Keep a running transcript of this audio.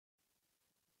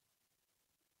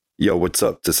Yo, what's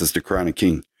up? This is the Chronic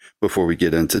King. Before we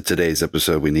get into today's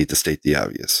episode, we need to state the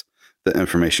obvious. The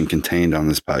information contained on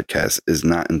this podcast is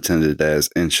not intended as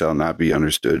and shall not be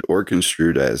understood or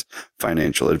construed as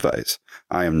financial advice.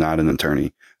 I am not an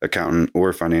attorney, accountant,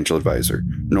 or financial advisor,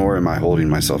 nor am I holding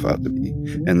myself out to be.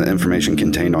 And the information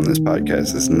contained on this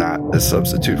podcast is not a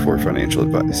substitute for financial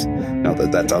advice. Now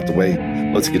that that's out the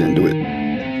way, let's get into it.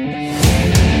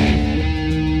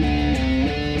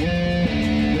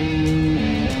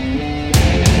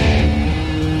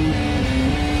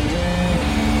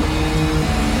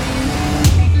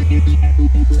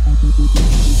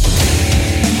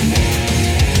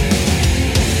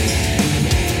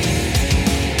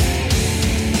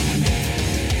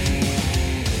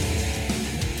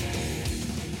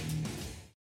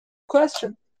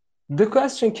 The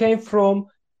question came from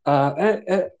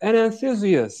an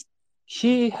enthusiast.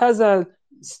 He has a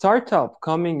startup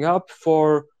coming up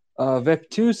for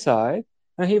Web2 side,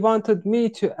 and he wanted me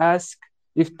to ask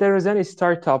if there is any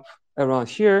startup around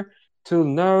here to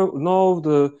know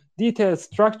the detailed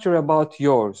structure about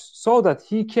yours, so that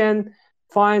he can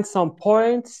find some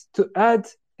points to add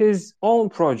his own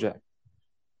project.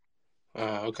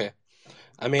 Okay.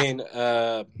 I mean,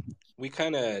 we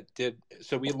kind of did.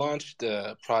 So we launched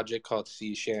a project called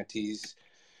Sea Shanties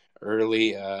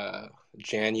early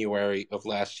January of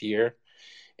last year,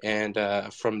 and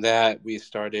from that we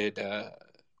started.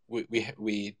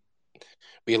 We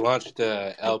launched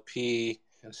the LP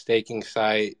staking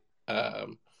site.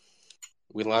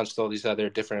 We launched all these other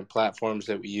different platforms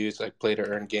that we use, like Play to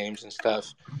Earn games and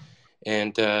stuff.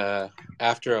 And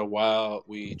after a while,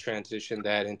 we transitioned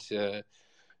that into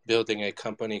building a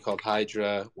company called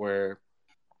Hydra, where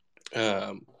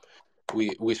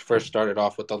we first started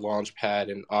off with the launch pad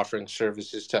and offering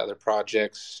services to other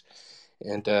projects,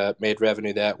 and made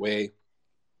revenue that way.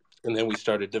 And then we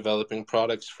started developing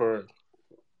products for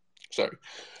the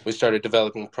the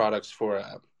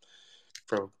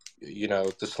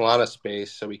Solana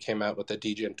space. So we came out with the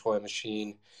DJ toy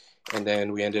machine, and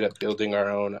then we ended up building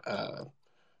our own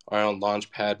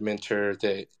launchpad minter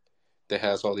that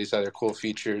has all these other cool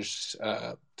features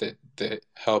that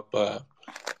help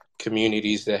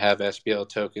communities that have SBL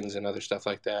tokens and other stuff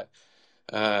like that.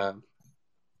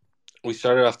 We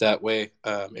started off that way.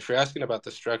 If you're asking about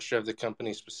the structure of the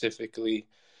company specifically,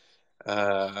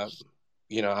 I'm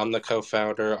the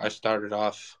co-founder. I started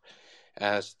off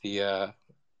as the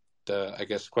I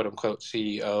guess quote unquote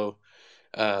CEO,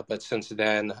 but since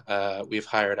then we've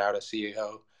hired out a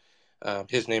CEO.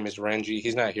 His name is Renji.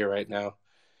 He's not here right now.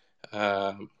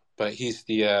 But he's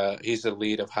the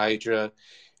lead of Hydra,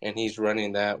 and he's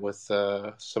running that with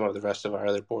some of the rest of our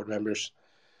other board members.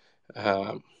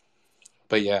 I'm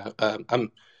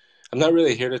not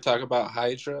really here to talk about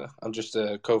Hydra. I'm just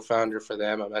a co-founder for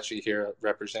them. I'm actually here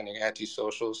representing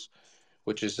Anti-Socials,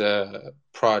 which is a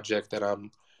project that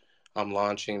I'm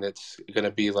launching that's going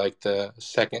to be like the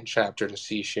second chapter to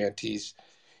Sea Shanties,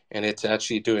 and it's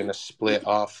actually doing a split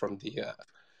off from the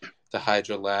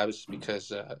Hydra Labs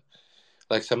because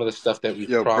like some of the stuff that we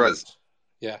promised.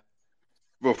 Prez. Yeah.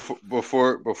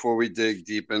 Before we dig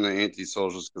deep into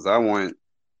Anti-Socials, because I want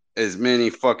as many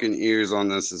fucking ears on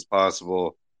this as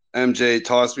possible. MJ,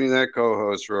 toss me that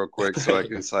co-host real quick so I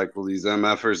can cycle these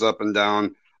MFers up and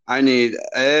down. I need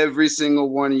every single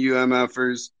one of you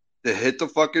MFers to hit the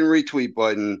fucking retweet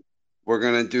button. We're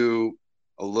going to do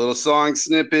a little song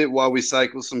snippet while we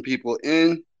cycle some people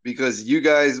in, because you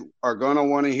guys are going to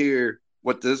want to hear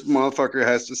what this motherfucker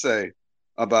has to say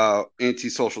about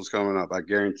Anti-Socials coming up. I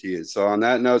guarantee it. So on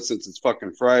that note, since it's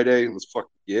fucking Friday, let's fucking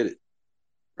get it.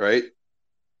 Right?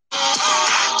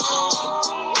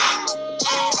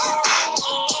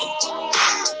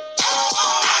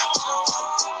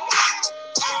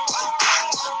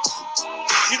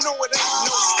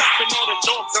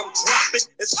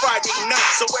 It's Friday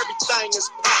night, so everything is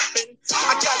popping.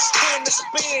 I got a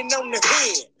spin on the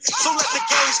head, so let the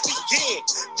games begin.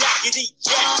 Yakety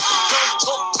yak, don't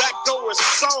talk back or a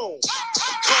song.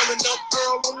 Calling up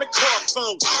Earl on the car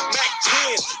phone. Mac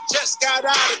 10 just got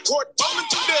out of court, rolling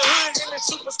through the hood in a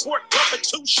super sport, bumping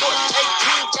too short.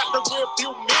 18 got the rear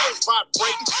view mirrors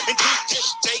vibrating and deep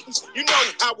dish dating. You know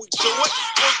how we do it.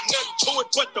 Ain't nothing to it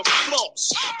but the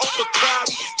floss.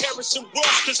 Overcrowded, Harrison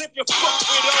Ross, cause if you fuck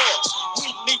with ours,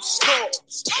 we need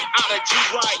scores. Out of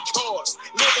G-Ride cars,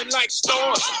 living like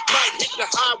stars. Might hit the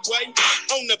highway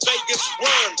on the Vegas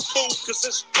run. Fool, cause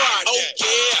it's Friday. Oh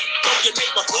yeah, throw your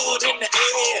neighborhood in the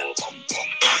air.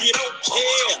 If you don't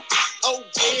care, oh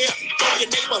yeah, throw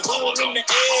your neighborhood in the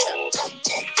air.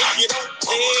 If you don't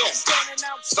care, standing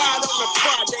outside on a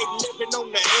Friday, living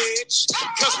on the edge.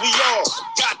 Cause we all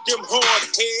got them hard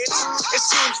heads. It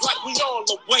seems like we all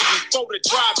are waiting for the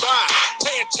drive-by.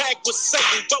 Playing tag with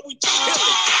Satan, but we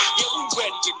killing. Yeah, we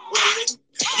ready and willing.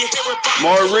 You hear about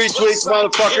More retweets,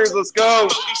 motherfuckers. Let's go.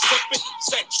 Sipping,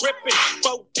 set tripping,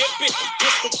 boat dipping,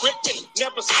 pistol gripping,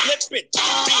 never slipping.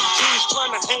 BG's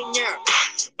trying to hang out,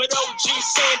 but OG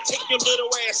saying take your little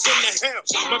ass in the house.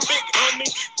 My big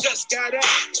homie just got out.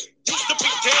 Used to be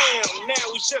down,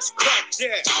 now he's just cracked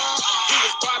out. He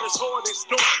was about as hard as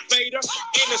Darth Vader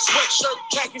in a sweatshirt,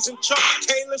 khakis, and Chuck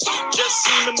Taylors. Just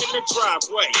seen him in the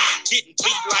driveway, getting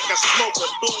beat like a smoker,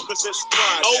 boom, cause it's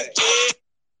Friday. Oh yeah.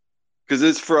 Because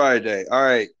it's Friday. All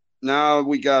right. Now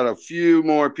we got a few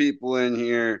more people in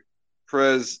here.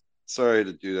 Prez, sorry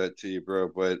to do that to you, bro,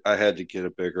 but I had to get a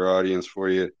bigger audience for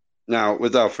you. Now,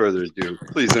 without further ado,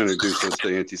 please introduce us to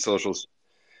Antisocials.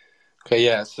 Okay,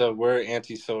 yeah, so we're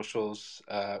Antisocials.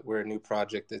 We're a new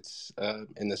project that's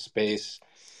in the space.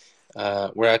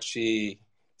 We're actually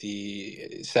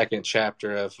the second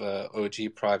chapter of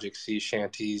OG Project Sea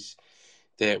Shanties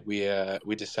that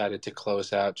we decided to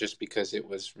close out just because it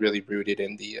was really rooted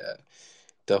in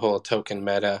the whole token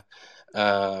meta.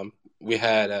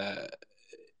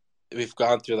 We've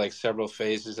gone through like several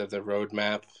phases of the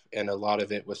roadmap, and a lot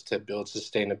of it was to build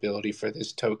sustainability for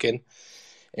this token.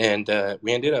 And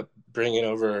we ended up bringing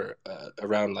over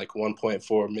around like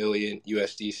 1.4 million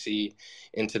USDC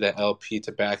into the LP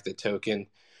to back the token.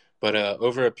 But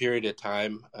over a period of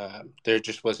time, there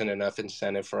just wasn't enough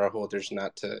incentive for our holders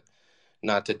not to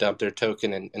dump their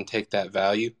token and take that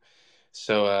value.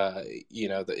 So,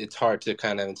 it's hard to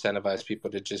kind of incentivize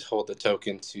people to just hold the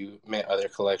token to mint other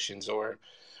collections or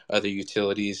other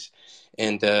utilities.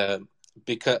 And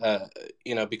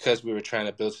because we were trying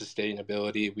to build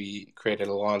sustainability, we created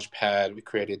a launch pad, we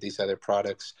created these other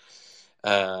products.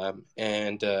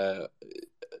 And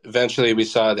eventually we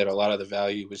saw that a lot of the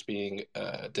value was being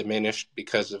diminished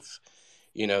because of,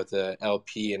 the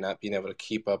LP and not being able to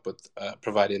keep up with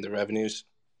providing the revenues.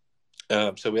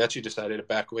 So we actually decided to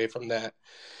back away from that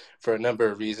for a number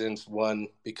of reasons. One,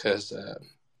 because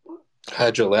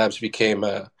Hydro Labs became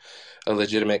a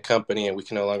legitimate company and we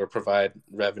can no longer provide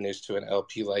revenues to an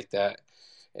LP like that.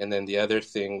 And then the other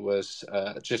thing was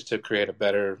just to create a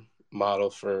better model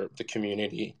for the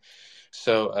community.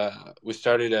 So we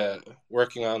started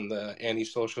working on the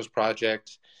Anti-Socials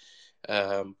project.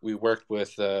 We worked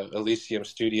with Elysium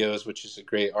Studios, which is a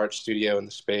great art studio in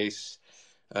the space.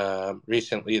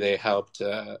 Recently, they helped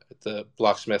the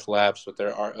Blocksmith Labs with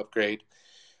their art upgrade.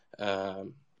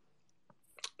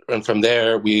 And from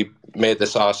there, we made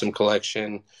this awesome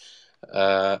collection.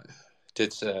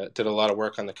 Did a lot of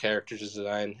work on the character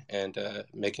design and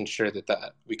making sure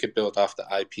that we could build off the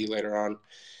IP later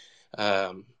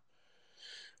on.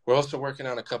 We're also working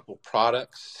on a couple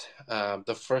products.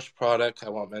 The first product, I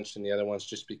won't mention the other ones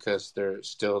just because they're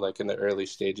still like in the early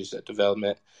stages of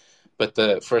development. But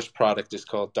the first product is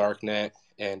called Darknet,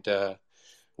 and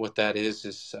what that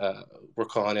is we're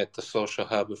calling it the social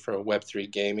hub for Web3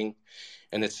 gaming.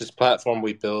 And it's this platform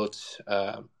we built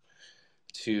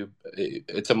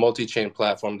it's a multi-chain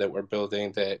platform that we're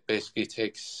building that basically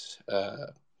takes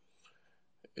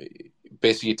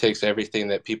everything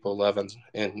that people love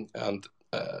in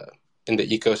the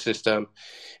ecosystem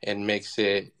and makes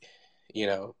it,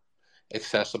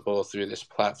 accessible through this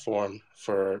platform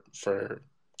for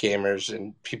gamers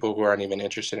and people who aren't even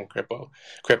interested in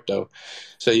crypto.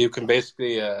 So you can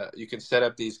basically you can set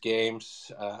up these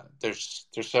games. There's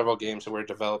several games that we're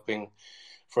developing.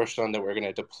 First one that we're going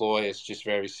to deploy is just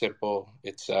very simple.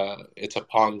 It's a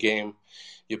Pong game.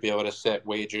 You'll be able to set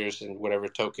wagers and whatever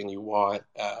token you want.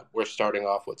 We're starting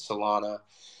off with Solana,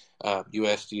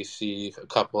 USDC, a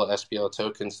couple of SPL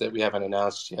tokens that we haven't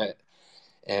announced yet.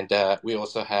 And we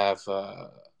also have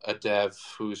a dev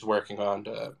who's working on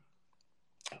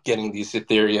getting these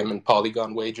Ethereum and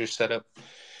Polygon wagers set up.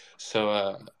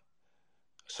 So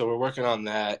we're working on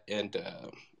that, and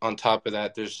on top of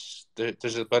that, there's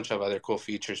a bunch of other cool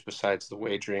features besides the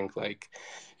wagering. Like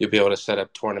you'll be able to set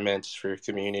up tournaments for your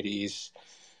communities,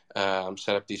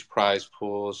 set up these prize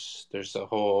pools. There's a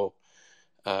whole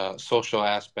social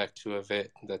aspect to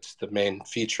it. That's the main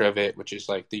feature of it, which is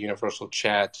like the universal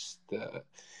chats, the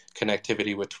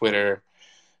connectivity with Twitter.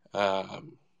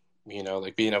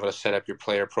 Like being able to set up your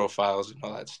player profiles and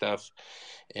all that stuff.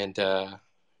 And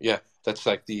that's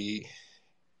like the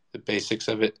basics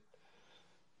of it.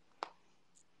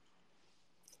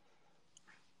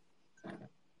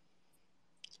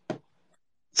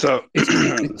 So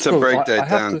it's to cool. break that I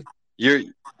have down, you're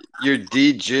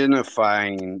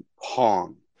degenifying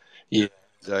Pong. Yeah.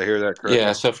 Did I hear that correctly?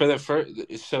 Yeah. So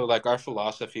so like our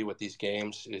philosophy with these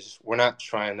games is we're not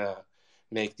trying to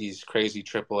make these crazy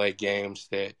AAA games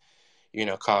that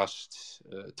cost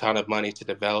a ton of money to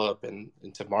develop and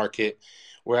to market.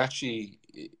 We're actually,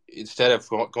 instead of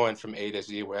going from A to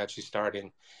Z, we're actually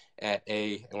starting at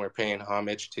A, and we're paying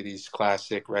homage to these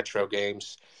classic retro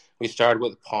games. We started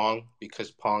with Pong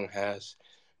because Pong has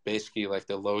basically like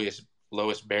the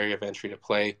lowest barrier of entry to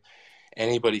play.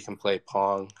 Anybody can play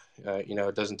Pong.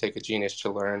 It doesn't take a genius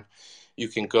to learn. You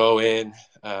can go in,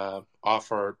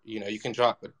 offer, you can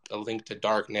drop a link to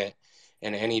Darknet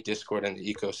and any Discord in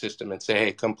the ecosystem and say,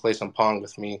 hey, come play some Pong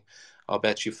with me. I'll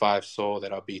bet you 5 Sol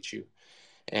that I'll beat you.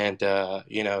 And,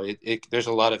 there's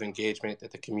a lot of engagement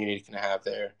that the community can have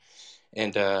there.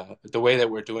 And the way that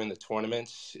we're doing the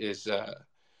tournaments is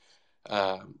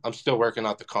I'm still working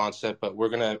out the concept, but we're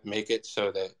going to make it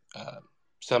so that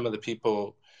some of the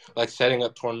people, like setting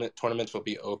up tournaments will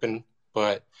be open.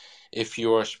 But if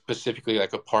you're specifically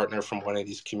like a partner from one of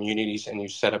these communities and you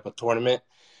set up a tournament,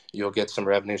 you'll get some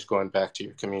revenues going back to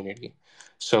your community.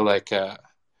 So like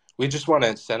we just want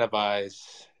to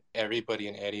incentivize everybody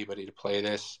and anybody to play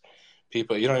this.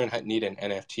 People, you don't even need an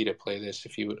NFT to play this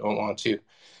if you don't want to,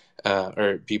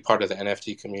 or be part of the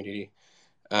NFT community.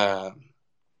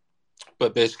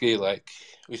 But basically, like,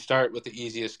 we start with the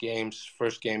easiest games.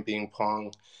 First game being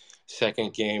Pong,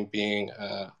 second game being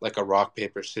like a rock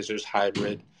paper scissors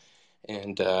hybrid,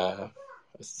 and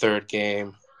third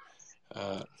game.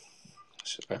 I'm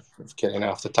getting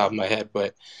off the top of my head,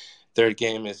 but third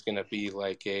game is going to be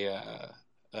like it's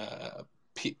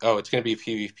going to be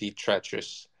PvP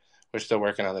Tetris. We're still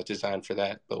working on the design for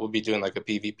that, but we'll be doing like a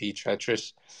PvP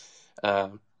Tetris.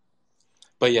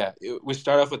 But yeah, we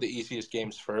start off with the easiest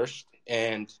games first,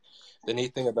 and the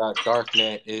neat thing about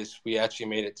Darknet is we actually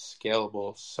made it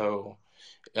scalable, so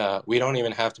we don't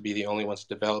even have to be the only ones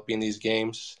developing these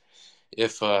games.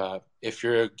 If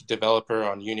you're a developer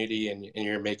on Unity and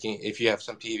if you have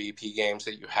some PvP games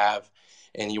that you have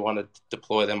and you want to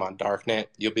deploy them on Darknet,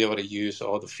 you'll be able to use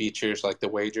all the features like the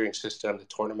wagering system, the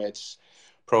tournaments,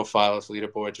 profiles,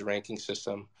 leaderboards, ranking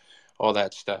system, all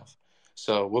that stuff.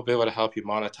 So we'll be able to help you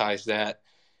monetize that,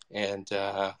 and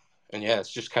yeah,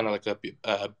 it's just kind of like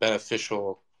a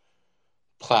beneficial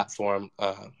platform,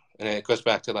 and it goes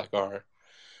back to like our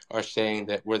saying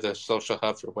that we're the social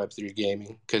hub for Web3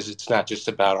 gaming, because it's not just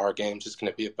about our games; it's going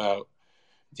to be about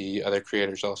the other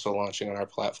creators also launching on our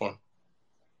platform.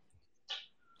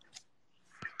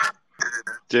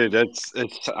 Dude,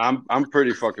 I'm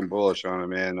pretty fucking bullish on it,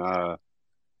 man.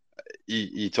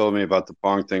 You told me about the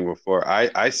Pong thing before.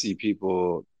 I see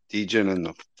people degening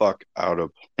the fuck out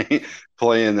of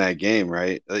playing that game,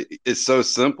 right? It's so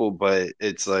simple, but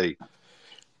it's like,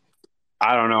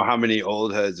 I don't know how many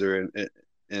old heads are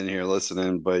in here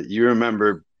listening, but you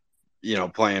remember,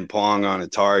 playing Pong on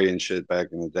Atari and shit back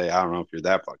in the day. I don't know if you're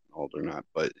that fucking old or not,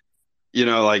 but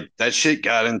like that shit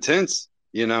got intense,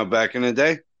 back in the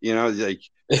day. Like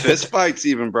fist fights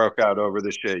even broke out over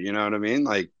the shit. You know what I mean?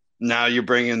 Like now you're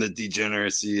bringing the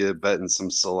degeneracy of betting some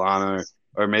Solana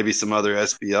or maybe some other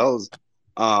SPLs.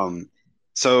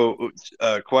 So,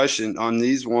 question on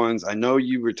these ones. I know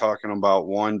you were talking about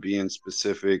one being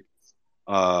specific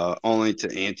only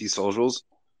to anti-socials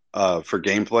for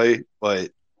gameplay,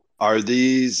 but are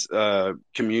these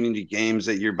community games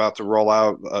that you're about to roll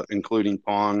out, including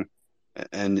Pong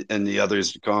and the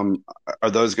others to come, are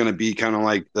those going to be kind of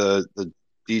like the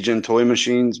degen toy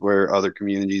machines where other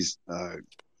communities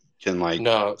can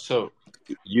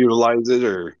utilize it,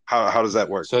 or how does that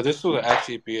work? So this will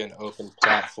actually be an open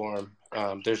platform.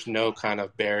 There's no kind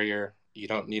of barrier. You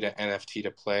don't need an NFT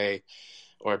to play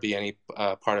or be any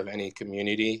part of any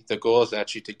community. The goal is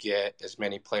actually to get as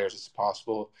many players as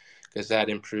possible, because that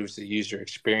improves the user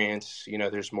experience.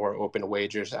 There's more open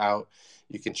wagers out.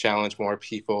 You can challenge more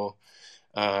people,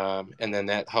 and then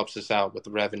that helps us out with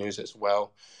the revenues as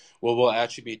well. What we'll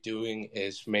actually be doing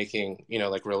is making,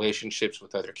 like relationships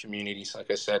with other communities. Like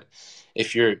I said,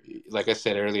 like I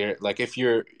said earlier, like if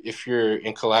you're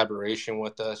in collaboration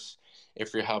with us,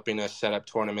 if you're helping us set up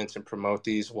tournaments and promote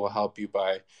these, we'll help you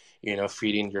by,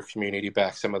 feeding your community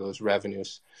back some of those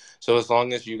revenues. So as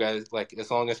long as as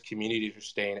long as communities are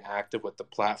staying active with the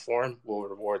platform, we'll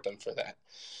reward them for that.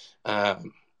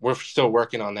 We're still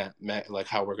working on that, like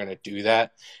how we're going to do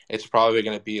that. It's probably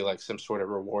going to be like some sort of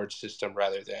reward system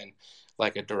rather than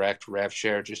like a direct rev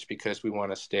share, just because we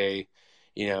want to stay,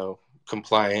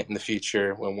 compliant in the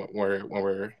future when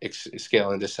we're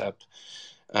scaling this up.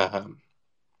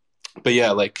 But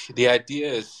yeah, like the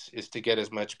idea is to get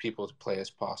as much people to play as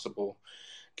possible,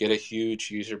 get a huge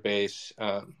user base,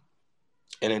 and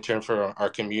in turn for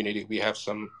our community, we have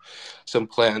some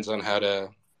plans on how to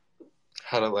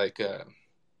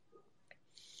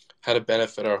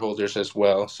benefit our holders as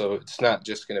well. So it's not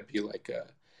just going to be like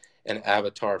an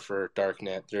avatar for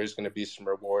Darknet. There's going to be some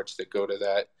rewards that go to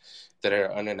that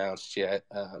are unannounced yet.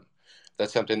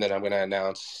 That's something that I'm going to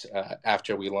announce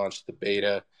after we launch the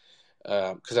beta,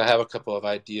 because I have a couple of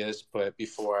ideas, but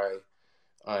before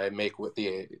I make what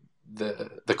the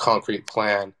concrete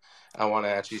plan, I want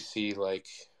to actually see like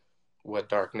what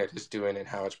Darknet is doing and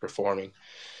how it's performing.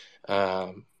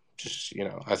 Just,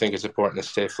 I think it's important to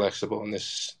stay flexible in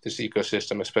this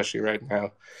ecosystem, especially right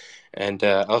now. And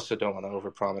I also don't want to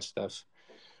overpromise stuff.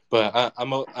 But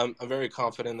I'm very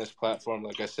confident in this platform,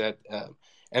 like I said.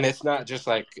 And it's not just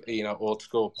like, old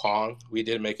school Pong. We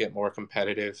did make it more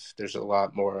competitive. There's a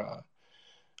lot more.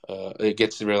 It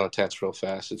gets real intense real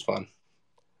fast. It's fun.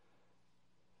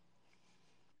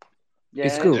 Yeah,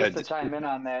 It's and cool. just to chime in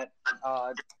on that,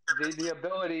 the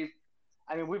ability.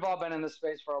 I mean, we've all been in this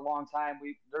space for a long time.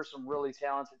 There's some really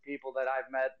talented people that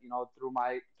I've met, through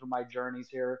my journeys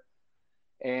here,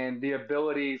 and the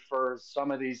ability for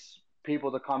some of these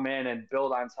people to come in and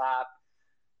build on top.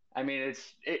 I mean,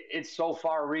 it's so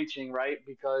far reaching, right?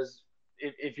 Because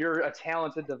if you're a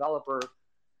talented developer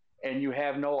and you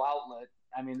have no outlet,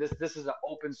 I mean, this is an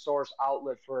open source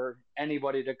outlet for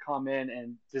anybody to come in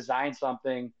and design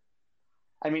something.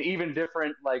 I mean, even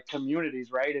different like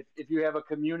communities, right? If you have a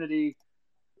community,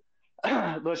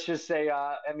 let's just say,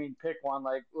 I mean, pick one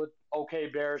like with OK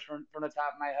Bears from the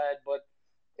top of my head, but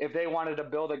if they wanted to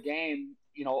build a game,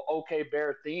 OK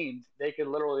Bear themed, they could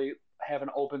literally have an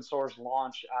open source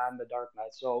launch on the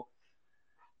darknet. So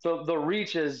the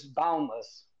reach is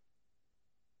boundless.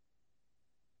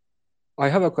 I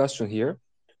have a question here.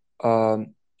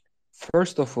 Um,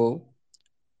 First of all,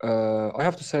 I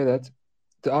have to say that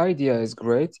the idea is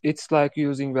great. It's like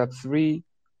using Web3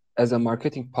 as a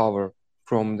marketing power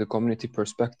from the community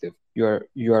perspective.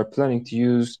 You are planning to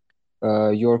use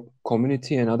your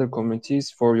community and other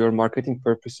communities for your marketing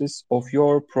purposes of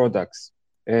your products,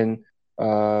 and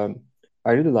I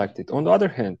really liked it. On the other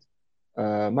hand,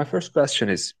 my first question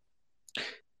is,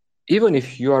 even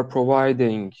if you are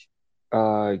providing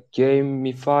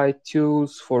gamified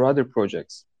tools for other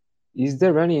projects, is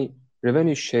there any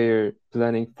revenue share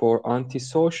planning for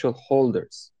anti-social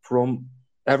holders from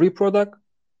every product,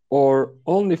 or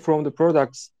only from the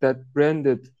products that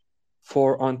branded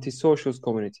for anti-socials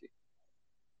community?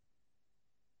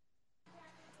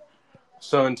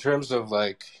 So in terms of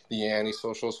like the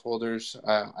anti-socials holders,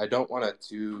 I don't want to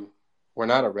do. We're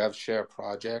not a rev share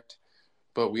project,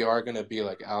 but we are going to be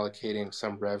like allocating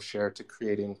some rev share to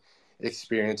creating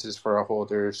experiences for our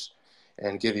holders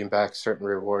and giving back certain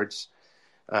rewards.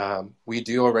 We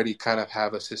do already kind of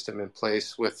have a system in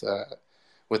place with the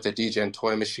DGen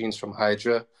toy machines from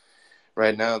Hydra.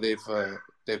 Right now,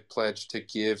 they've pledged to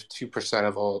give 2%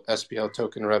 of all SPL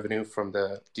token revenue from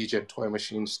the DGen toy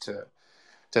machines to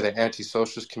the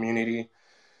anti-socials community.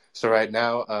 So right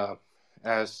now,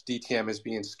 as DTM is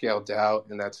being scaled out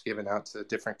and that's given out to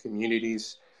different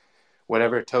communities,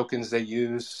 whatever tokens they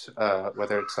use,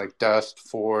 whether it's like Dust,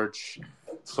 Forge,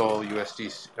 Sol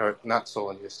USDC, or not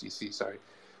Sol and USDC, sorry,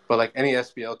 but like any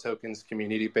SPL tokens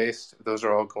community based, those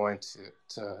are all going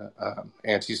to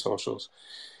anti-socials.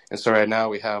 And so right now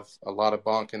we have a lot of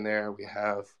Bonk in there. We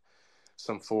have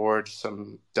some Forge,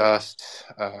 some Dust,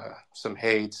 some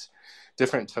Hades.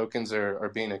 Different tokens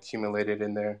are being accumulated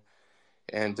in there.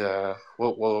 And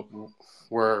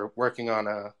we're working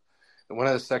on one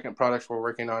of the second products we're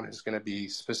working on is going to be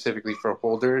specifically for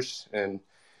holders, and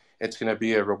it's going to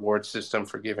be a reward system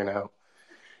for giving out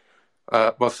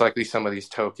most likely some of these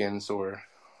tokens or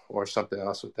something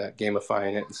else with that,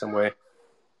 gamifying it in some way.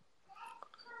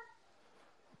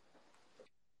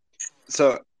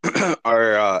 So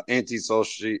are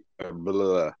anti-social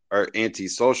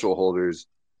holders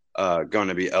going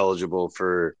to be eligible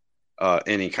for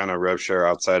any kind of rev share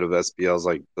outside of SPLs,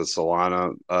 like the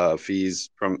Solana fees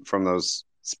from those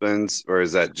spins, or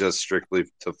is that just strictly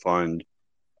to fund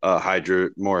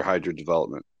more Hydra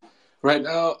development? Right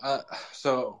now,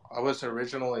 so I was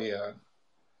originally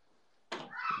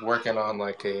working on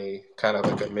like a kind of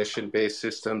like a mission-based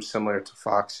system similar to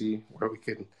Foxy, where we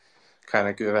could kind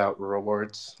of give out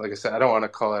rewards. Like I said, I don't want to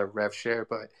call it a rev share,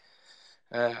 but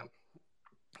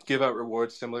give out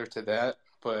rewards similar to that.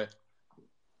 But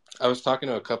I was talking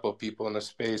to a couple of people in the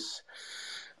space,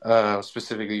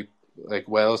 specifically like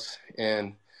Wells,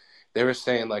 and they were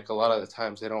saying like a lot of the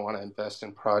times they don't want to invest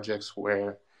in projects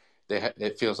where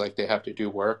it feels like they have to do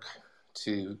work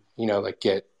to like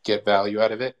get value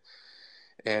out of it.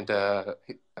 And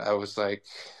I was like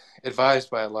advised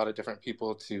by a lot of different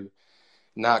people to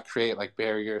not create like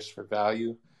barriers for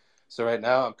value. So right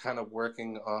now I'm kind of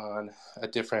working on a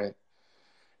different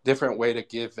way to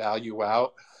give value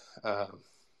out.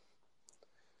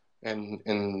 and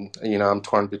I'm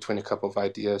torn between a couple of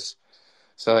ideas.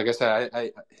 So like I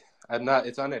said, I'm not.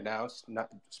 It's unannounced, not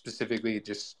specifically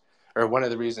just, or one of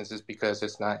the reasons is because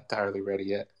it's not entirely ready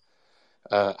yet.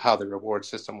 How the reward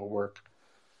system will work.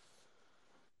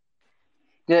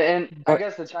 Yeah, and I But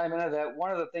guess to chime into that,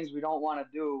 one of the things we don't want to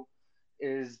do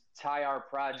is tie our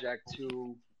project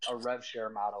to a rev share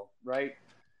model, right?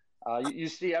 You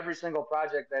see every single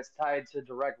project that's tied to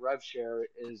direct rev share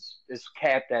is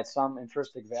capped at some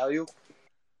intrinsic value.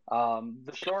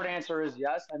 The short answer is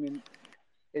yes. I mean,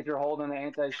 if you're holding the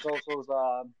anti-socials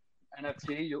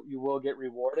NFT, you will get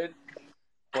rewarded,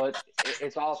 but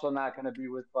it's also not going to be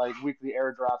with like weekly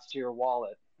airdrops to your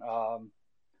wallet.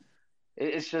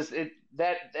 It's just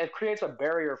that creates a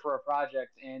barrier for a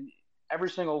project, and every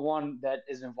single one that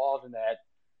is involved in that,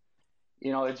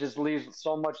 it just leaves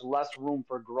so much less room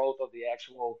for growth of the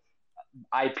actual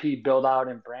IP build out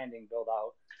and branding build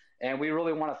out. And we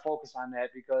really want to focus on that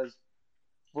because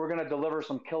we're going to deliver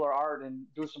some killer art and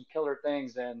do some killer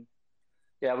things. And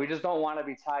yeah, we just don't want to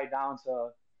be tied down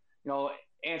to,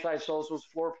 anti-socials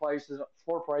floor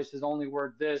prices only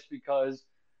worth this because,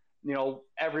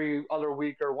 every other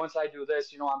week or once I do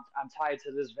this, I'm tied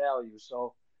to this value.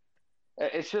 So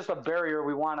it's just a barrier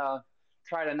we want to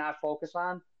try to not focus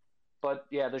on. But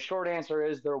yeah, the short answer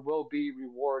is there will be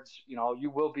rewards. You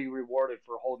will be rewarded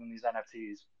for holding these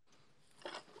NFTs.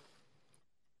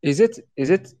 is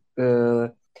it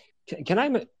can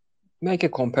I make a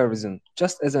comparison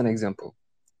just as an example?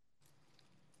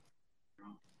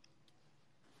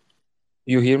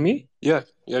 You hear me? Yeah,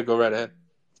 go right ahead.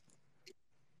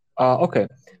 Okay.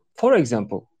 For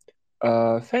example,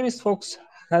 Famous Fox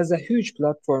has a huge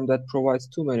platform that provides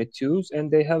too many tools, and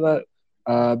they have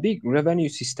a big revenue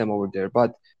system over there,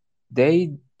 but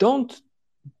they don't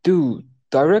do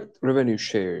direct revenue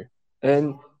share,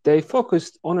 and they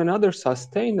focused on another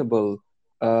sustainable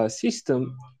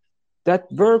system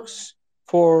that works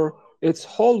for its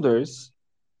holders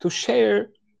to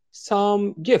share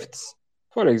some gifts,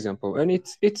 for example, and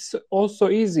it's also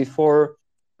easy for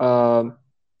um,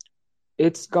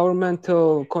 its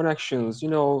governmental connections.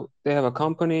 They have a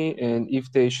company, and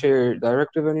if they share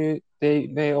direct revenue, they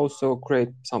may also create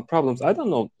some problems. I don't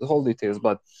know the whole details,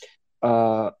 but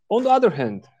on the other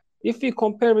hand, if we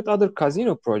compare with other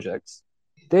casino projects,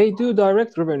 they do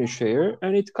direct revenue share,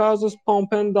 and it causes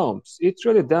pump and dumps. It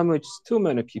really damages too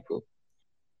many people.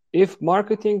 If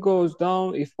marketing goes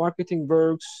down, if marketing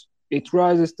works, it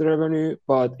rises the revenue.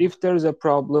 But if there's a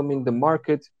problem in the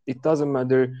market, it doesn't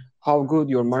matter how good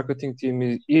your marketing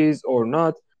team is or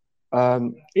not.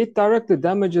 It directly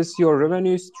damages your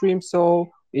revenue stream, so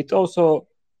it also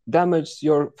damages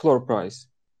your floor price.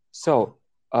 So,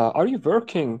 are you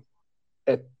working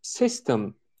a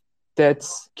system that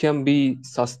can be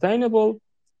sustainable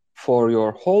for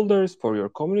your holders, for your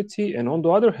community, and on the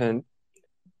other hand,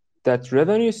 that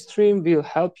revenue stream will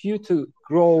help you to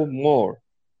grow more?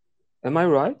 Am I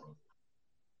right?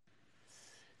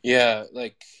 Yeah,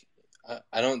 like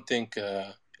I don't think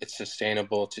it's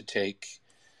sustainable to take,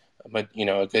 but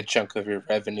a good chunk of your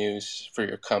revenues for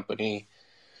your company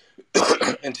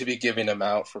and to be giving them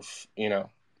out for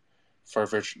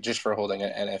just for holding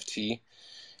an NFT.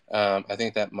 I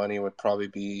think that money would probably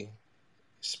be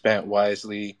spent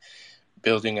wisely,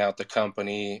 building out the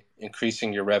company,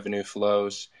 increasing your revenue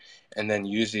flows, and then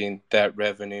using that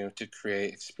revenue to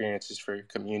create experiences for your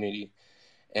community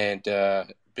and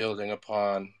building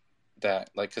upon that.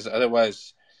 Like, because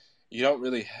otherwise, you don't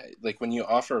really like when you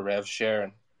offer rev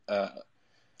share.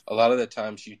 A lot of the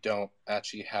times, you don't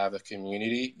actually have a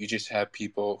community. You just have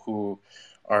people who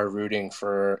are rooting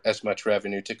for as much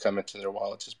revenue to come into their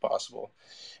wallets as possible.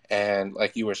 And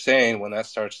like you were saying, when that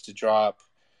starts to drop,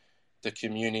 the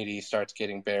community starts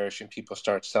getting bearish and people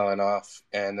start selling off,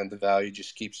 and then the value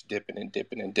just keeps dipping and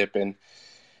dipping and dipping.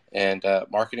 And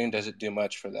marketing doesn't do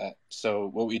much for that. So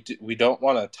what we don't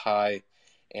want to tie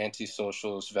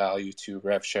anti-socials value to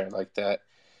rev share like that.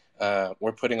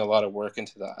 We're putting a lot of work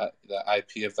into the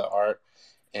IP of the art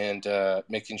and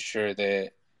making sure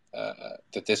that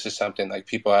that this is something like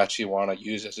people actually want to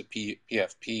use as a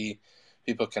PFP,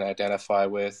 people can identify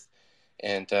with,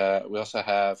 and we also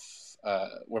have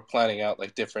we're planning out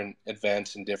like different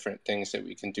events and different things that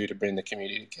we can do to bring the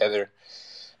community together.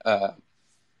 Uh,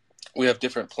 we have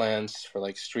different plans for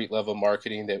like street level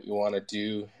marketing that we want to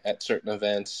do at certain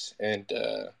events, and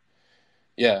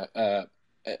yeah,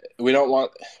 we don't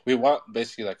want we want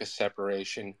basically like a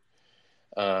separation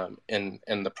in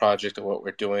the project of what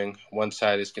we're doing. One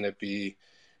side is going to be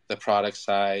the product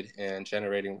side and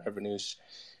generating revenues,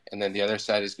 and then the other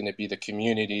side is going to be the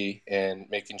community and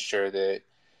making sure that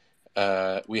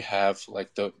we have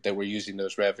like that we're using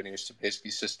those revenues to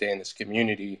basically sustain this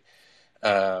community,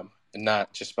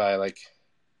 not just by like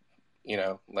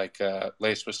like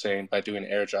Lace was saying, by doing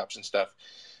airdrops and stuff,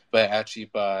 but actually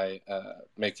by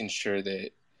making sure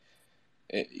that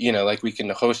like we can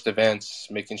host events,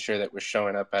 making sure that we're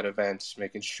showing up at events,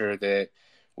 making sure that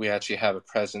we actually have a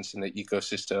presence in the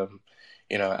ecosystem,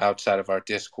 outside of our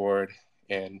Discord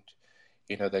and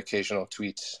the occasional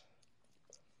tweets.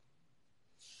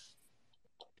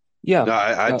 Yeah. No,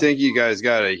 I think you guys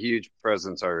got a huge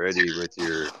presence already with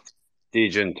your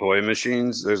Degen toy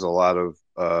machines. There's a lot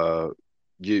of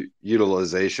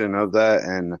utilization of that,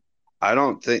 and I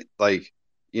don't think like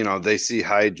they see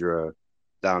Hydra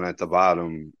down at the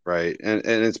bottom, right? And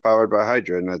it's powered by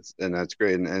Hydra, and that's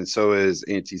great, and so is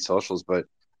anti-socials. But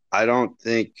I don't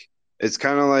think it's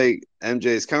kind of like MJ.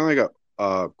 It's kind of like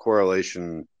a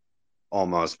correlation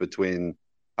almost between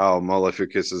how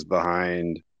Maleficus is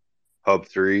behind Hub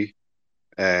 3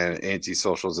 and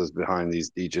Anti-Socials is behind these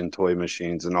degen toy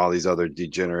machines and all these other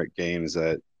degenerate games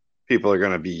that people are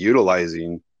going to be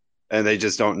utilizing, and they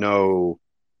just don't know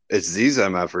it's these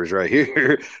MFers right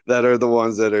here that are the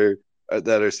ones that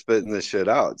are spitting this shit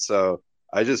out. So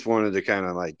I just wanted to kind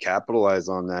of like capitalize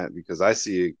on that because I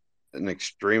see an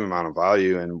extreme amount of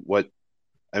value in what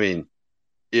I mean.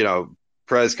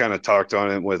 Prez kind of talked on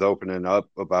it with opening up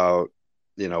about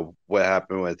what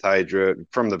happened with Hydra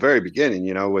from the very beginning.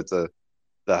 With the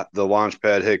launch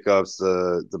pad hiccups,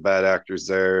 the bad actors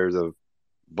there, the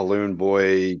balloon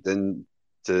boy, then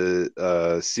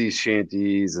to sea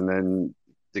shanties, and then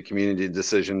the community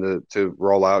decision to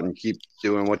roll out and keep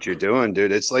doing what you're doing,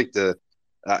 dude. It's like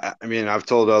I mean, I've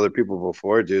told other people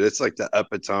before, dude. It's like the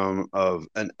epitome of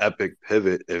an epic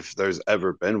pivot if there's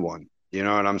ever been one. You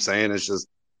know what I'm saying? It's just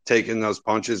taking those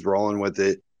punches, rolling with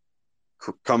it,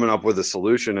 coming up with a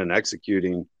solution, and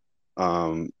executing.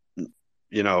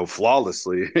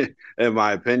 Flawlessly, in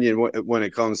my opinion, when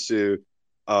it comes to,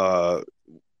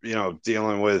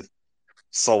 dealing with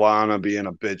Solana being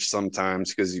a bitch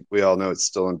sometimes because we all know it's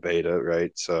still in beta,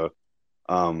 right? So,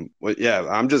 yeah,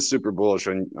 I'm just super bullish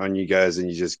on you guys,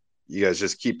 and you guys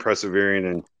just keep persevering,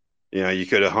 and you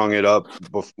could have hung it up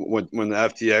when the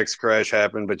FTX crash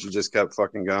happened, but you just kept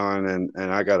fucking going,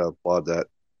 and I gotta applaud that.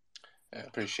 I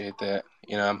appreciate that.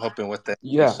 I'm hoping with the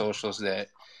Yeah. socials that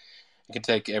I can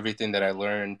take everything that I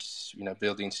learned,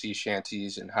 building sea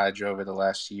shanties and Hydra over the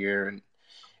last year. And,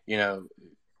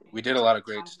 we did a lot of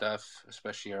great stuff,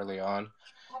 especially early on.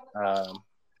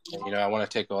 And, I want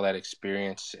to take all that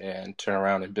experience and turn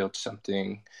around and build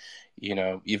something,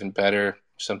 even better,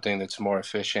 something that's more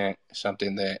efficient,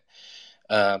 something that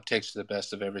takes the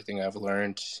best of everything I've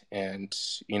learned and,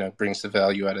 brings the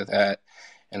value out of that.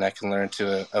 And I can learn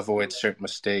to avoid certain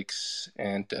mistakes.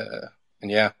 And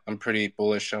yeah, I'm pretty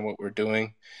bullish on what we're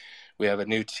doing. We have a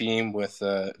new team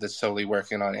that's solely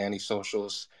working on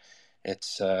anti-socials.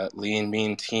 It's a lean,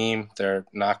 mean team. They're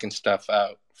knocking stuff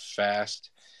out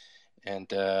fast.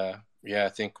 And yeah, I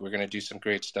think we're going to do some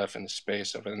great stuff in the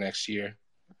space over the next year.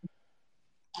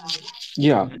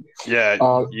 Yeah.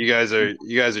 Yeah, you guys are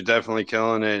definitely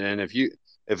killing it. And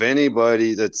if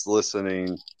anybody that's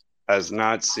listening has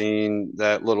not seen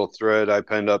that little thread I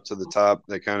pinned up to the top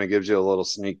that kind of gives you a little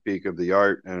sneak peek of the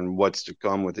art and what's to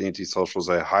come with anti-socials,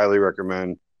 I highly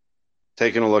recommend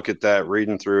taking a look at that,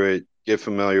 reading through it, get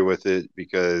familiar with it,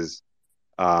 because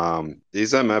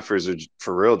these MFers are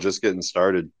for real just getting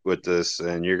started with this,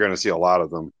 and you're going to see a lot of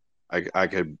them. I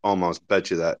could almost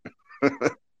bet you that.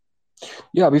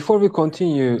 Yeah, before we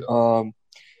continue,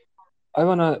 I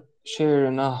want to share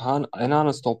an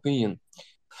honest opinion.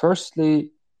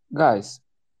 Firstly, guys,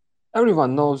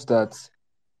 everyone knows that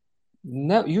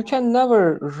you can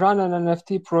never run an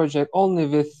NFT project only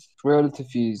with royalty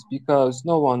fees because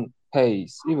no one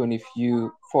pays, even if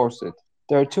you force it.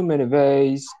 There are too many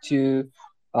ways to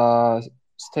uh,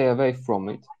 stay away from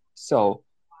it. So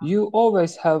you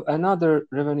always have another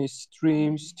revenue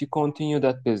streams to continue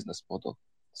that business model.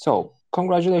 So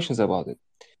congratulations about it.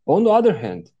 On the other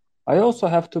hand, I also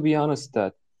have to be honest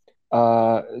that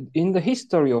uh, in the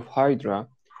history of Hydra,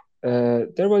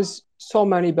 there was so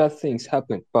many bad things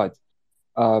happened, but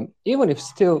even if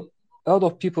still a lot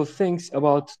of people thinks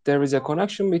about there is a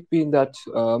connection between that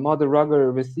mother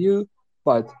rugger with you,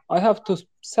 but I have to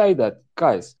say that,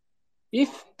 guys,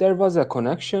 if there was a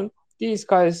connection, these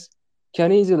guys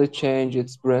can easily change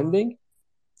its branding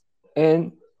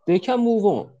and they can move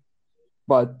on.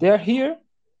 But they're here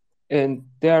and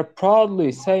they are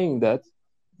proudly saying that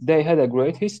they had a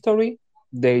great history,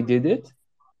 they did it,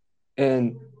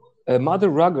 and mother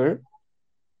rugger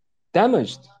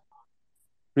damaged.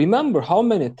 Remember how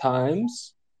many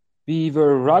times we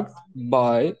were rugged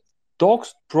by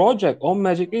Docs project on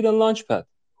Magic Eden Launchpad.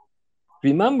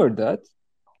 Remember that,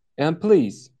 and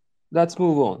please, let's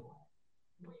move on.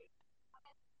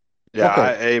 Yeah, Okay.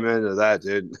 I amen to that,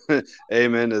 dude.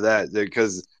 Amen to that, dude.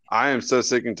 Because I am so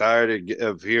sick and tired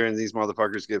of hearing these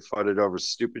motherfuckers get fudded over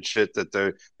stupid shit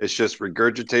that it's just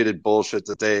regurgitated bullshit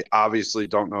that they obviously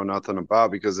don't know nothing about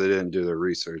because they didn't do their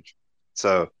research.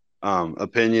 So,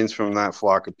 opinions from that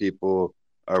flock of people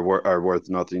are worth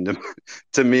nothing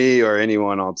to me or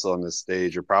anyone else on this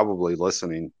stage or probably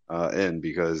listening in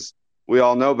because we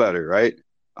all know better, right?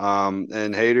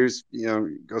 And haters,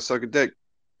 go suck a dick.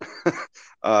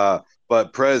 uh,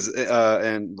 but Prez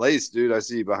and Lace, dude, I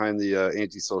see you behind the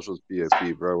anti-socials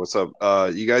BSB, bro. What's up?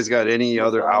 You guys got any What's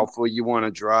other up? alpha you want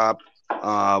to drop?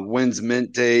 When's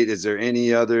mint date? Is there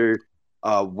any other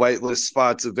whitelist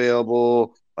spots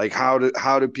available? Like, how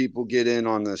do people get in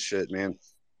on this shit, man?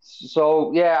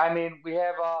 So yeah, I mean, we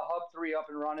have Hub 3 up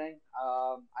and running.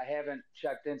 I haven't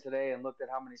checked in today and looked at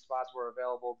how many spots were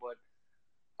available,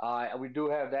 but we do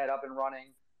have that up and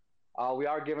running. We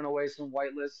are giving away some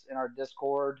whitelists in our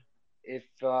Discord. If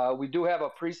we do have a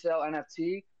pre-sale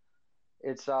NFT,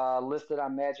 it's listed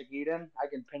on Magic Eden. I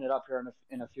can pin it up here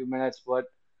in a few minutes, but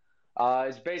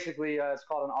it's basically it's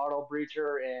called an auto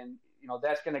breacher, and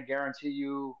that's going to guarantee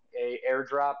you a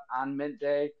airdrop on mint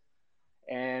day.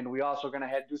 And we also going to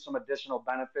do some additional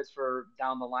benefits for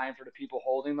down the line for the people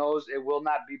holding those. It will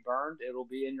not be burned; it'll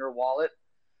be in your wallet.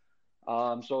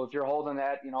 So if you're holding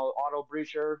that, auto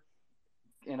breacher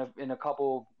in a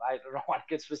couple, I don't want to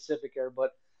get specific here,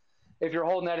 but if you're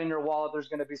holding that in your wallet, there's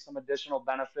going to be some additional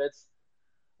benefits.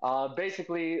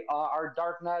 Basically, our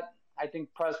darknet, I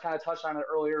think Prez kind of touched on it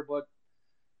earlier, but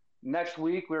next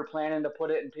week we're planning to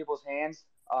put it in people's hands.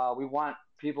 We want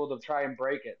people to try and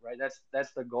break it, right?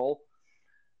 That's the goal.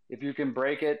 If you can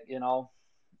break it,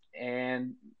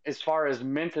 and as far as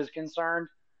mint is concerned,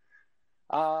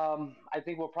 I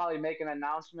think we'll probably make an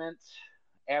announcement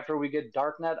after we get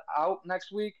darknet out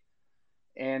next week.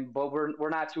 But we're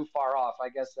not too far off. I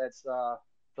guess that's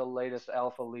the latest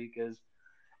alpha leak is,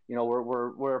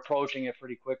 we're approaching it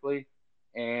pretty quickly.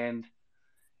 And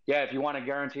yeah, if you want to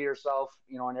guarantee yourself,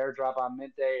 an airdrop on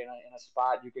mint day in a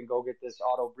spot, you can go get this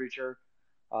auto breacher.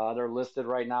 They're listed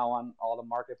right now on all the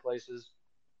marketplaces.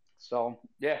 So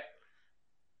yeah.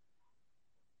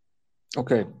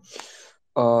 Okay.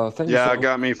 Thank you Yeah, so it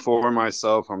got me for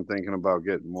myself. I'm thinking about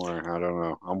getting more. I don't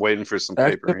know. I'm waiting for some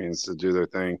much. paper hands to do their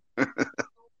thing.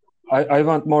 I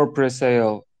want more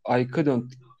pre-sale. I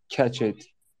couldn't catch it.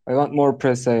 I want more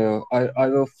pre-sale. I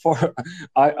will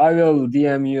I will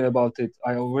DM you about it.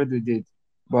 I already did,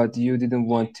 but you didn't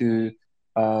want to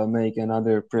make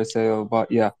another pre-sale.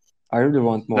 But yeah, I really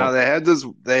want Now more. they had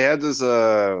this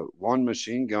one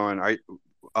machine going.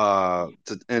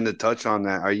 To touch on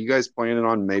that, are you guys planning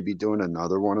on maybe doing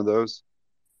another one of those?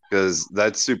 Because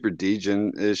that's super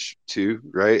degen-ish too,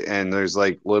 right? And there's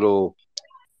like little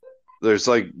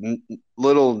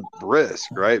risk,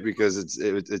 right? Because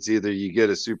it's either you get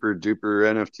a super duper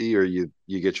NFT or you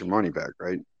get your money back,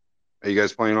 right? Are you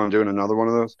guys planning on doing another one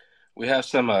of those? We have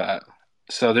some.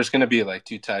 So there's going to be like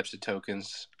two types of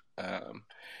tokens.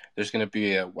 There's going to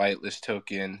be a whitelist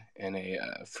token and a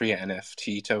free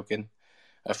NFT token,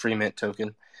 a free mint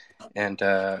token, and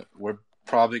we're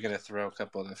probably going to throw a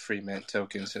couple of the free mint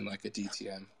tokens in like a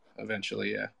DTM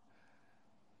eventually. Yeah,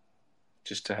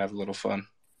 just to have a little fun.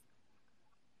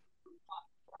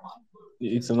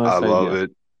 It's a I nice love idea.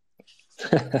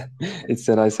 it. It's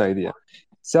a nice idea.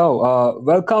 So,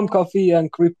 welcome, Coffee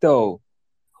and Crypto.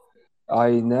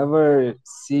 I never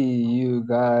see you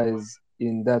guys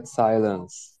in that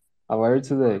silence. How are you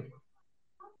today?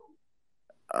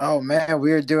 Oh man,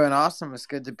 we are doing awesome. It's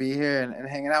good to be here and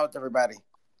hanging out with everybody.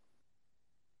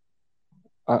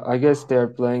 I guess they're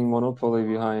playing Monopoly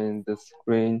behind the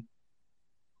screen.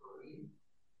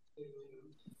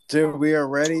 Dude, we are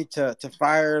ready to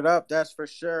fire it up. That's for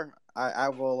sure. I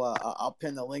will. I'll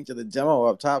pin the link to the demo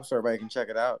up top so everybody can check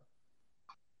it out.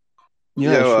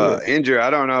 Yeah, Yo, sure. Andrew, I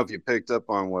don't know if you picked up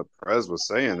on what Perez was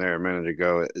saying there a minute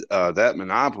ago. That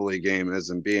Monopoly game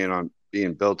isn't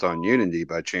being built on Unity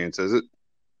by chance, is it?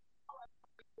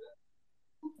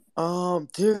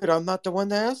 Dude, I'm not the one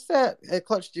that asked that. Hey,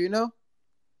 Clutch, do you know?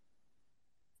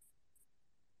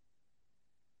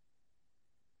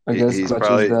 I guess He's Clutch is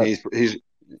probably the.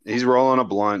 he's rolling a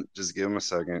blunt. Just give him a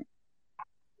second.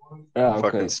 Yeah,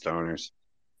 Fucking okay. stoners.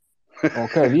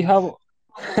 Okay, we have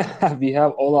we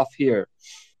have Olaf here.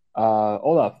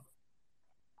 Olaf,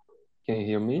 can you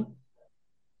hear me?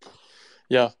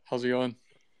 Yeah, how's it going?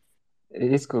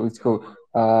 It's cool. It's cool.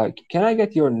 Can I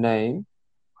get your name?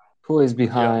 Who is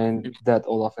behind that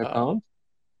Olaf Uh, account?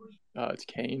 it's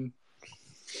Kane.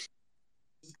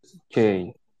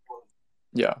 Okay.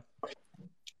 Yeah.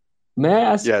 May I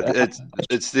ask? Yeah,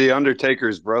 it's the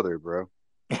Undertaker's brother, bro.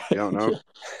 You don't know?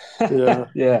 Yeah.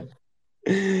 Yeah.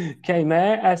 Okay,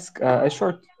 may I ask a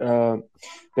short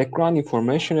background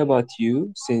information about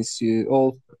you, since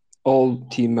all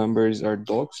team members are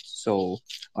dogs, so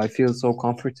I feel so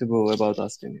comfortable about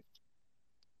asking it.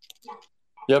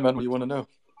 Yeah, man. What do you want to know?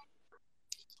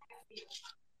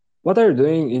 What are you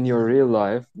doing in your real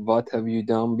life? What have you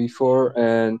done before,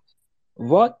 and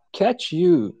what catch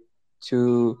you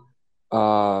to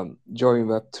join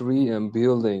Web3 and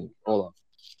building Olaf?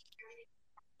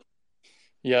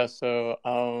 Yeah. So,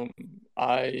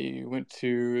 I went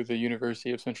to the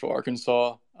University of Central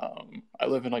Arkansas. I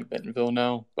live in like Bentonville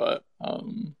now, but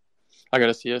I got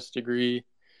a CS degree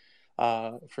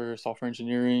for software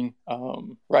engineering.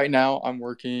 Right now, I'm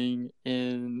working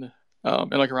and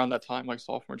like around that time, like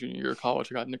sophomore, junior year of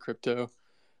college, I got into crypto.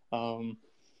 Um,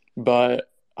 but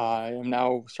I am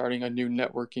now starting a new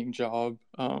networking job,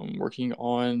 working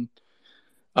on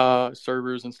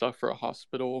servers and stuff for a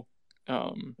hospital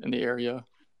in the area.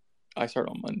 I start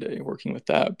on Monday working with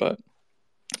that. But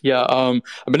yeah, I've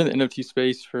been in the NFT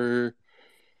space for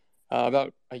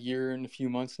about a year and a few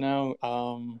months now.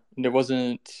 And it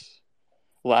wasn't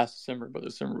last December, but the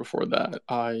December before that,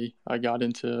 I got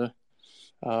into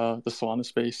the Solana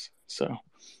space. So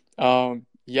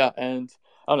yeah, and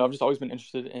I don't know, I've just always been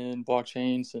interested in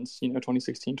blockchain since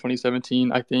 2016,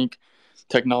 2017. I think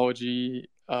technology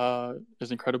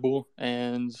is incredible,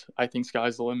 and I think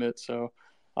sky's the limit. So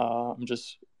I'm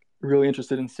just really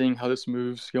interested in seeing how this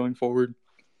moves going forward.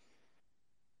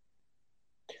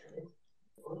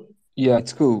 Yeah,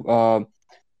 it's cool.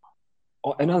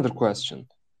 Another question.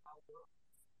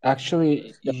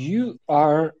 Actually, Yeah. you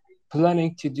are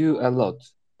planning to do a lot,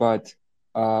 but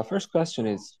first question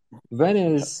is, when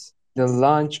is the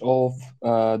launch of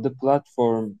the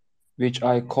platform which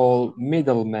I call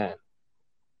middleman?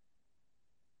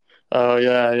 Oh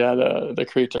yeah, the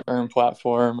create to earn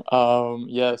platform.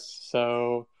 Yes,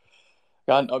 so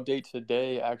got an update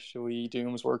today. Actually,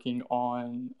 Doom's working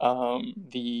on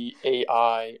the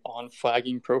AI on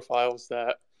flagging profiles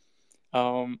that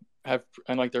have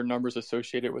and like their numbers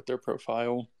associated with their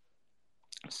profile.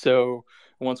 So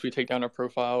once we take down a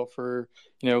profile for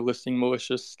listing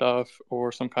malicious stuff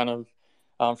or some kind of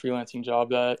freelancing job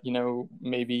that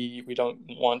maybe we don't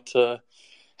want to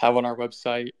have on our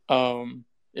website,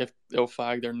 if they'll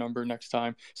flag their number next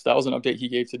time. So that was an update he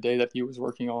gave today that he was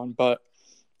working on. But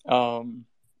um,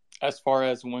 as far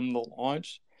as when the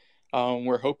launch,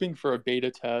 we're hoping for a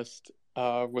beta test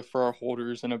for our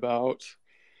holders in about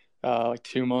like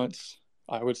 2 months.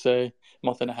 I would say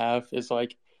month and a half is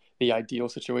like the ideal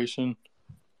situation.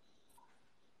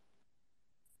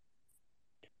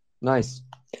 Nice,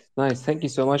 nice. Thank you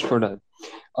so much for that.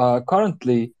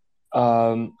 Currently,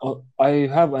 I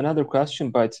have another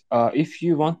question, but if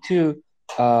you want to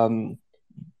um,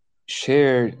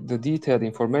 share the detailed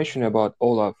information about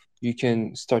Olaf, you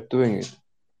can start doing it.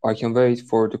 I can wait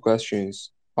for the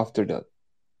questions after that.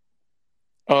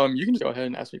 You can just go ahead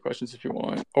and ask me questions if you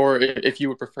want, or if you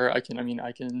would prefer, I can. I mean,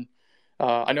 I can.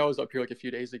 I know I was up here like a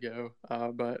few days ago,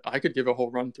 but I could give a whole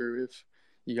run through if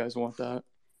you guys want that,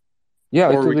 Yeah,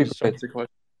 it or will we be can start great. with the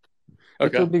question. It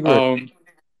will Okay. be great.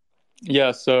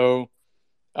 Yeah. So,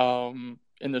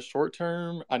 in the short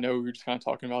term, I know we were just kind of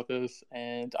talking about this,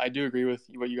 and I do agree with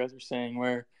what you guys are saying,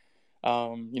 where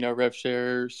rev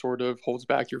share sort of holds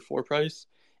back your floor price,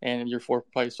 and your floor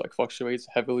price like fluctuates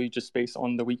heavily just based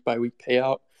on the week by week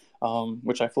payout,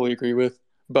 which I fully agree with.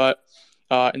 But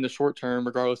in the short term,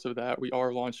 regardless of that, we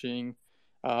are launching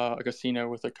a casino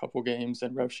with a couple games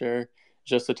and rev share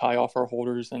just to tie off our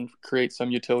holders and create some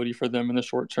utility for them in the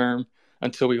short term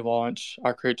until we launch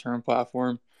our create term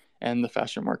platform and the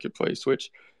fashion marketplace,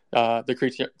 which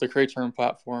the create term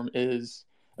platform is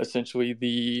essentially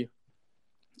the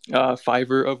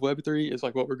Fiverr of Web3 is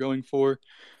like what we're going for,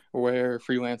 where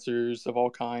freelancers of all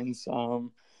kinds,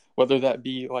 whether that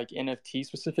be like NFT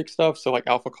specific stuff, so like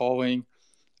alpha calling,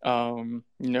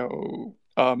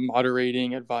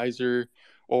 moderating, advisor,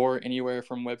 or anywhere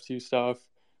from Web2 stuff,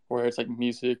 where it's like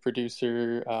music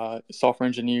producer, software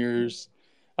engineers,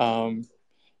 um,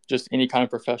 just any kind of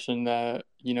profession that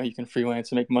you can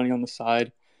freelance and make money on the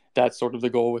side. That's sort of the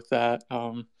goal with that.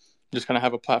 Just kind of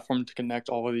have a platform to connect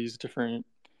all of these different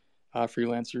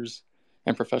freelancers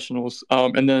and professionals.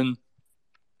 And then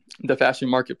the fashion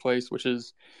marketplace, which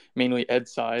is mainly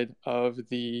Ed's side of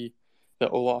the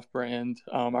Olaf brand,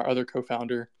 our other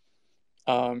co-founder,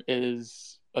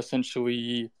 is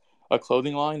essentially a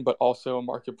clothing line, but also a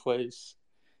marketplace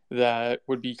that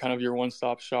would be kind of your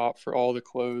one-stop shop for all the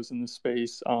clothes in the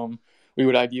space, we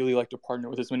would ideally like to partner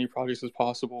with as many projects as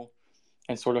possible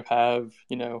and sort of have,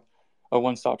 a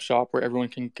one-stop shop where everyone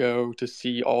can go to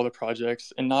see all the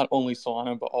projects, and not only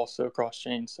Solana but also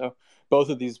cross-chain. So both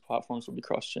of these platforms will be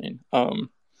cross-chain. But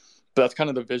that's kind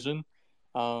of the vision.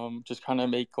 Just kind of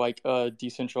make like a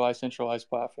decentralized, centralized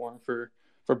platform for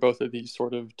both of these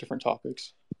sort of different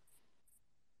topics.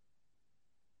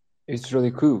 It's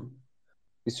really cool.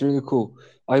 It's really cool.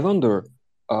 I wonder,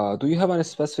 do you have any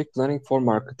specific planning for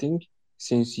marketing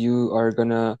since you are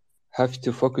gonna have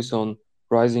to focus on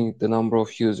rising the number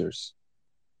of users?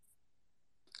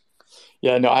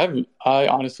 Yeah, no, I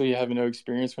honestly have no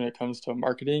experience when it comes to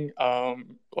marketing,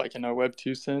 like in a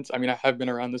Web2 sense. I mean, I have been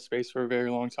around this space for a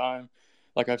very long time,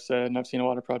 like I've said, and I've seen a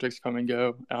lot of projects come and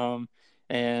go.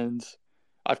 And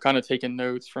I've kind of taken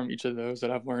notes from each of those that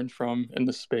I've learned from in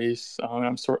the space.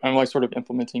 And I'm like sort of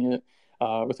implementing it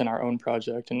within our own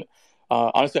project. And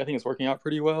honestly, I think it's working out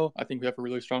pretty well. I think we have a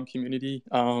really strong community,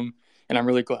 and I'm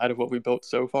really glad of what we built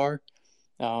so far.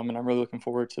 And I'm really looking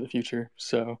forward to the future.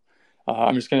 So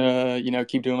I'm just gonna,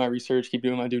 keep doing my research, keep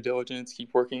doing my due diligence, keep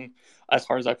working as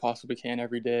hard as I possibly can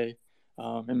every day,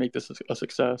 and make this a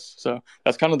success. So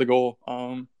that's kind of the goal,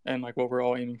 and like what we're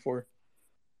all aiming for.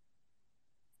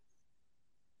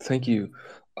 Thank you.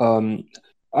 I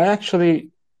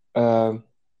actually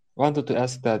wanted to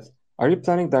ask that, are you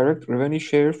planning direct revenue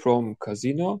share from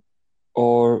casino,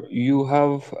 or you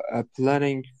have a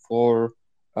planning for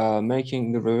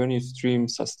making the revenue stream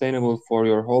sustainable for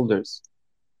your holders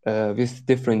with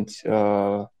different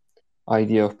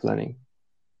idea of planning?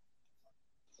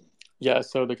 Yeah,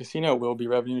 so the casino will be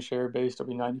revenue share based.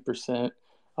 It'll be 90%.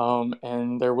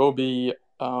 And there will be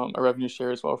a revenue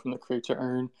share as well from the create to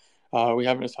earn. We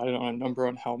haven't decided on a number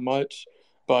on how much,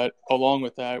 but along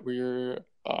with that, we're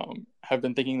have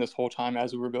been thinking this whole time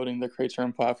as we were building the create to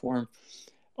earn platform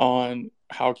on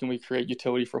how can we create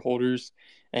utility for holders.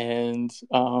 And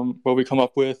what we come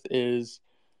up with is,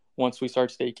 once we start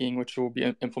staking, which will be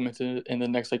implemented in the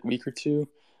next like week or two,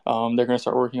 they're going to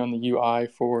start working on the UI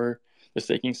for the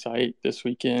staking site this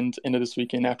weekend, end of this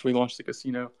weekend after we launch the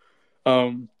casino.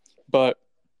 But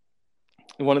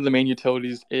one of the main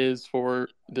utilities is for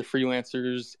the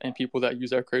freelancers and people that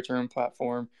use our create to earn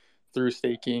platform through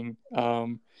staking,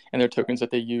 and their tokens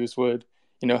that they use would,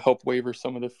 help waiver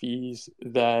some of the fees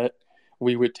that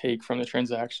we would take from the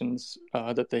transactions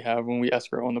that they have when we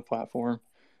escrow on the platform.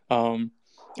 And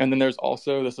then there's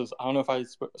also, I don't know if I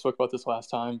spoke about this last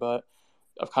time, but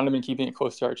I've kind of been keeping it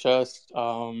close to our chest.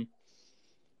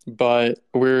 But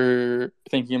we're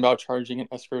thinking about charging an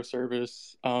escrow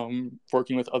service,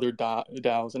 working with other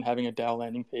DAOs and having a DAO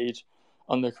landing page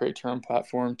on the Create Term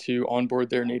platform to onboard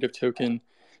their native token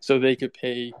so they could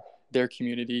pay their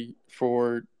community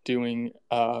for doing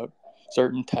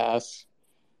certain tasks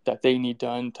that they need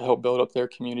done to help build up their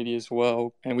community as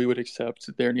well. And we would accept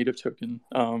their native token.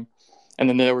 And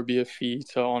then there would be a fee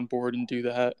to onboard and do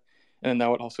that. And that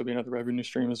would also be another revenue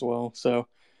stream as well. So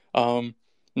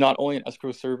not only an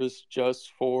escrow service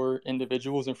just for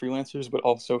individuals and freelancers, but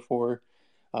also for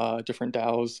different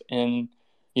DAOs and,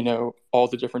 all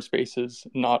the different spaces,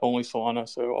 not only Solana,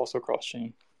 so also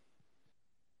cross-chain.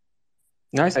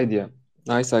 Nice idea.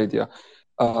 Nice idea.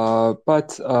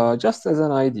 But just as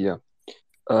an idea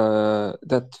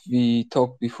that we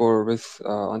talked before with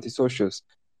Antisocials,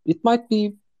 it might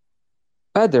be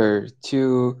better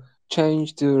to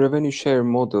change the revenue share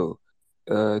model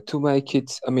to make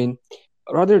it,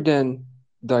 rather than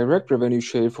direct revenue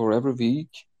share for every week,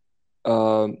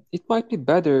 it might be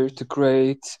better to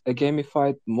create a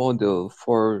gamified model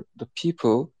for the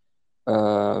people.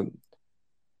 For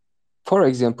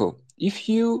example, if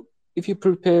you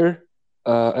prepare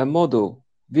a model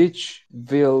which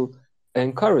will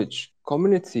encourage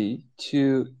community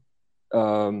to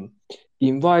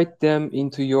invite them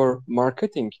into your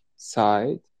marketing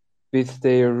side with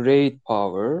their raid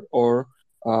power, or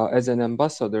as an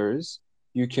ambassadors,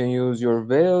 you can use your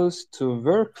whales to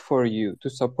work for you to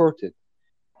support it.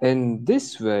 And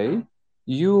this way,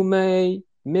 you may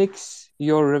mix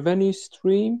your revenue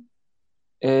stream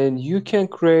and you can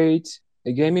create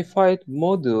a gamified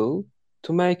model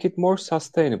to make it more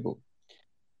sustainable.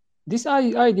 This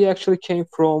idea actually came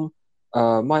from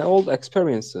my old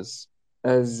experiences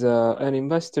as an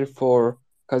investor for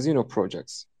casino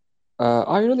projects.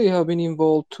 I really have been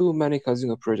involved too many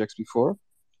casino projects before,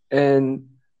 and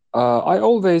I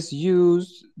always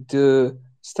use the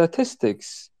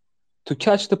statistics to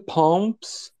catch the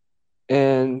pumps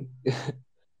and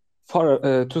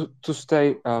to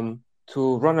stay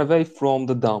to run away from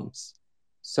the dumps.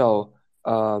 So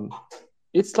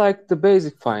it's like the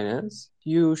basic finance.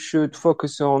 You should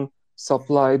focus on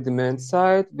supply demand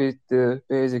side with the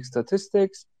basic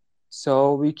statistics,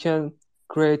 so we can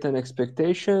create an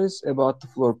expectations about the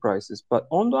floor prices. But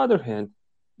on the other hand,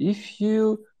 if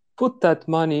you put that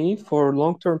money for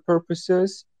long-term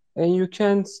purposes, and you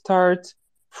can start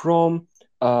from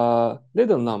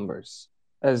little numbers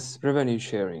as revenue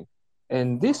sharing,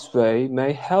 and this way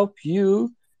may help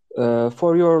you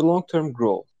for your long-term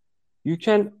growth. You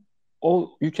can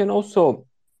also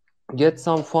get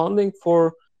some funding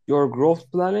for your growth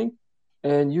planning,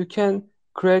 and you can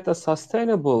create a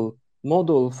sustainable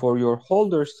model for your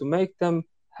holders to make them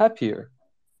happier.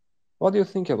 What do you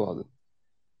think about it?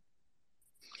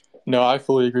 No, I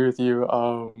fully agree with you.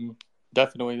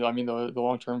 Definitely. I mean, the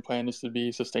long-term plan is to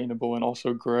be sustainable and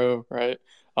also grow, right?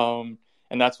 And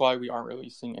that's why we aren't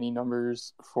releasing any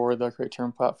numbers for the Create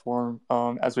Term platform,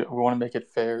 as we want to make it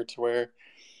fair to where,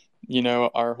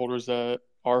 our holders that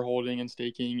are holding and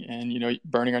staking and,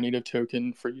 burning our native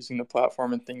token for using the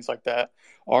platform and things like that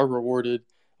are rewarded.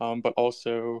 But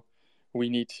also we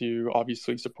need to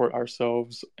obviously support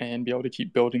ourselves and be able to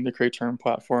keep building the Create Term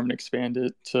platform and expand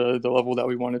it to the level that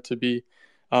we want it to be.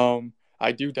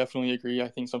 I do definitely agree. I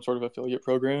think some sort of affiliate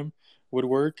program would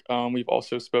work. We've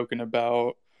also spoken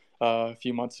about a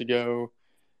few months ago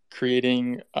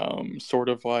creating sort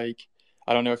of like,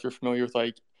 I don't know if you're familiar with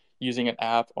like using an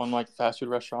app on like fast food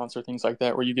restaurants or things like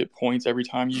that, where you get points every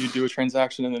time you do a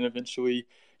transaction, and then eventually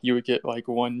you would get like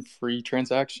one free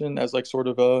transaction as like sort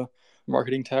of a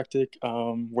marketing tactic,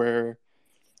 where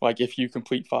like if you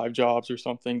complete 5 jobs or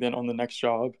something, then on the next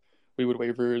job we would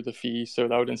waiver the fee, so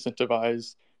that would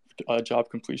incentivize job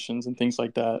completions and things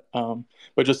like that.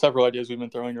 But just several ideas we've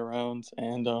been throwing around,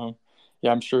 and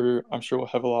yeah, I'm sure we'll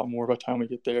have a lot more by the time we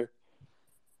get there.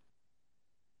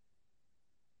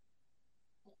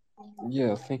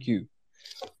 Yeah, thank you.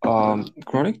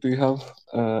 Chronic, do you have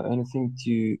anything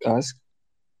to ask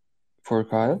for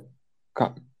Kyle?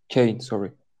 Kane,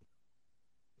 sorry.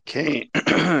 Kane,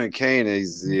 Kane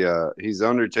is he's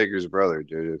Undertaker's brother,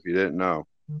 dude. If you didn't know,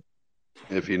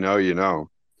 if you know, you know.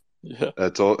 Yeah.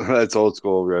 That's old. That's old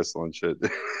school wrestling shit.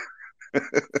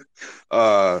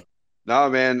 No,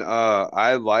 man.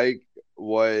 I like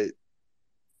what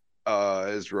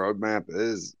his roadmap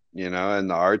is, and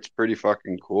the art's pretty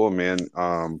fucking cool, man.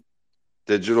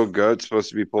 Digital Goat's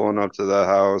supposed to be pulling up to the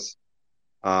house.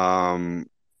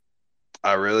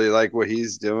 I really like what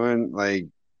he's doing. Like,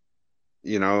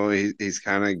 he's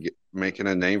kind of making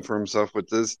a name for himself with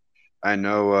this. I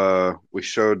know we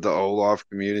showed the Olaf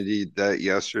community that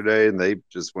yesterday, and they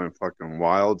just went fucking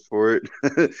wild for it.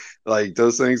 Like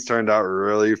those things turned out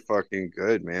really fucking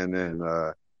good, man. And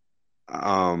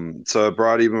so it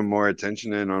brought even more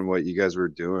attention in on what you guys were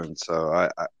doing. So I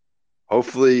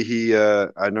hopefully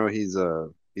I know he's a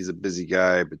busy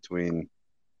guy between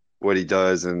what he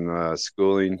does and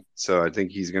schooling, so I think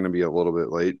he's going to be a little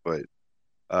bit late, but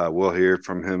we'll hear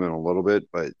from him in a little bit.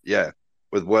 But yeah,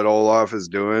 with what Olaf is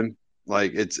doing,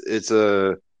 like it's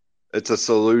a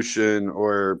solution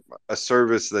or a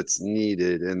service that's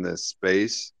needed in this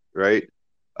space, right?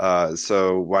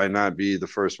 So why not be the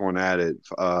first one at it?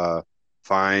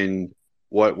 Find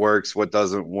what works, what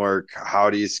doesn't work,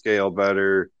 how do you scale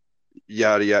better,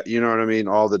 yada yada. You know what I mean?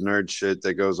 All the nerd shit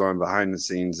that goes on behind the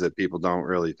scenes that people don't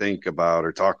really think about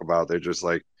or talk about. They're just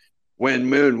like, wind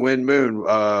moon, wind moon.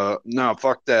 No,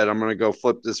 fuck that. I'm gonna go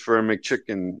flip this for a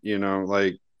McChicken.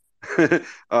 Like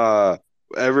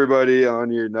everybody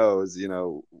on your nose,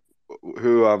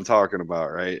 who I'm talking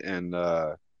about, right? And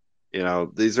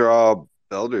these are all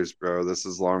builders, bro. This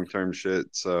is long term shit.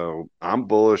 So I'm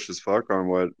bullish as fuck on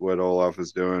what Olaf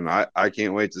is doing. I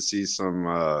can't wait to see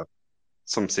some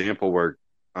sample work.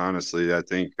 Honestly, I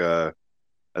think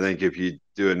if you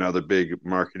do another big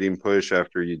marketing push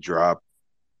after you drop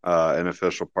an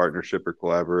official partnership or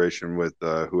collaboration with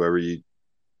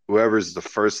whoever's the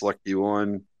first lucky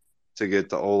one to get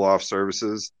the Olaf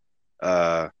services,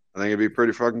 I think it'd be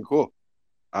pretty fucking cool.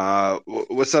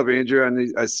 What's up,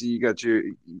 Andrew? I see you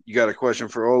got a question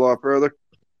for Olaf, brother.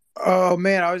 Oh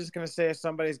man, I was just gonna say if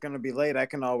somebody's gonna be late, I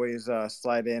can always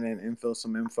slide in and fill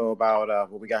some info about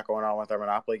what we got going on with our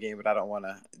Monopoly game, but I don't want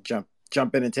to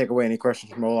jump in and take away any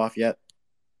questions from Olaf yet.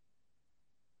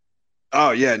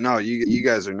 Oh yeah, no, you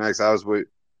guys are next.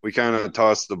 We kind of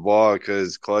tossed the ball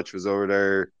because Clutch was over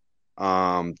there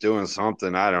doing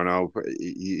something. I don't know.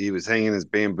 He was hanging his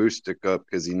bamboo stick up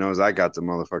because he knows I got the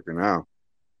motherfucker now.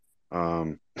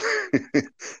 Um,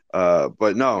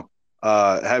 but no.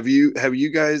 Have you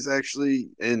guys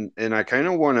actually and I kind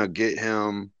of want to get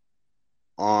him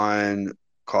on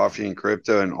Coffee and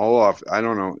Crypto and Olaf. I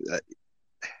don't know.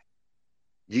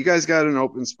 You guys got an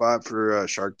open spot for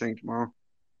Shark Tank tomorrow?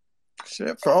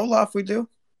 Shit, for Olaf we do.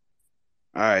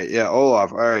 All right, yeah,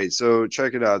 Olaf. All right, so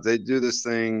check it out. They do this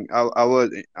thing. I'll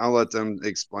let them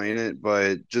explain it,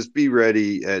 but just be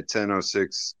ready at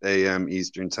 10:06 a.m.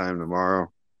 Eastern time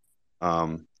tomorrow,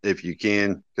 if you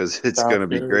can, because it's Sounds gonna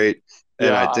be good. great. And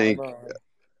Yeah, I think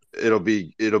it'll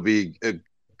be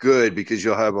good because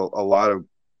you'll have a lot of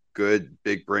good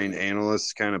big brain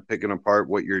analysts kind of picking apart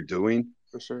what you're doing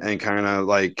for sure. and kind of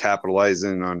like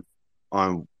capitalizing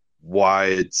on why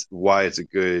it's a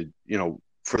good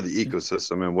for the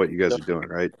ecosystem and what you guys are doing,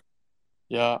 Definitely. right?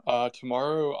 Yeah,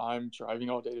 tomorrow I'm driving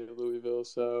all day to Louisville,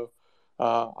 so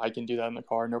I can do that in the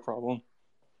car, no problem.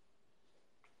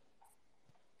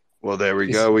 Well, there we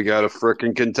Is go. We got a freaking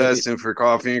hey, contestant for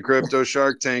Coffee and Crypto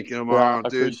Shark Tank Yeah, tomorrow,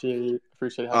 dude.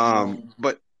 appreciate having me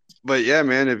on. But yeah,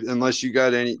 man. Unless do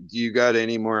you got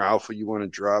any more alpha you want to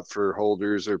drop for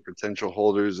holders or potential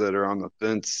holders that are on the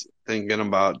fence, thinking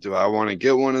about, do I want to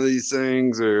get one of these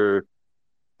things, or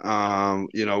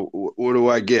what do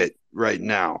I get right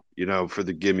now, for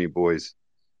the gimme boys?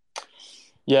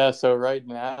 Yeah, so right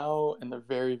now, in the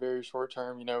very, very short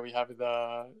term, we have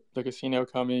the casino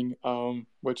coming,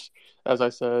 which, as I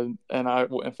said, and I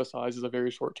will emphasize, is a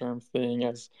very short term thing,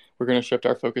 as we're going to shift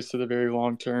our focus to the very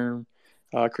long term,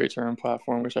 create our own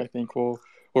platform, which I think will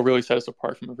really set us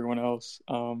apart from everyone else.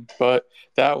 But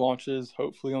that launches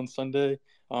hopefully on Sunday.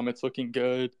 It's looking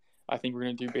good. I think we're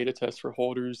going to do beta tests for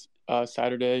holders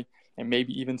Saturday and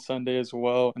maybe even Sunday as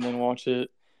well, and then launch it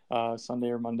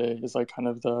Sunday or Monday is like kind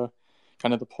of the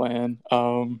plan.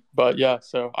 But yeah,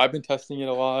 so I've been testing it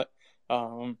a lot,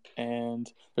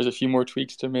 and there's a few more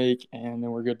tweaks to make, and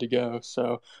then we're good to go.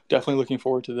 So definitely looking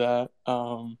forward to that.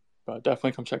 But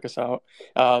definitely come check us out.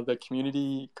 The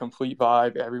community, complete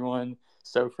vibe, everyone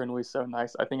so friendly, so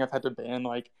nice. I think I've had to ban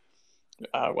like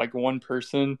one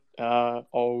person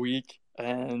all week,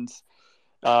 and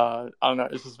I don't know.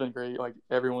 It's just been great. Like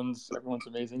everyone's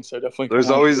amazing. So definitely come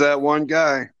There's on. always that one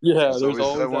guy. Yeah, There's there's always that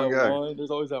always one that guy. one. There's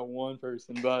always that one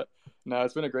person, but no,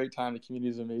 it's been a great time. The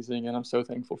community is amazing, and I'm so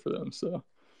thankful for them. So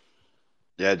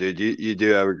Yeah, dude, you do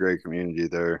have a great community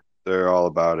there. They're all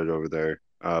about it over there.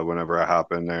 Whenever I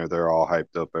hop in there, they're all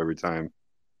hyped up every time.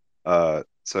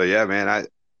 So yeah, man,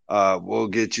 I we'll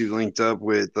get you linked up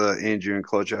with Andrew and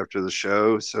Clutch after the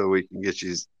show, so we can get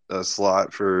you a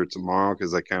slot for tomorrow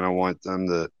because I kind of want them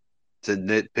to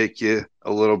nitpick you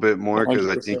a little bit more because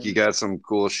I think 100%. you got some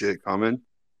cool shit coming.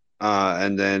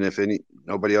 And then if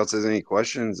nobody else has any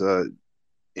questions,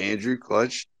 Andrew,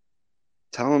 Clutch,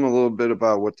 tell them a little bit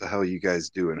about what the hell you guys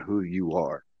do and who you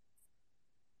are.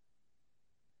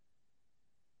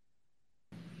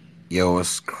 Yo,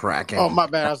 it's cracking. Oh, my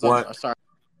bad. What? Sorry.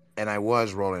 And I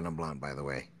was rolling a blunt, by the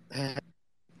way.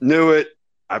 Knew it.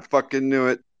 I fucking knew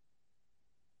it.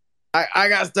 I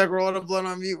got stuck rolling a blunt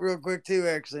on mute real quick too.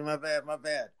 Actually, my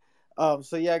bad.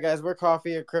 So yeah, guys, we're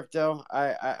Coffee and Crypto.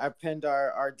 I pinned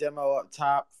our demo up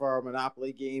top for our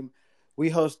Monopoly game. We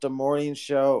host a morning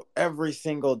show every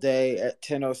single day at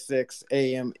 10:06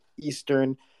 a.m.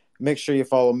 Eastern. Make sure you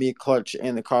follow me, Clutch,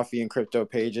 and the Coffee and Crypto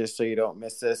pages so you don't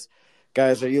miss this.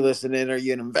 Guys, are you listening? Are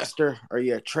you an investor? Are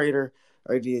you a trader?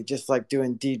 Or do you just like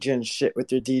doing DGen shit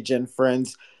with your DGen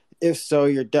friends? If so,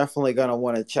 you're definitely going to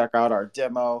want to check out our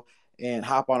demo and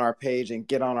hop on our page and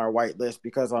get on our whitelist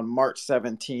because on March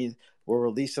 17th, we're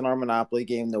releasing our Monopoly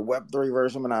game, the Web3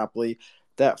 version of Monopoly.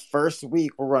 That first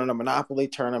week, we're running a Monopoly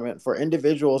tournament for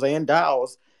individuals and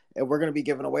DAOs, and we're going to be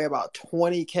giving away about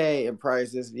 $20K in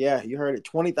prizes. Yeah, you heard it,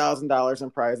 $20,000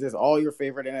 in prizes. All your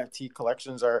favorite NFT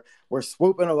collections we're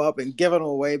swooping them up and giving them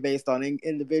away based on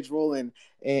individual and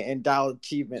DAO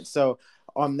achievements. So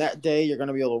on that day, you're going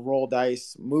to be able to roll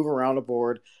dice, move around the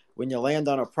board. When you land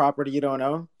on a property you don't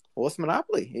own, well, it's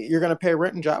Monopoly. You're going to pay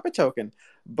rent and Java token.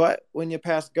 But when you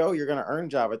pass go, you're going to earn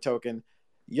Java token.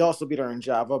 You also be to earn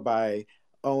Java by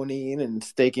owning and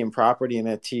staking property in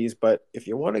NFTs. But if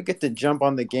you want to get the jump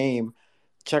on the game,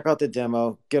 check out the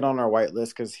demo, get on our whitelist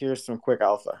because here's some quick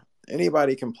alpha.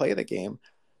 Anybody can play the game,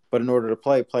 but in order to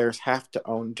play, players have to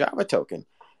own Java token.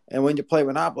 And when you play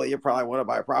Monopoly, you probably want to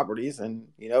buy properties. And,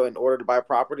 in order to buy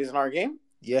properties in our game,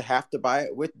 you have to buy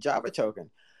it with Java token.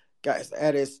 Guys,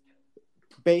 that is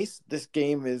base, this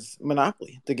game is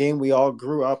Monopoly, the game we all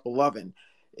grew up loving.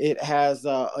 It has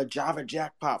a Java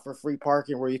jackpot for free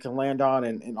parking where you can land on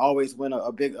and always win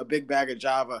a big bag of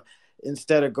Java.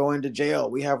 Instead of going to jail,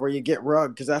 we have where you get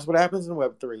rugged because that's what happens in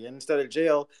Web3. And instead of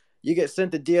jail, you get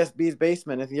sent to DSB's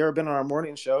basement. If you've ever been on our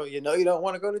morning show, you know you don't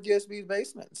want to go to DSB's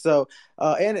basement. So,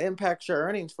 and it impacts your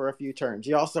earnings for a few turns.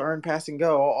 You also earn pass and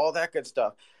go, all that good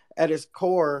stuff. At its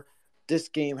core, this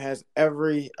game has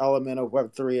every element of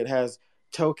Web3. It has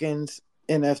tokens,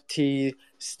 NFT,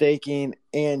 staking,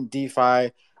 and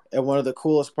DeFi. And one of the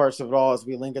coolest parts of it all is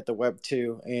we link it to Web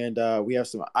 2, and we have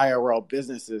some IRL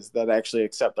businesses that actually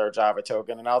accept our Java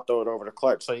token. And I'll throw it over to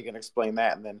Clutch so you can explain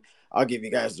that, and then I'll give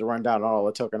you guys the rundown on all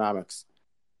the tokenomics.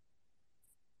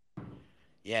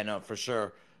 Yeah, no, for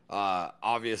sure.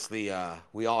 Obviously,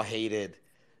 we all hated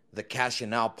the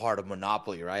cashing out part of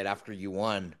Monopoly, right? After you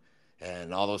won,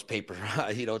 and all those paper,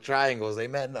 triangles,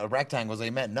 rectangles, they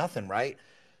meant nothing, right?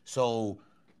 So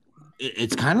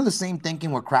it's kind of the same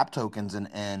thinking with crap tokens, and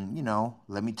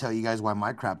let me tell you guys why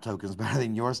my crap token is better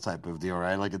than yours, type of deal,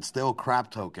 right? Like, it's still a crap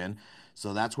token.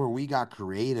 So that's where we got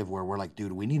creative, where we're like,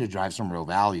 dude, we need to drive some real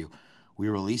value. We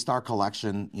released our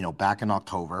collection, back in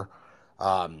October,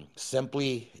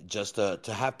 simply just to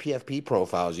have PFP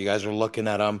profiles. You guys are looking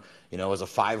at them, as a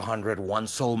 500 one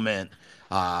soul mint,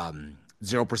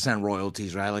 0%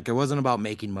 royalties, right? Like, it wasn't about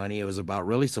making money. It was about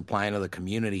really supplying to the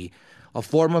community a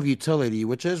form of utility,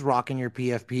 which is rocking your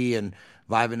PFP and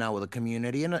vibing out with the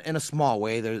community in a small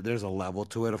way. There's a level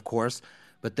to it, of course.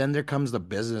 But then there comes the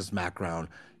business background.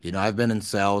 I've been in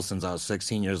sales since I was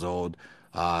 16 years old.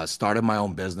 Started my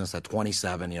own business at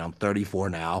 27. I'm 34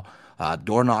 now.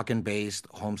 Door knocking based,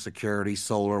 home security,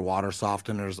 solar, water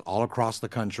softeners all across the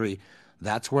country.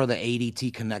 That's where the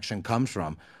ADT connection comes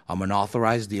from. I'm an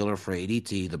authorized dealer for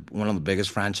ADT, one of the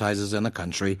biggest franchises in the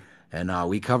country, and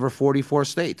we cover 44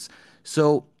 states.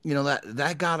 So,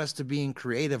 that got us to being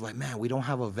creative. Like, man, we don't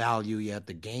have a value yet.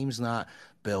 The game's not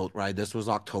built, right? This was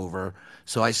October.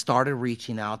 So I started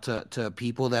reaching out to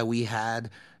people that we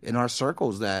had in our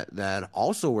circles that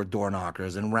also were door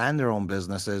knockers and ran their own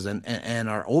businesses and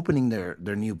are opening their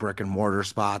new brick and mortar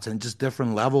spots and just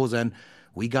different levels. And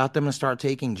we got them to start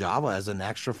taking Java as an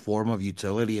extra form of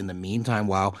utility in the meantime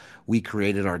while we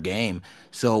created our game.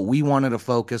 So we wanted to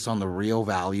focus on the real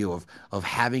value of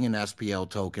having an SPL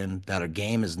token that a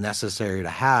game is necessary to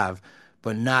have,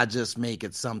 but not just make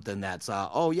it something that's,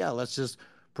 let's just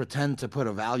pretend to put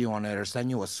a value on it or send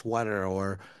you a sweater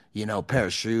or, pair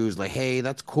of shoes. Like, hey,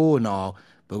 that's cool and all,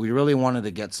 but we really wanted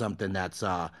to get something that's,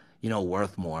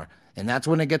 worth more. And that's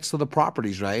when it gets to the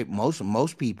properties, right?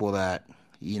 Most people that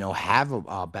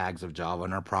have bags of Java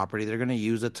on our property, they're going to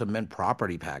use it to mint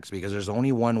property packs because there's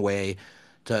only one way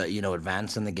to,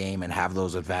 advance in the game and have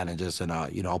those advantages. And,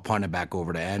 I'll punt it back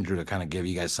over to Andrew to kind of give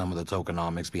you guys some of the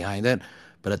tokenomics behind it.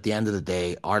 But at the end of the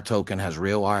day, our token has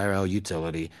real IRL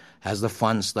utility, has the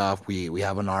fun stuff. We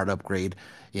have an art upgrade,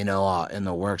 in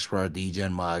the works for our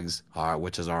DGen mugs,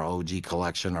 which is our OG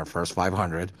collection, our first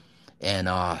 500. And,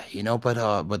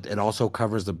 but it also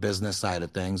covers the business side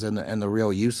of things and the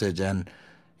real usage. And,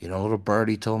 little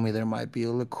birdie told me there might be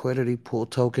a liquidity pool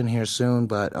token here soon,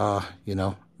 but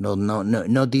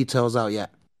no details out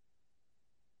yet.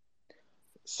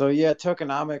 So yeah,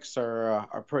 tokenomics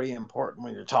are pretty important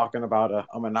when you're talking about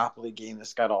a Monopoly game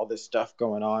that's got all this stuff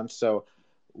going on. So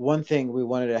one thing we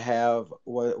wanted to have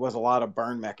was a lot of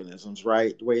burn mechanisms,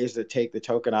 right? Ways to take the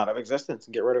token out of existence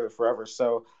and get rid of it forever.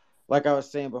 So like I was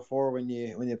saying before, when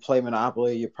you play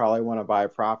Monopoly, you probably want to buy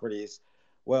properties.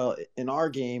 Well, in our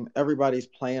game, everybody's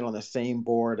playing on the same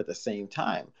board at the same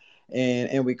time.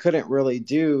 And we couldn't really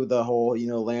do the whole,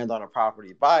 land on a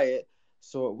property, buy it.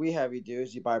 So what we have you do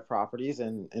is you buy properties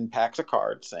in packs of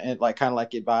cards, and like kind of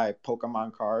like you buy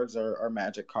Pokemon cards or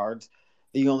Magic cards.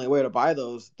 The only way to buy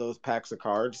those packs of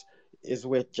cards is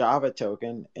with Java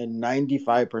token, and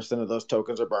 95% of those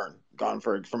tokens are burned, gone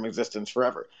from existence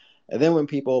forever. And then when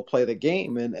people play the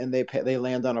game and they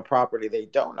land on a property they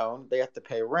don't own, they have to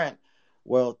pay rent.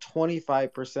 Well,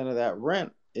 25% of that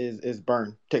rent is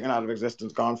burned, taken out of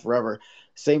existence, gone forever.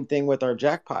 Same thing with our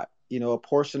jackpot. A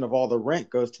portion of all the rent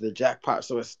goes to the jackpot,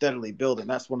 so it's steadily building.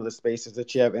 That's one of the spaces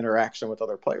that you have interaction with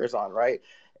other players on, right?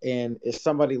 And if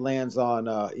somebody lands on,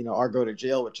 our go to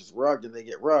jail, which is rugged, and they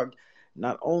get rugged,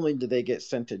 not only do they get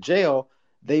sent to jail,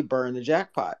 they burn the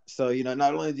jackpot. So,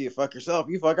 not only do you fuck yourself,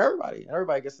 you fuck everybody.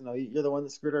 Everybody gets to know you're the one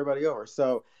that screwed everybody over.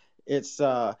 So it's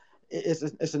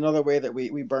another way that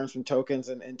we burn some tokens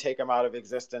and take them out of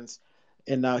existence.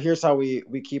 And now here's how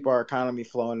we keep our economy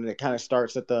flowing, and it kind of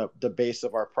starts at the base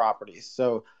of our properties.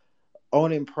 So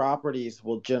owning properties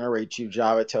will generate you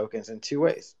Java tokens in two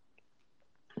ways.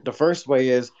 The first way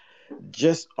is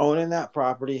just owning that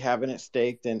property, having it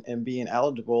staked and being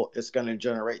eligible, it's going to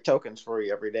generate tokens for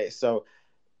you every day. So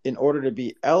in order to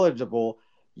be eligible,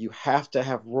 you have to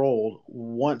have rolled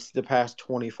once the past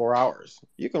 24 hours.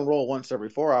 You can roll once every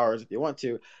 4 hours if you want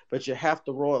to, but you have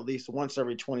to roll at least once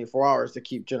every 24 hours to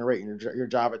keep generating your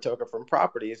Java token from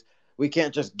properties. We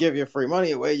can't just give you free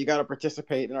money away. You got to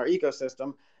participate in our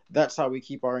ecosystem. That's how we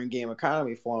keep our in-game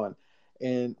economy flowing.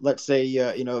 And let's say you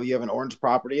have an orange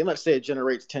property, and let's say it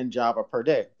generates 10 Java per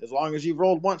day. As long as you've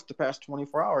rolled once the past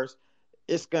 24 hours,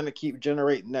 it's going to keep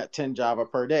generating that 10 Java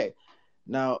per day.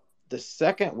 Now, the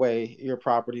second way your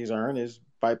properties earn is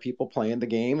by people playing the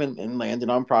game and landing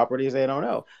on properties they don't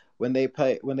know. When they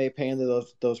pay into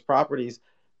those properties,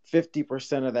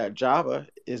 50% of that Java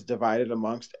is divided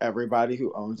amongst everybody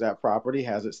who owns that property,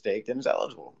 has it staked, and is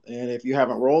eligible. And if you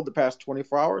haven't rolled the past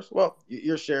 24 hours, well,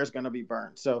 your share is going to be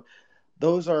burned. So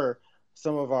those are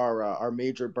some of our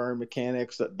major burn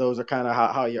mechanics. Those are kind of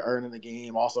how you earn in the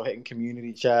game. Also hitting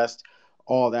community chest,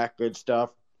 all that good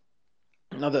stuff.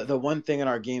 Now, the one thing in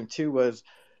our game too was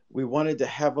we wanted to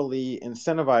heavily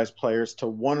incentivize players to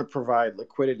want to provide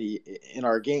liquidity in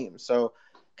our game. So,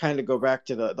 kind of go back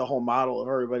to the whole model of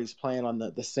everybody's playing on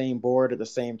the same board at the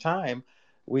same time.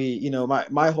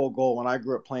 My whole goal when I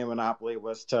grew up playing Monopoly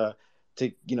was to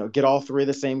get all three of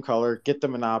the same color, get the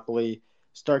Monopoly,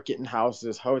 start getting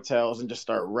houses, hotels, and just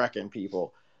start wrecking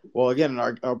people. Well, again, in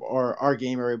our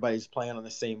game, everybody's playing on the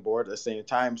same board at the same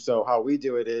time. So how we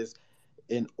do it is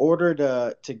in order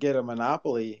to get a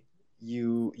monopoly,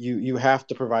 you have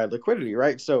to provide liquidity,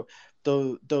 right? So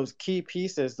those key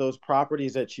pieces, those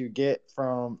properties that you get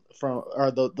from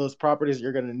are those properties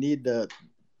you're going to need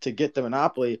to get the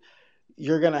monopoly.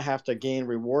 You're going to have to gain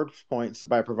reward points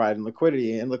by providing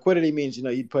liquidity, and liquidity means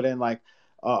you'd put in like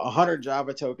 100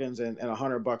 Java tokens and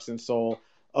 $100 in Sol.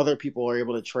 Other people are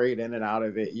able to trade in and out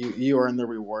of it. You earn the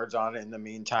rewards on it in the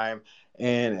meantime.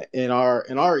 And in our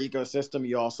ecosystem,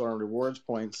 you also earn rewards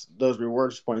points. Those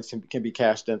rewards points can be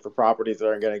cashed in for properties that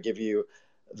are going to give you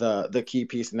the key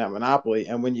piece in that monopoly.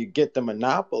 And when you get the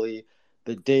monopoly,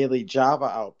 the daily Java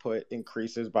output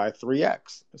increases by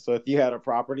 3x. So if you had a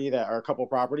property or a couple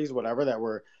properties, whatever, that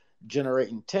were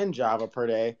generating 10 Java per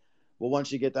day, well,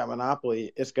 once you get that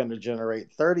monopoly, it's going to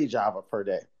generate 30 Java per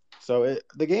day. So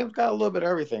the game's got a little bit of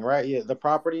everything, right? Yeah, the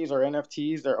properties are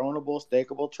NFTs, they're ownable,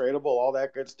 stakeable, tradable, all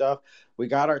that good stuff. We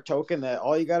got our token that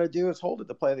all you got to do is hold it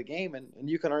to play the game, and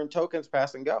you can earn tokens,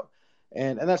 pass and go.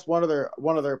 And that's one other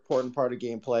important part of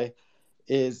gameplay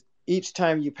is each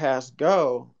time you pass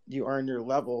go, you earn your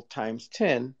level times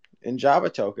 10 in Java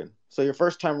token. So your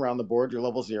first time around the board, you're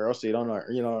level 0, so you don't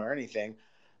earn anything.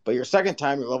 But your second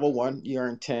time, you're level 1, you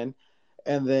earn 10.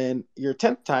 And then your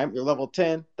 10th time, you're level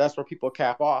 10. That's where people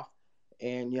cap off,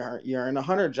 and you're in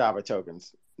 100 Java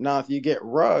tokens. Now, if you get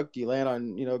rugged, you land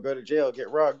on go to jail,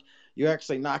 get rugged. You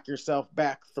actually knock yourself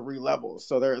back 3 levels.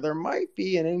 So there might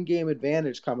be an in-game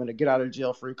advantage coming to get out of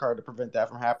jail free card to prevent that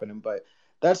from happening. But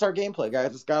that's our gameplay,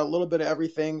 guys. It's got a little bit of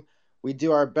everything. We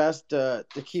do our best to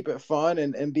keep it fun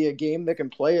and be a game that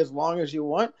can play as long as you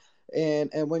want.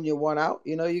 And when you want out,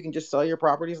 you can just sell your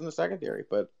properties in the secondary.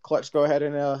 But Clutch, go ahead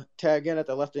and tag in if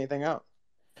they left anything out.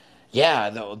 Yeah,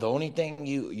 the only thing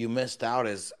you missed out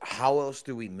is how else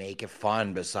do we make it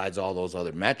fun besides all those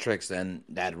other metrics and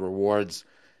that rewards,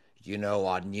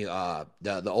 on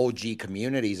the OG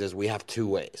communities is we have 2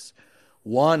 ways.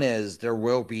 One is there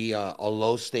will be a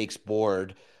low stakes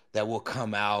board that will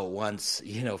come out once,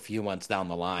 a few months down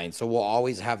the line. So we'll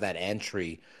always have that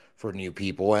entry for new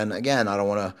people. And again, I don't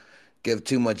want to give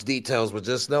too much details, but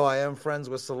just know I am friends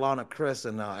with Solana Chris,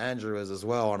 and Andrew is as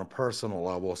well on a personal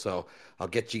level. So I'll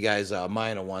get you guys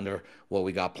mine and wonder what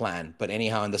we got planned. But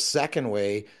anyhow, and the second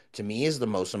way to me is the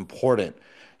most important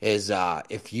is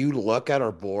if you look at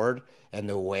our board and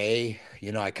the way,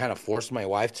 I kind of forced my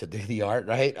wife to do the art,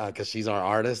 right? Because she's our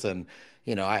artist. And,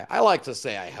 I like to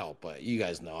say I help, but you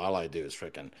guys know all I do is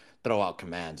freaking throw out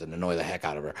commands and annoy the heck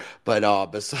out of her.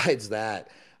 But besides that,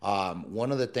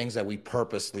 one of the things that we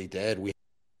purposely did, we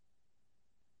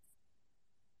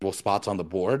have spots on the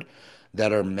board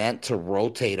that are meant to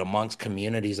rotate amongst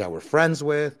communities that we're friends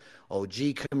with,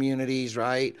 OG communities,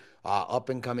 right? Up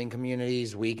and coming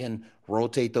communities. We can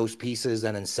rotate those pieces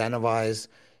and incentivize,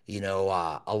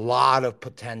 a lot of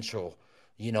potential,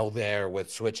 there with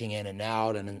switching in and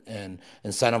out and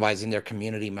incentivizing their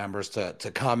community members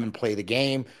to come and play the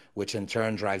game, which in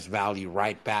turn drives value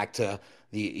right back to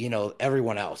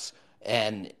everyone else.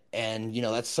 And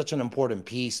that's such an important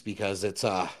piece because it's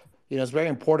it's very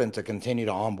important to continue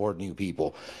to onboard new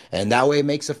people, and that way it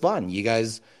makes it fun. You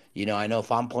guys, I know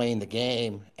if I'm playing the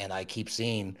game and I keep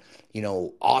seeing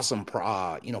awesome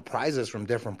prizes from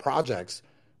different projects,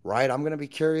 right? I'm going to be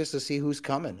curious to see who's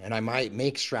coming, and I might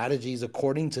make strategies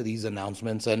according to these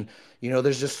announcements. And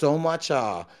there's just so much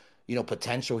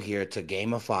potential here to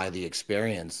gamify the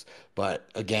experience, but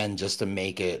again, just to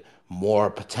make it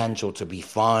more potential to be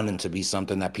fun and to be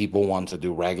something that people want to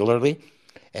do regularly.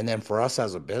 And then for us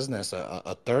as a business,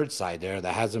 a third side there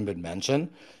that hasn't been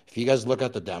mentioned, if you guys look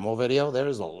at the demo video,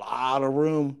 there's a lot of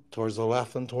room towards the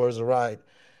left and towards the right.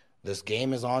 This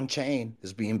game is on chain,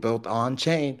 is being built on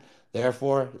chain.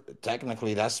 Therefore,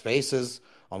 technically, that space is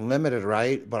unlimited,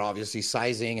 right? But obviously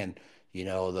sizing and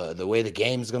the way the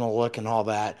game's gonna look and all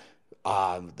that.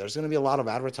 There's gonna be a lot of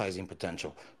advertising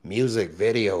potential, music,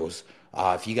 videos.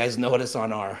 If you guys notice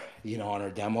on our on our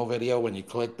demo video, when you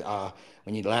click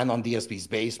when you land on DSP's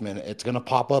basement, it's gonna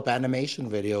pop up animation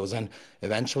videos, and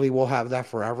eventually we'll have that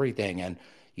for everything. And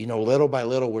little by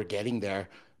little, we're getting there.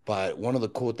 But one of the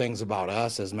cool things about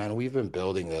us is, man, we've been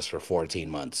building this for 14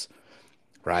 months,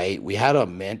 right? We had a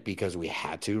mint because we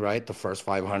had to, right? The first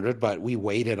 500, but we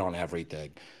waited on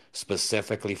everything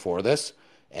specifically for this.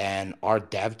 And our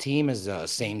dev team is the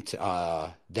same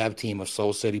dev team of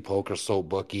Soul City Poker, Soul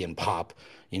Bookie, and Pop,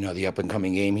 the up and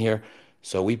coming game here.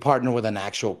 So we partner with an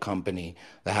actual company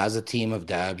that has a team of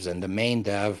devs, and the main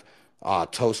dev,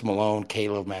 Toast Malone,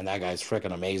 Caleb, man, that guy's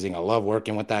freaking amazing. I love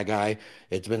working with that guy.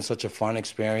 It's been such a fun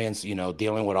experience,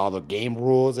 dealing with all the game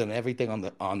rules and everything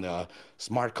on the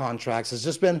smart contracts. It's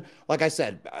just been, like I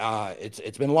said,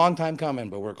 it's been a long time coming,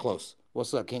 but we're close.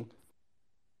 What's up, King?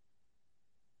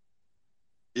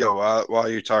 Yo, while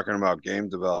you're talking about game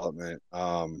development,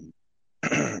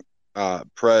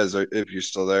 Prez, if you're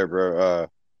still there, bro,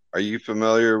 are you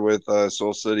familiar with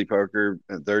Soul City Poker,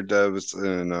 their devs,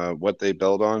 and what they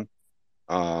build on?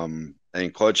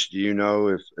 And Clutch, do you know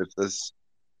if this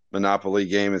Monopoly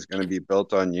game is going to be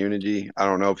built on Unity? I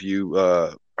don't know if you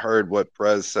heard what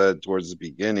Prez said towards the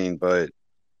beginning, but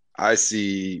I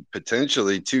see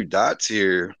potentially two dots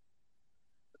here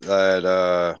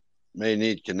that may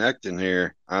need connecting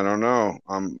here. I don't know.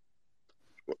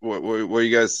 What do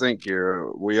you guys think here?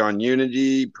 Are we on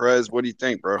Unity, Prez? What do you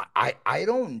think, bro? I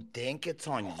don't think it's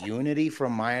on Unity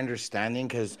from my understanding,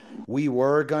 because we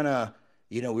were gonna,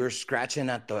 we were scratching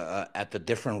at the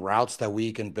different routes that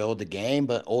we can build the game,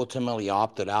 but ultimately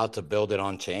opted out to build it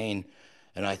on chain.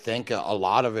 And I think a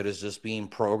lot of it is just being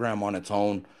programmed on its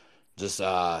own. Just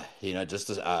from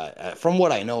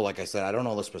what I know, like I said, I don't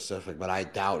know the specific, but I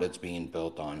doubt it's being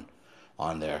built on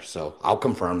there. So I'll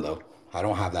confirm though. I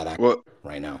don't have that Well,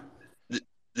 right now.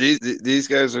 these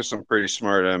guys are some pretty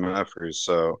smart MFers,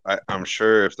 so I'm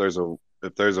sure if there's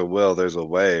a will, there's a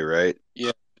way, right?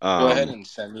 Yeah. Go ahead Um, and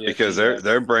send me a because they're DM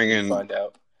when you bringing, find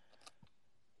out.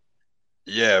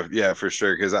 yeah, for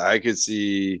sure. Because I could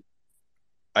see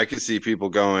people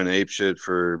going apeshit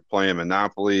for playing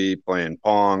Monopoly, playing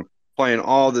Pong, playing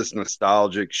all this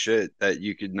nostalgic shit that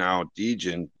you could now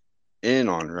degen in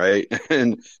on, right?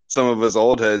 And some of us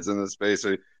old heads in the space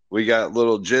we got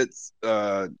little jits,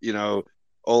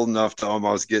 old enough to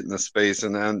almost get in the space,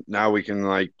 and then now we can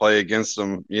like play against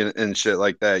them, and shit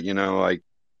like that. Like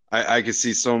I could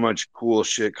see so much cool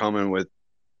shit coming with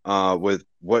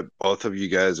what both of you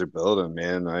guys are building,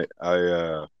 man.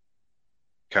 I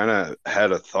kind of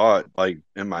had a thought like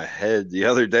in my head the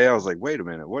other day. I was like, wait a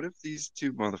minute, what if these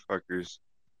two motherfuckers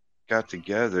got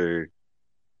together?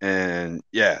 And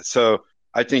yeah, so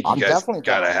I think you I'm guys definitely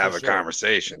got to down for have a sure.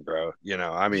 conversation, bro.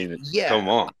 I mean, come Yeah,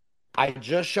 on. I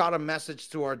just shot a message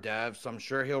to our dev, so I'm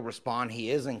sure he'll respond. He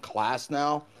is in class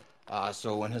now,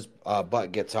 so when his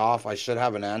butt gets off, I should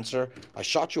have an answer. I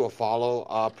shot you a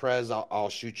follow, Prez. I'll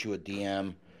shoot you a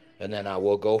DM, and then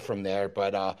we'll go from there.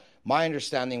 But my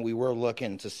understanding, we were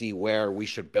looking to see where we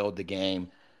should build the game,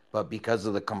 but because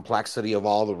of the complexity of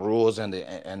all the rules and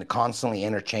the constantly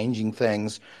interchanging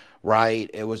things, right?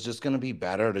 It was just going to be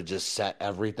better to just set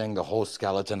everything, the whole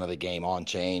skeleton of the game on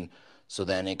chain, so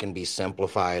then it can be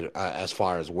simplified as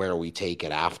far as where we take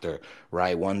it after,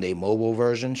 right? One day mobile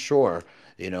version, sure.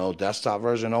 Desktop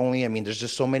version only. I mean, there's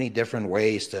just so many different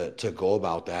ways to go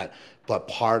about that. But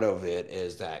part of it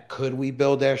is that could we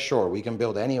build there? Sure, we can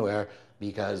build anywhere,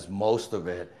 because most of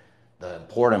it, the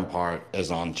important part,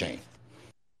 is on chain.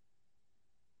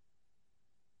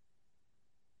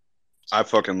 I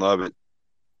fucking love it.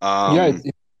 Yeah,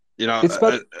 You know, it's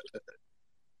but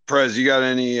Prez, you got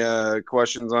any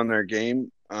questions on their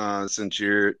game? Since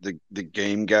you're the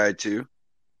game guy too.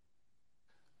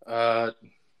 Uh,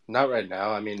 Not right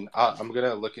now. I mean, I'm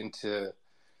gonna look into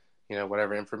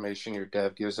whatever information your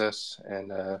dev gives us,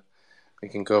 and we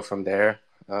can go from there.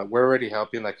 We're already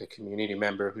helping like a community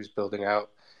member who's building out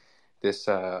this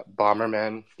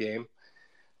Bomberman game,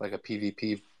 like a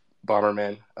PvP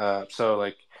Bomberman. So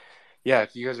like, yeah,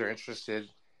 if you guys are interested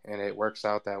and it works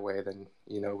out that way, then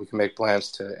we can make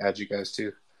plans to add you guys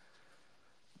too.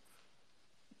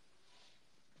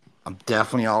 I'm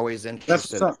definitely always That's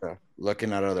what's interested up. in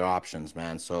looking at other options,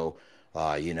 man. So,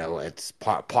 it's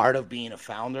part of being a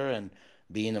founder and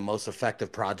being the most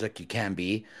effective project you can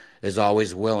be is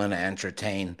always willing to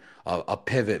entertain a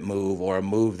pivot move or a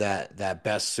move that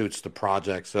best suits the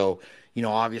project. So,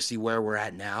 obviously where we're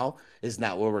at now is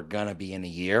not where we're gonna be in a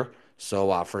year.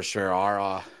 So, for sure,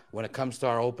 our when it comes to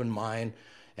our open mind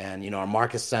And, our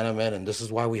market sentiment, and this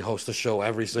is why we host the show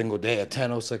every single day at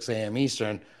 10:06 a.m.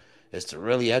 Eastern, is to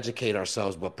really educate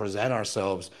ourselves, but present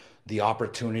ourselves the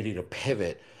opportunity to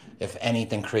pivot if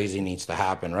anything crazy needs to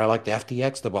happen, right? Like the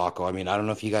FTX debacle. I mean, I don't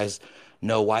know if you guys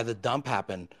know why the dump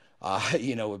happened,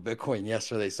 with Bitcoin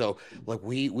yesterday. So, like,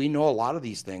 we know a lot of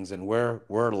these things, and we're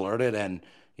alerted, and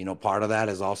part of that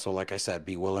is also, like I said,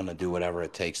 be willing to do whatever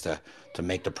it takes to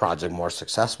make the project more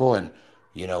successful. And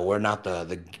we're not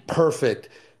the perfect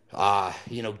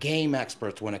game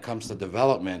experts when it comes to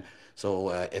development. So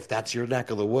if that's your neck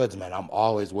of the woods, man, I'm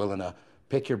always willing to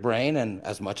pick your brain, and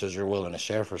as much as you're willing to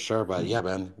share, for sure. But yeah,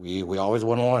 man, we always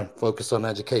want to learn. Focus on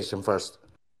education first.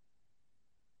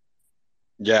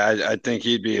 Yeah, I think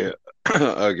he'd be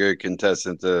a good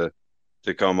contestant to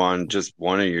come on just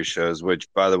one of your shows, which,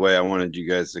 by the way, I wanted you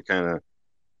guys to kind of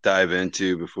dive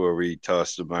into before we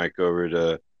toss the mic over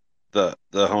to the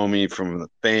homie from the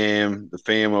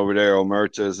fam over there.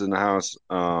 Omerta's in the house.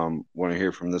 Want to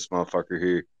hear from this motherfucker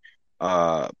here.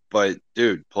 But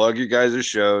dude, plug you guys'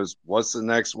 shows. What's the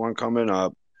next one coming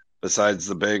up besides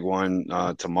the big one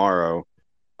tomorrow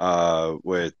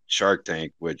with Shark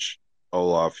Tank, which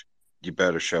Olaf, you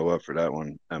better show up for that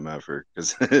one, MFer,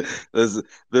 because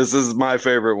this is my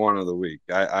favorite one of the week.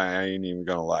 I ain't even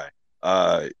gonna lie.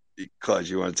 Clutch,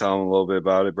 you want to tell them a little bit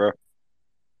about it, bro?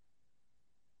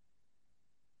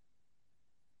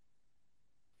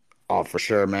 Oh, for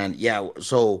sure, man. Yeah.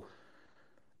 So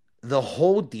the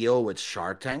whole deal with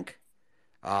Shark Tank,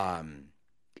 um,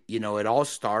 it all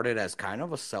started as kind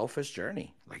of a selfish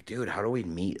journey. Like, dude, how do we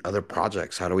meet other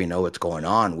projects? How do we know what's going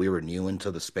on? We were new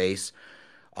into the space.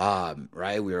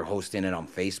 Right? We were hosting it on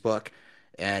Facebook.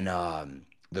 And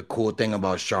the cool thing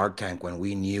about Shark Tank, when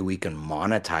we knew we can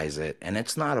monetize it, and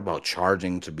it's not about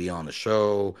charging to be on the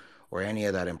show or any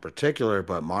of that in particular,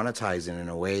 but monetizing in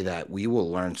a way that we will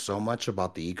learn so much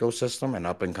about the ecosystem and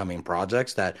up and coming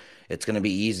projects that it's going to be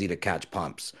easy to catch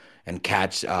pumps and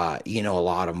catch, a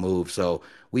lot of moves. So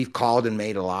we've called and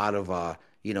made a lot of,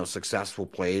 successful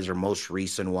plays. Our most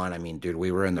recent one, I mean, dude,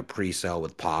 we were in the pre-sale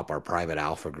with Pop. Our private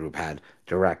alpha group had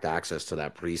direct access to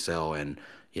that pre-sale, and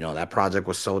that project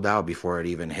was sold out before it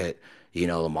even hit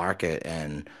the market.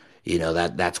 And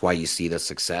that's why you see the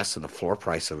success, and the floor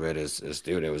price of it is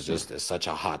dude, it was just it's such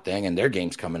a hot thing, and their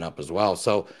game's coming up as well.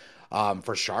 So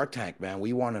for Shark Tank, man,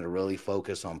 we wanted to really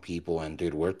focus on people, and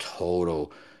dude, we're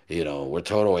total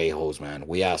a-holes, man.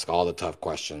 We ask all the tough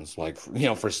questions. Like,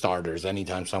 for starters,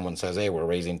 anytime someone says, hey, we're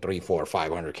raising 3, 4,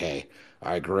 500K.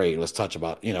 All right, great. Let's touch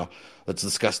about, let's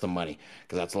discuss the money,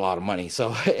 because that's a lot of money.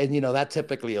 So, and that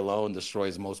typically alone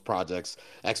destroys most projects'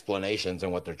 explanations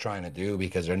and what they're trying to do,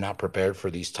 because they're not prepared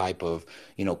for these type of,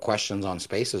 questions on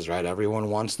spaces, right? Everyone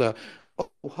wants to, oh,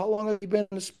 how long have you been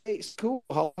in the space? Cool.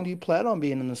 How long do you plan on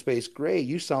being in the space? Great.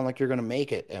 You sound like you're going to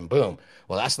make it. And boom.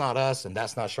 Well, that's not us, and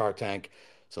that's not Shark Tank.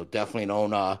 So definitely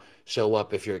don't show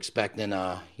up if you're expecting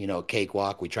a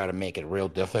cakewalk. We try to make it real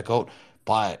difficult.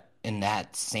 But in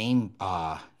that same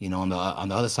on the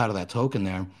other side of that token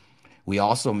there, we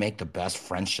also make the best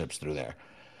friendships through there.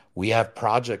 We have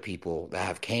project people that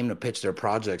have came to pitch their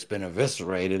projects, been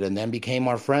eviscerated, and then became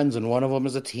our friends. And one of them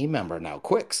is a team member now,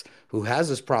 Quicks, who has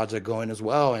this project going as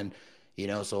well. And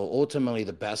so ultimately,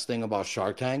 the best thing about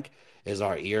Shark Tank is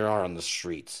our ear are on the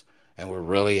streets, and we're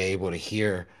really able to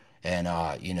hear and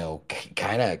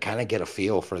kind of get a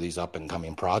feel for these up and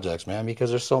coming projects, man, because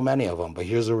there's so many of them. But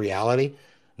here's the reality: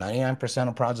 99%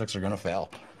 of projects are gonna fail.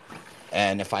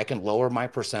 And if I can lower my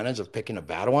percentage of picking a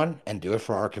bad one and do it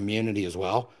for our community as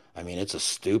well, I mean, it's a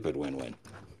stupid win-win.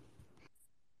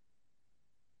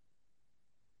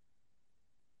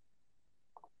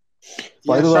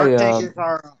 By Yeah, the way, Shark Tank is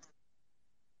our.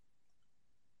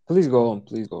 please go on.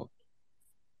 Please go on.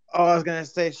 Oh, I was gonna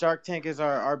say Shark Tank is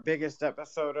our biggest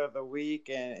episode of the week,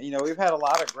 and we've had a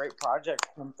lot of great projects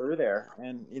come through there,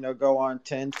 and go on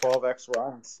 10, 12x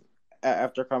runs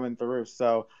after coming through.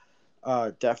 So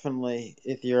definitely,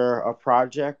 if you're a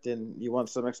project and you want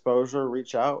some exposure,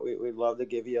 reach out. We'd love to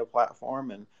give you a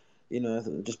platform, and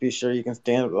just be sure you can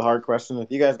stand up with a hard question. If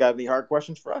you guys got any hard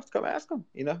questions for us, come ask them.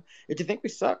 If you think we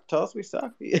suck, tell us we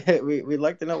suck. We'd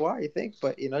like to know why you think,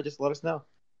 but just let us know.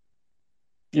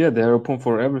 Yeah, they're open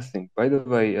for everything. By the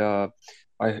way,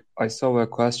 I saw a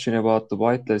question about the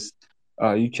whitelist.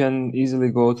 You can easily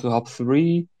go to Hub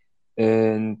 3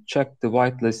 and check the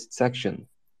whitelist section.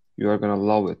 You are gonna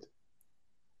love it.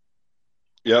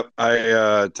 Yep,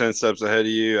 I 10 steps ahead of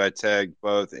you. I tagged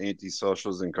both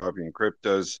anti-socials and Coffee and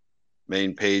Crypto's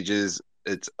main pages.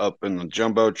 It's up in the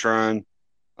Jumbotron.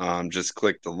 Just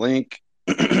click the link.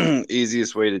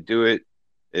 Easiest way to do it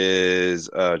is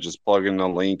just plugging the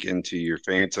link into your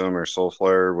Phantom or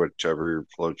Soulflare, whichever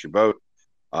floats your boat.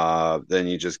 Then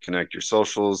you just connect your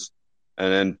socials,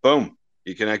 and then boom,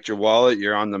 you connect your wallet.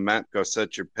 You're on the map. Go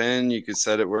set your pin. You can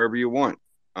set it wherever you want.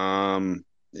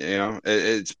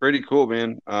 It's pretty cool,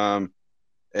 man.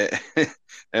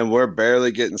 And we're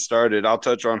barely getting started. I'll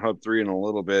touch on Hub 3 in a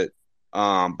little bit.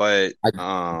 But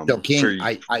I, Yo, for King,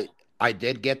 I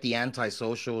did get the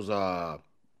anti-socials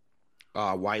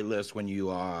whitelist when you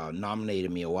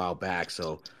nominated me a while back.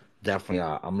 So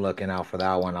definitely, I'm looking out for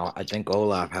that one. I think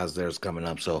Olaf has theirs coming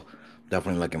up, so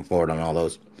definitely looking forward on all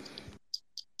those.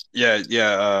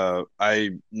 yeah,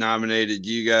 I nominated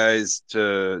you guys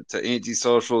to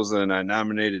anti-socials, and I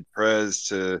nominated Prez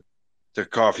to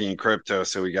coffee and crypto.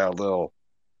 So we got a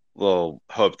little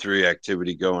Hub 3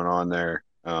 activity going on there.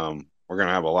 We're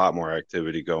gonna have a lot more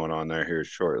activity going on there here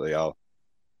shortly. I'll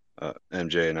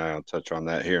MJ and I'll touch on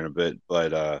that here in a bit,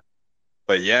 but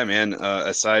yeah, man.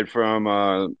 Aside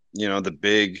from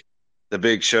the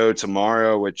big show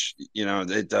tomorrow, which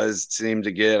it does seem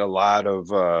to get a lot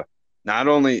of not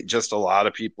only just a lot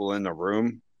of people in the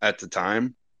room at the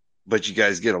time, but you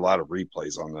guys get a lot of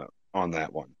replays on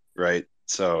that one, right?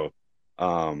 So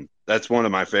that's one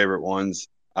of my favorite ones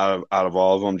out of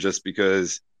all of them, just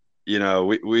because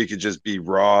we could just be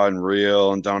raw and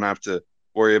real and don't have to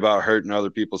worry about hurting other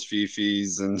people's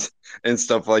fifis and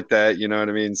stuff like that. You know what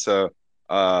I mean? So,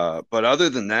 but other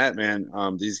than that, man,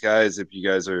 these guys, if you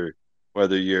guys are,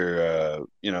 whether you're,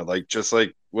 like just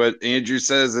like what Andrew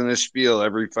says in his spiel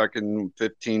every fucking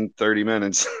 15-30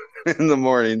 minutes in the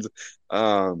mornings,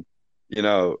 whether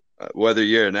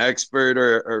you're an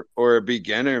expert or a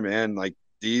beginner, man, like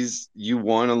you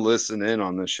want to listen in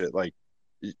on this shit. Like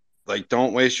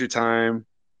don't waste your time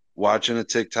watching a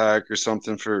TikTok or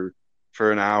something for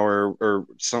an hour or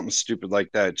something stupid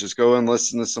like that. Just go and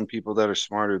listen to some people that are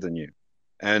smarter than you.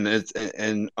 And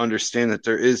understand that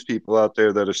there is people out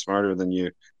there that are smarter than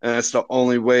you. And that's the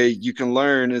only way you can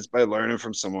learn, is by learning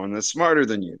from someone that's smarter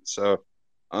than you. So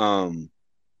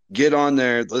get on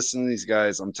there, listen to these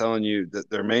guys. I'm telling you that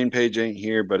their main page ain't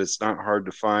here, but it's not hard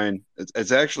to find.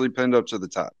 It's actually pinned up to the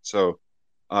top. So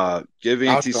give I'll join real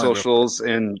quick. anti-socials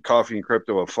and coffee and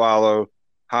crypto a follow.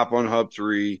 Hop on Hub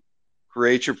 3,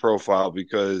 create your profile,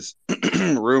 because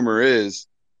rumor is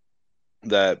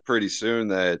that pretty soon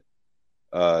that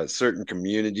certain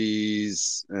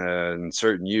communities and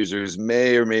certain users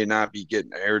may or may not be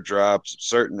getting airdrops,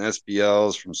 certain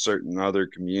SPLs from certain other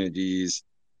communities.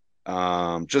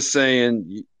 Just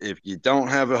saying, if you don't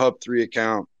have a Hub 3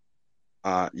 account,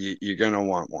 you're going to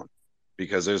want one,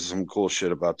 because there's some cool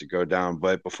shit about to go down.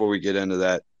 But before we get into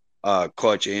that,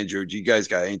 Clutch, Andrew, do you guys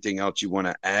got anything else you want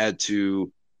to add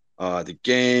to the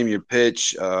game, your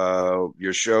pitch,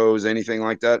 your shows, anything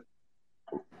like that?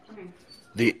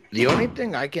 The only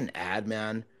thing I can add,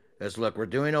 man, is look, we're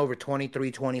doing over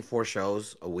 23, 24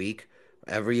 shows a week,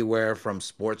 everywhere from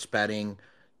sports betting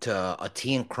to a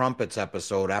Tea and Crumpets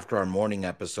episode after our morning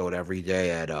episode every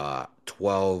day at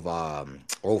 12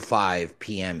 05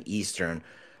 p.m. Eastern.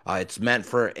 It's meant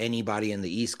for anybody in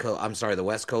the East Coast, I'm sorry, the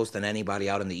West Coast, and anybody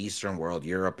out in the Eastern world,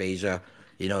 Europe, Asia,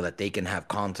 that they can have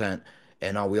content.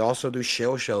 And we also do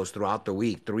shill shows throughout the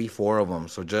week, three, four of them.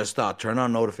 So just turn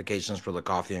on notifications for the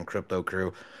Coffee and Crypto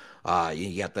crew.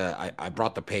 You got I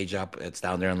brought the page up. It's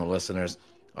down there in the listeners.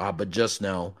 But just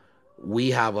know we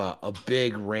have a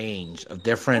big range of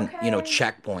different,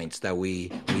 checkpoints that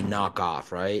we knock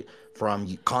off, right?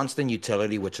 From constant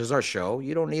utility, which is our show.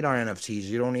 You don't need our NFTs.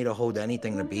 You don't need to hold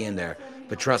anything to be in there.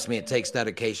 But trust me, it takes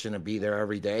dedication to be there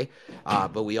every day.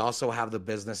 But we also have the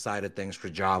business side of things for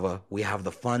Java. We have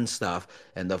the fun stuff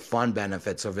and the fun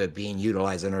benefits of it being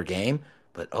utilized in our game.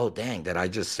 But oh dang, did I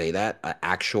just say that? An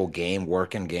actual game,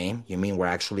 working game? You mean we're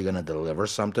actually gonna deliver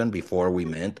something before we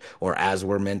mint or as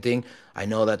we're minting? I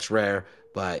know that's rare,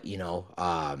 but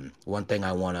one thing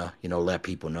I wanna let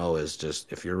people know is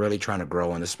just if you're really trying to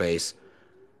grow in the space,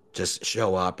 just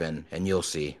show up and you'll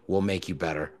see. We'll make you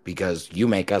better because you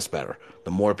make us better. The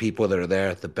more people that are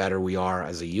there, the better we are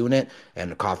as a unit.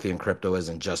 And Coffee and Crypto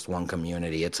isn't just one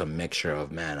community. It's a mixture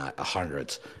of, man,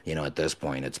 hundreds, at this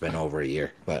point. It's been over a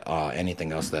year. But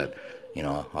anything else that,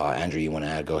 Andrew, you want to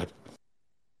add? Go ahead.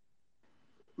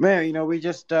 Man, we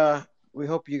just we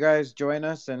hope you guys join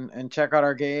us and check out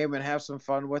our game and have some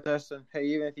fun with us. And hey,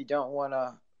 even if you don't want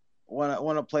to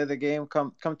play the game,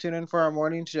 come tune in for our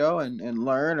morning show and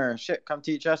learn, or shit, come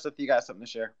teach us if you got something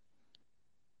to share.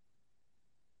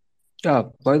 Yeah,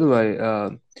 by the way,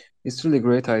 it's really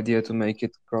great idea to make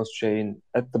it cross-chain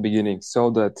at the beginning so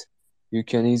that you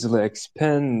can easily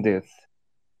expand it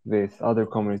with other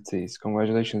communities.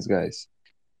 Congratulations, guys.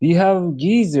 We have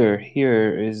Geezer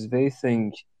here is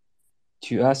waiting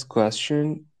to ask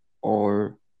question,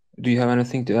 or do you have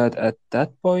anything to add at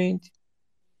that point?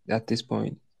 at this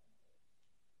point.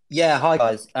 Yeah, hi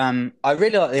guys. I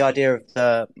really like the idea of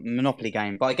the Monopoly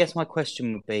game, but I guess my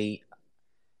question would be,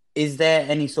 is there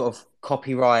any sort of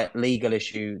copyright legal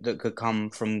issue that could come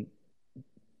from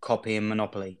copying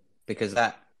Monopoly? Because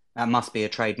that must be a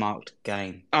trademarked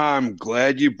game. I'm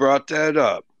glad you brought that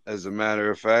up. As a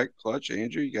matter of fact, Clutch,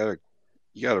 Andrew, you got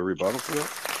a rebuttal for that?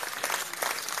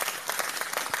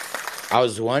 I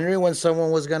was wondering when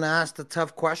someone was going to ask the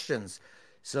tough questions.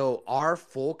 So our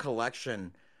full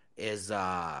collection is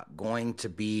going to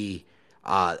be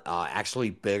actually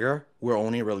bigger. We're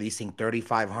only releasing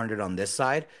 3,500 on this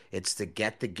side. It's to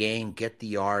get the game, get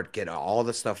the art, get all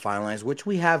the stuff finalized, which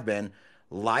we have been.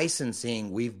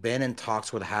 Licensing, we've been in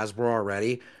talks with Hasbro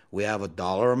already. We have a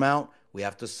dollar amount. We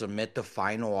have to submit the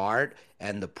final art,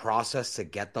 and the process to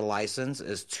get the license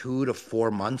is 2 to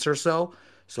 4 months or so.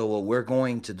 So what we're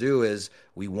going to do is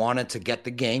we wanted to get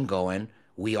the game going.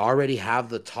 We already have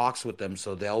the talks with them,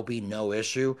 so there'll be no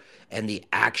issue. And the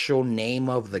actual name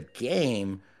of the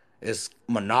game is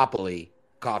Monopoly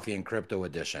Coffee and Crypto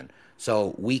Edition.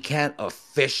 So we can't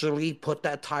officially put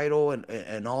that title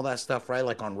and all that stuff, right,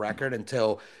 like on record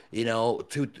until,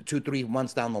 3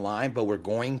 months down the line. But we're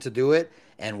going to do it,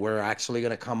 and we're actually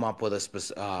going to come up with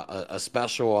a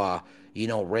special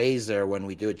raise there when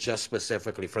we do it just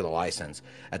specifically for the license.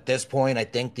 At this point, I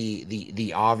think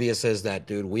the obvious is that,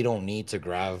 dude, we don't need to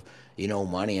grab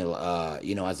money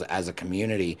as a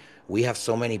community. We have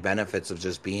so many benefits of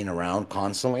just being around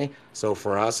constantly. So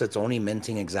for us, it's only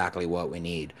minting exactly what we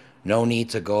need. No need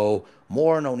to go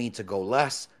more, no need to go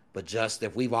less, but just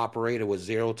if we've operated with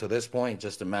zero to this point,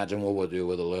 just imagine what we'll do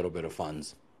with a little bit of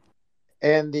funds.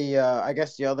 And I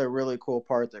guess the other really cool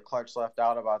part that Clutch left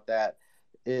out about that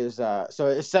is so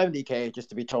it's $70K, just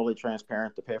to be totally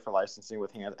transparent, to pay for licensing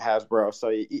with Hasbro.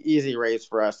 So easy raise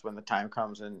for us when the time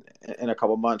comes in a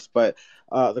couple months. But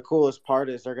the coolest part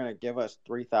is they're going to give us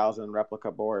 3,000 replica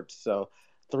boards. So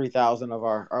 3,000 of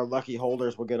our lucky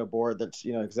holders will get a board that's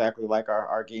exactly like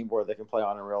our game board they can play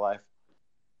on in real life.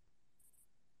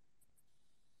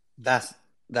 That's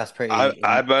pretty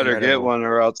I better get incredible. one,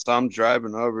 or else I'm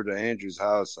driving over to Andrew's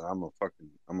house and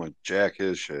I'm gonna jack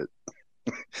his shit.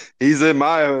 He's in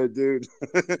my hood, dude.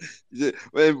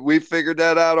 We figured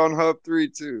that out on Hub 3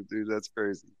 too, dude. That's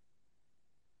crazy.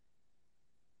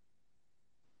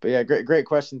 But yeah, great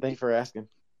question. Thanks for asking.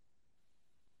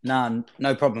 No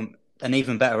problem. An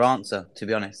even better answer, to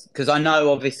be honest, because I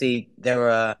know obviously there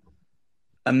are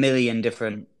a million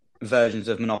different versions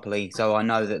of Monopoly, so I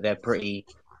know that they're pretty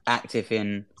active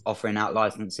in offering out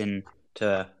licensing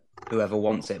to whoever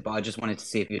wants it. But I just wanted to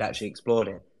see if you'd actually explored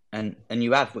it, and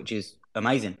you have, which is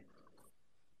amazing.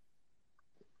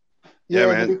 Yeah,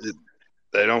 man.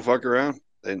 They don't fuck around.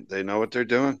 They know what they're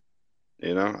doing. I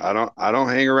don't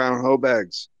hang around hoe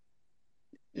bags.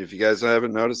 If you guys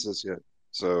haven't noticed this yet,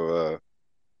 so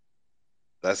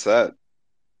that's that.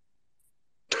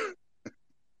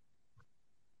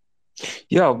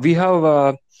 Yeah, we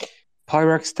have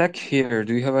Pyrex Tech here.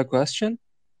 Do you have a question?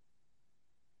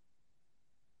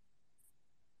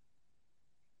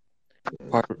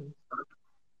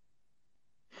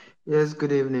 Yes,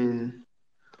 good evening.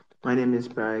 My name is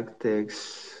Barak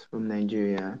Tex from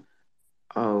Nigeria.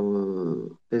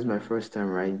 This is my first time,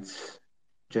 right,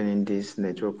 joining this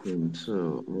network room.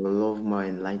 So I would love more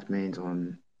enlightenment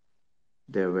on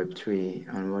the Web3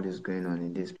 and what is going on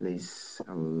in this place.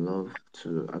 I would love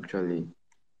to actually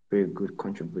be a good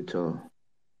contributor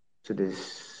to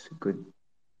this good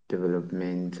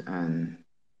development and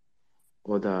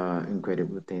other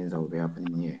incredible things that will be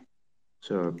happening here.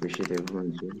 So I appreciate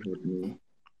everyone to help me,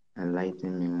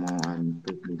 enlighten me more, and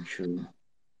put me through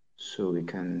so we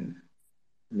can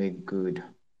make good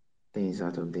things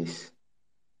out of this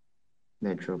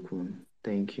network room.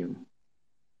 Thank you.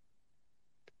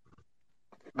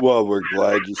 Well, we're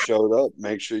glad you showed up.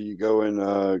 Make sure you go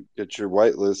and get your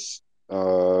whitelist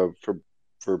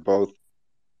for both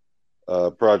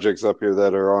projects up here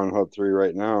that are on Hub 3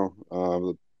 right now.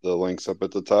 The link's up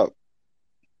at the top.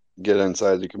 Get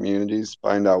inside the communities,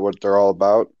 find out what they're all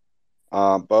about.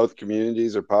 Both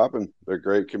communities are popping. They're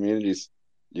great communities.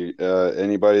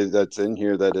 Anybody that's in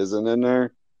here that isn't in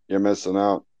there, you're missing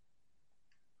out.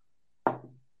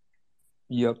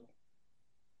 Yep.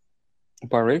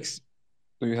 Pyrex,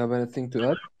 do you have anything to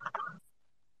add?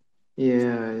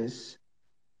 Yes.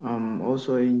 I'm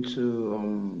also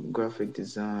into graphic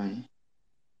design,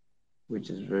 which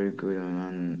is very good,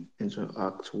 and into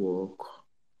artwork,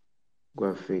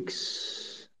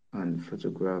 graphics, and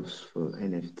photographs for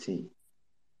NFT.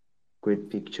 Great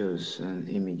pictures and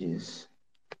images.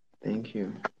 Thank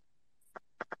you.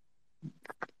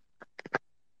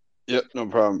 Yep, no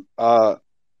problem.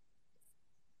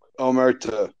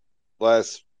 Omerta,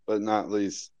 last but not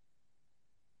least,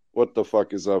 what the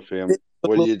fuck is up, fam?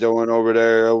 What are you doing over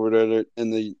there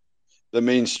in the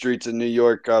main streets of New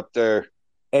York up there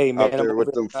Hey man, I'm with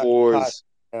over them here knocking pots fours?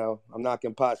 now. I'm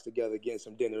knocking pots together, getting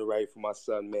some dinner right for my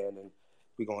son, man, and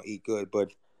we're gonna eat good.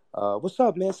 But what's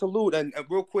up, man? Salute and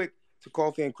real quick to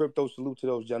Coffee and Crypto. Salute to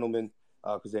those gentlemen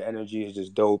because their energy is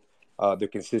just dope. Their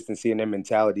consistency and their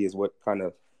mentality is what kind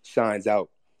of shines out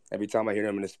every time I hear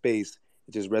them in the space.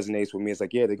 It just resonates with me. It's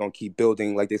like, yeah, they're gonna keep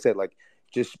building. Like they said, like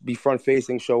just be front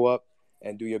facing, show up,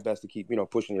 and do your best to keep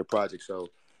pushing your project. So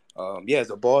yeah, as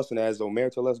a boss and as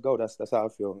Omerta, let's go. That's how I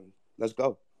feel. Let's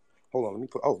go. Hold on,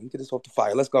 let me get this off the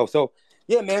fire. Let's go. So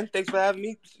yeah, man, thanks for having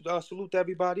me. Salute to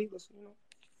everybody.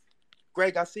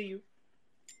 Greg, I see you.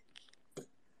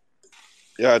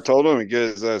 Yeah, I told him to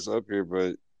get his ass up here,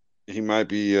 but he might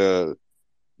be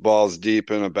balls deep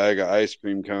in a bag of ice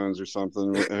cream cones or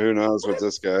something. Who knows with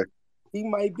this guy? He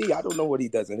might be. I don't know what he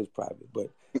does in his private, but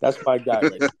that's my guy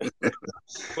right there.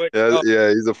 But yeah,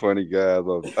 he's a funny guy.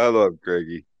 I love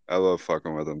Greggy. I love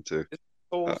fucking with him too. this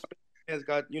whole space has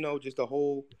got just a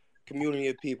whole community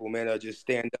of people, man, that just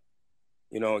stand up,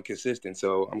 and consistent.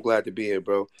 So I'm glad to be here,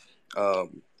 bro.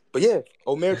 But yeah,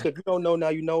 Omerta, if you don't know now,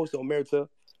 you know. So Omerta,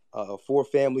 4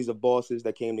 families of bosses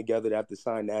that came together to have to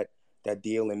sign that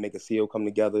deal and make a seal come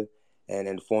together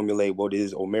and formulate what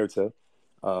is Omerta.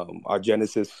 Our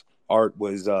Genesis art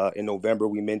was in November.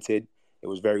 We minted. It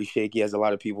was very shaky, as a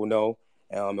lot of people know,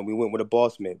 and we went with a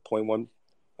boss mint, point one,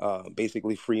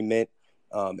 basically free mint.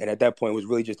 And at that point, it was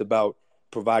really just about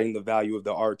providing the value of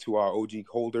the art to our OG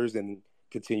holders and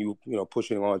continue,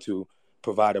 pushing on to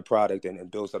provide a product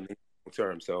and build something long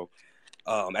term. So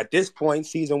at this point,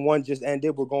 season 1 just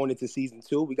ended. We're going into season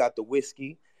 2. We got the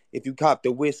whiskey. If you cop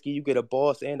the whiskey, you get a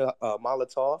boss and a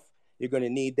Molotov. You're going to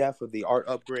need that for the art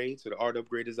upgrade. So the art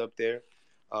upgrade is up there.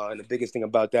 And the biggest thing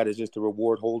about that is just to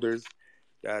reward holders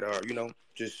that are,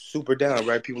 just super down,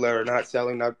 right? People that are not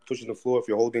selling, not pushing the floor. If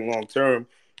you're holding long term,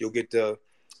 you'll get to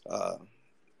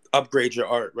upgrade your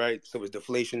art, right? So it's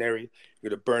deflationary. You're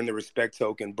going to burn the respect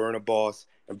token, burn a boss,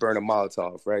 and burn a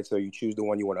Molotov, right? So you choose the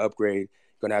one you want to upgrade.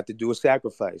 You're going to have to do a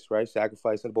sacrifice, right?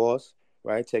 Sacrifice a boss,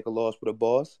 right? Take a loss with a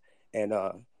boss, and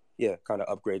kind of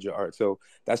upgrade your art. So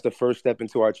that's the first step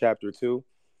into our chapter 2.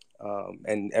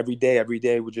 And every day,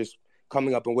 we're just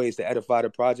coming up in ways to edify the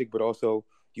project, but also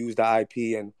use the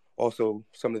IP and also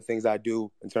some of the things I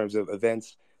do in terms of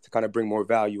events to kind of bring more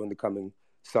value in the coming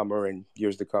summer and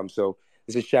years to come. So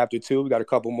this is chapter 2. We got a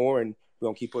couple more, and we're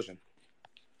gonna keep pushing.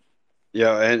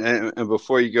 Yeah, and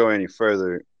before you go any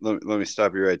further, let me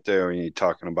stop you right there when you're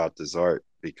talking about this art,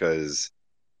 because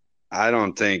I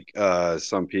don't think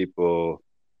some people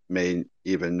may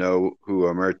even know who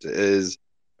Omerta is,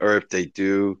 or if they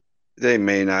do, they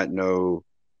may not know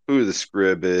who the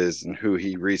Scrib is and who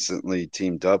he recently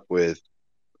teamed up with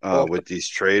these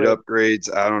trade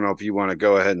upgrades. I don't know if you want to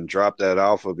go ahead and drop that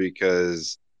alpha,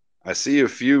 because I see a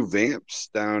few vamps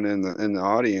down in the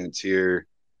audience here.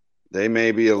 They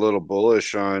may be a little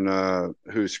bullish on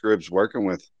who Scrib's working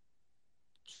with.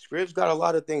 Scribbs got a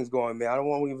lot of things going, man. I don't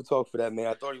want to even talk for that, man.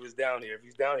 I thought he was down here. If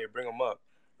he's down here, bring him up.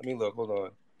 Let me look. Hold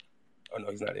on. Oh no,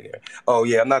 he's not in here. Oh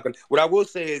yeah, I'm not gonna. What I will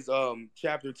say is,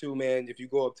 chapter 2, man. If you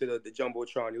go up to the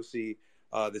jumbotron, you'll see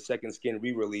the second skin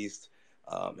re-released,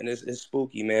 and it's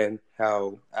spooky, man.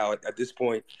 How at this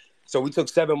point, so we took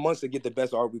 7 months to get the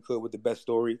best art we could with the best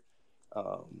story,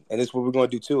 and this is what we're gonna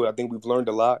do too. I think we've learned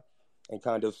a lot and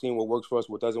kind of seeing what works for us,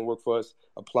 what doesn't work for us,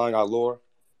 applying our lore,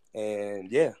 and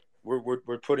yeah, we're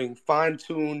putting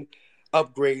fine-tuned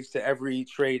upgrades to every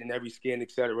trade and every skin,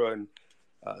 etc. And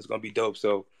it's gonna be dope.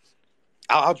 So.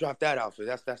 I'll drop that alpha.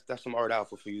 That's some art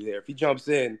alpha for you there. If he jumps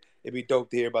in, it'd be dope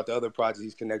to hear about the other projects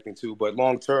he's connecting to. But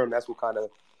long term, that's what kind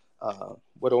of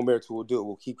what Omerta will do.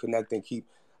 We'll keep connecting, keep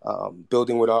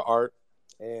building with our art,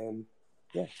 and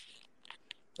yeah,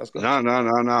 let's go. No.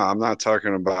 I'm not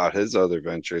talking about his other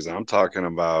ventures. I'm talking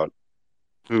about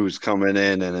who's coming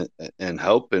in and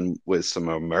helping with some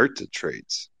Omerta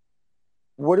trades.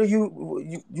 What are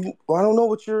you? I don't know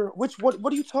what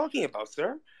are you talking about,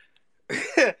 sir?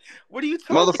 What are you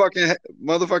talking?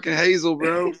 Motherfucking Hazel,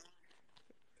 bro.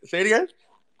 Say it again.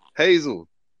 Hazel.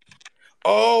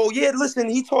 Oh yeah, listen.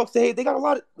 He talks to. Hey, they got a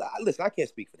lot of. Listen, I can't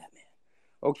speak for that man.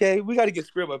 Okay, we got to get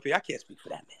Scrib up here. I can't speak for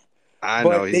that man. I but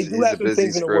know they do he's have a some busy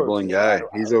things in the works. scribbling guy.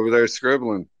 He's over there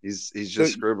scribbling. He's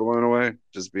just scribbling away,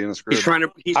 just being a scrib. He's trying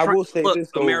to. I will say look,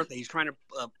 this though, America. He's trying to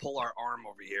pull our arm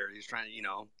over here. He's trying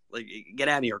to, get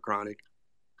out of here, Chronic.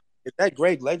 Is that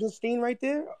Greg Legendstein right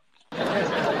there?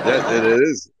 Yeah, it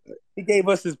is. He gave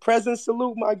us his present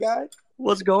salute, my guy.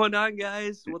 What's going on,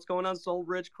 guys? What's going on,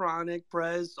 SolBridge, Chronic,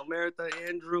 Prez, Omerta,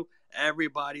 Andrew,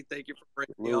 Everybody, thank you for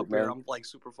bringing me Salute, up here. man. I'm like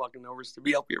super fucking nervous to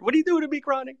be up here. What are you doing to me,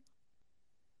 Chronic?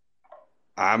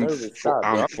 Nervous, stop,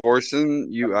 I'm bro.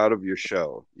 forcing you out of your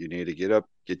shell. You need to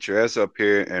get your ass up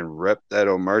here and rep that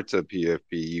Omerta PFP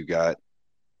you got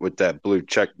with that blue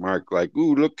check mark. Like,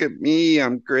 ooh, look at me,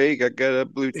 I'm Greg. I got a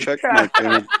blue check mark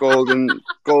and a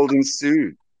golden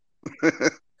suit.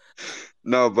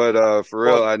 No, but for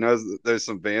real, Well, I know there's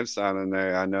some vamps on in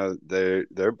there. I know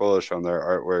they're bullish on their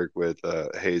artwork with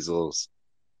Hazel's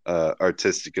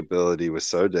artistic ability with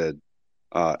So Dead.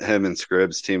 Him and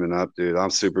Scribbs teaming up, dude. I'm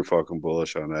super fucking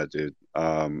bullish on that, dude.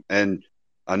 And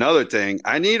another thing,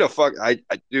 I need a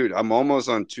dude, I'm almost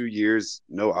on 2 years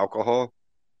no alcohol,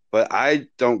 but I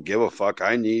don't give a fuck.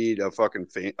 I need a fucking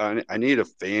I need a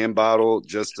fan bottle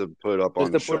just to put up just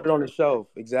on the to put shelf, it on the bro. shelf.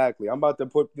 Exactly. I'm about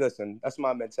to listen, that's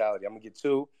my mentality. I'm going to get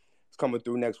 2. It's coming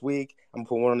through next week. I'm going to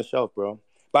put 1 on the shelf, bro.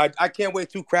 But I can't wait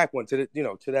to crack one to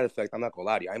that effect. I'm not going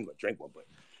to lie to you. I'm going to drink one, but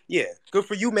yeah. Good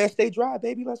for you, man. Stay dry,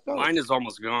 baby. Let's go. Mine is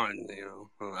almost gone.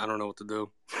 I don't know what to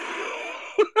do.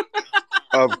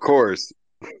 Of course.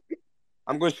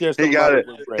 I'm going to share He some got love it.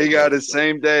 with Greg, He got man. it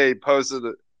same day,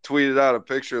 tweeted out a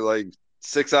picture like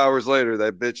 6 hours later.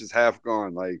 That bitch is half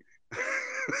gone. Like,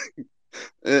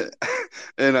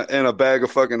 in a bag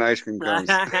of fucking ice cream cones.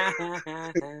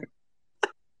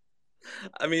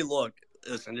 I mean, look,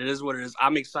 listen, it is what it is.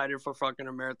 I'm excited for fucking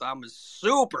America. I'm a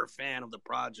super fan of the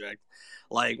project.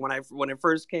 Like when it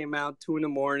first came out, 2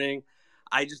 a.m,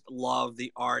 I just love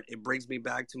the art. It brings me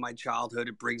back to my childhood.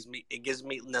 It gives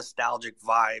me nostalgic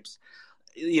vibes.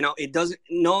 It doesn't.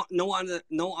 No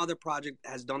other project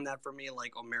has done that for me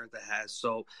like Omerta has.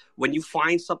 So when you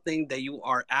find something that you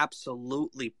are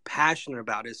absolutely passionate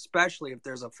about, especially if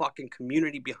there's a fucking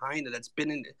community behind it that's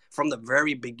been in from the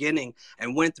very beginning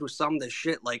and went through some of the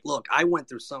shit. Like, look, I went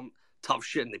through some tough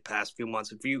shit in the past few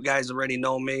months. If you guys already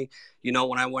know me, you know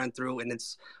what I went through, and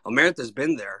Omerta's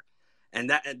been there, and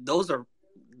those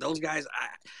guys.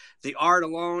 The art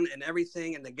alone and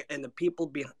everything, and the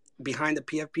people behind the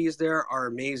PFPs there are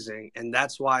amazing, and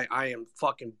that's why I am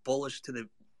fucking bullish to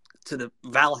the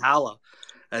Valhalla,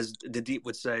 as the Deep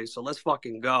would say. So let's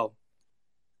fucking go.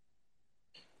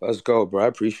 Let's go, bro. I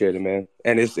appreciate it, man.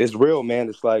 And it's real, man.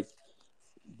 It's like,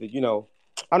 I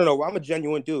don't know. I'm a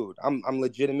genuine dude. I'm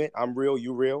legitimate. I'm real.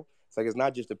 You real. It's like, it's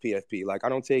not just a PFP. Like, I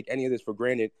don't take any of this for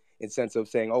granted in sense of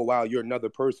saying, oh, wow, you're another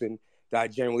person that I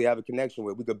generally have a connection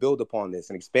with. We could build upon this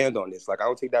and expand on this. Like, I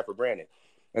don't take that for granted.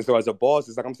 And so as a boss,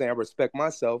 it's like I'm saying, I respect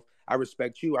myself. I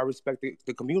respect you. I respect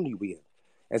the community we in.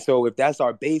 And so if that's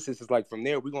our basis, it's like from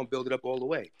there, we're going to build it up all the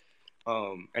way.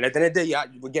 And at the end of the day, yeah,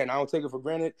 again, I don't take it for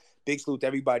granted. Big salute to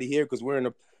everybody here because we're in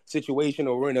a situation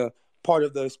or we're in a part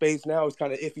of the space now. It's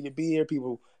kind of iffy to be here.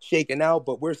 People shaking out,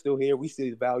 but we're still here. We see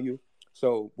the value.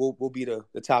 So we'll be the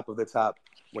top of the top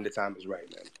when the time is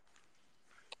right, man.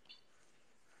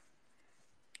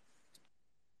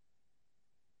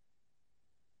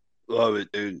 Love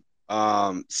it, dude.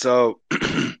 So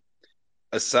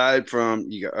aside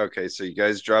from so you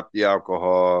guys dropped the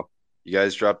alcohol, you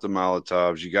guys dropped the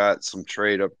Molotovs, you got some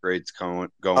trade upgrades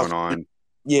going on.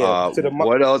 Yeah.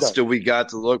 What else do we got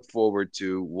to look forward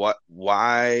to?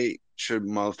 Why should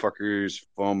motherfuckers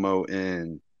FOMO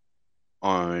in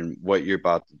on what you're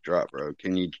about to drop, bro?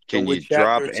 Can you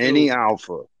drop Chapter 2, any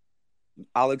alpha?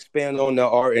 I'll expand on the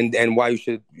art and why you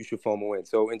should FOMO in.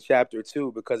 So in chapter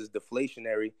 2, because it's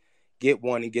deflationary, get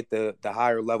one and get the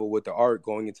higher level with the art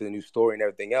going into the new story and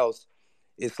everything else.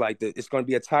 It's like it's going to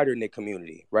be a tighter knit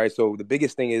community, right? So the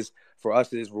biggest thing is for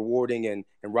us is rewarding and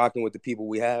rocking with the people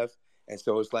we have. And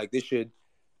so it's like this should,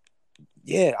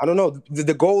 I don't know.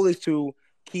 The goal is to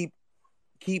keep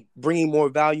bringing more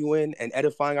value in and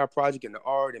edifying our project and the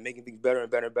art and making things better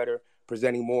and better and better,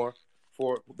 presenting more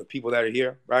for the people that are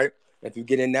here, right? If you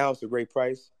get in now, it's a great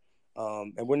price.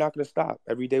 And we're not going to stop.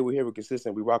 Every day we're here, we're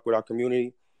consistent. We rock with our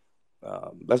community.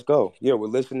 Let's go. Yeah, we're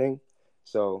listening.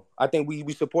 So I think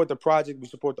we support the project, we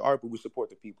support the art, but we support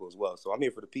the people as well. So I'm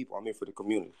here for the people. I'm here for the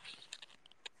community.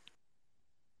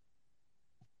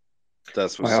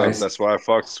 That's what's up. That's why I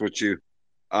fucks with you.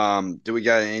 Do we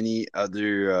got any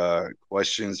other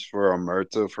questions for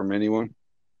Omerta from anyone?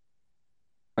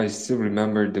 I still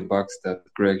remember the box that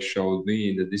Greg showed me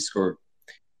in the Discord.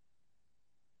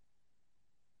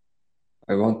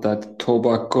 I want that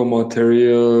tobacco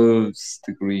materials.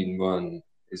 The green one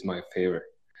is my favorite.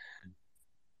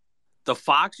 The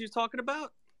fox you're talking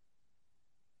about?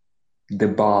 The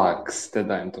box that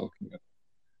I'm talking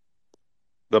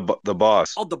about. The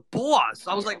boss. Oh, the boss.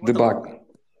 I was like, the box.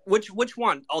 Which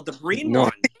one? Oh, the green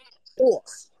one.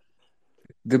 Boss.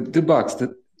 The box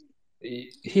that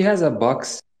he has a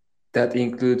box that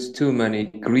includes too many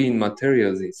green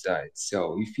materials inside.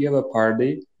 So if you have a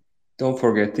party, don't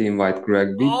forget to invite Greg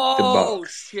with the Oh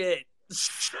box. shit!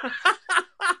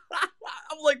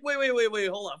 I'm like, wait,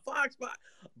 hold on, Fox,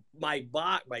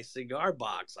 my cigar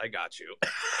box. I got you.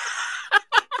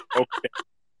 Okay.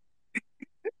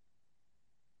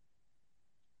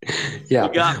 Yeah.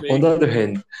 You got me. On the other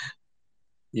hand,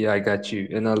 yeah, I got you,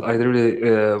 and I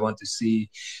really want to see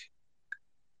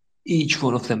each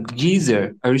one of them.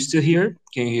 Geezer, are you still here?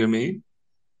 Can you hear me?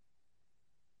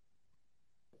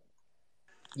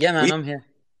 Yeah, man, We I'm here.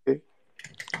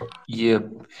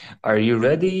 Yep. Are you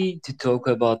ready to talk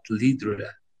about Lidra?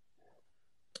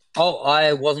 Oh,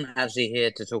 I wasn't actually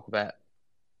here to talk about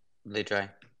Lidre.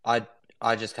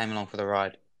 I just came along for the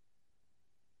ride.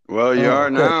 Well, you Oh, are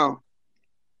okay. now.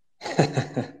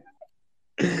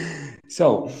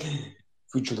 So,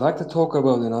 would you like to talk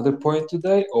about another point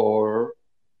today, or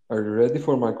are you ready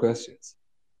for my questions?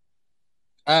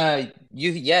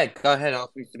 Yeah, go ahead,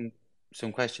 ask me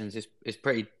some questions. It's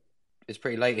pretty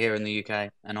late here in the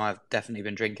UK, and I've definitely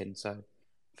been drinking, so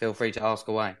feel free to ask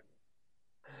away.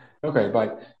 Okay,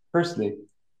 but firstly,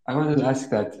 I wanted to ask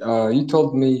that you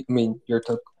told me, you're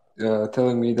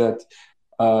telling me that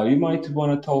you might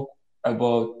want to talk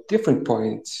about different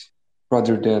points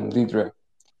rather than Lidra.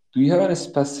 Do you have any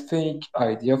specific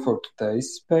idea for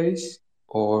today's space,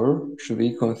 or should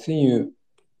we continue?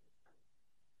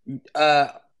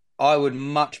 I would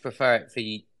much prefer it for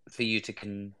you to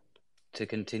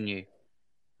continue.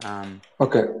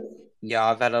 Okay. Yeah,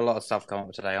 I've had a lot of stuff come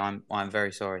up today. I'm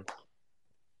very sorry.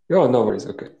 Oh, no worries.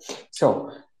 Okay.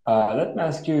 So, let me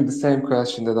ask you the same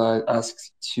question that I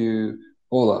asked to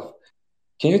Olaf.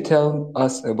 Can you tell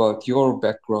us about your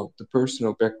background, the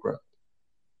personal background?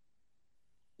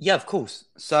 Yeah, of course.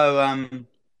 So,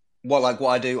 what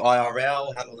I do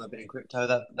IRL, how long I've been in crypto,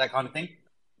 that kind of thing.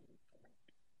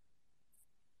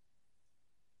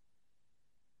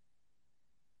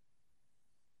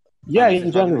 Yeah, Is in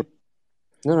it bugging general. me?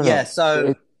 No. Yeah,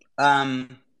 so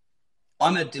I'm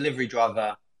a delivery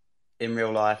driver in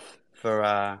real life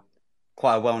for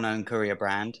quite a well-known courier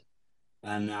brand,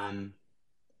 and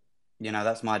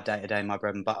that's my day-to-day, my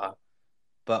bread and butter.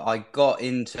 But I got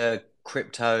into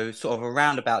crypto sort of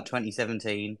around about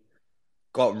 2017,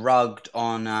 got rugged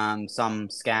on some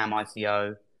scam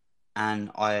ICO, and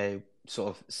I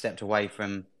sort of stepped away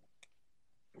from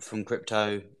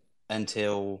crypto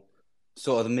until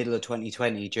sort of the middle of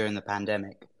 2020 during the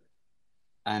pandemic,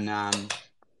 and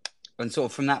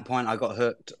sort of from that point I got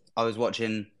hooked. I was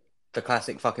watching the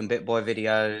classic fucking BitBoy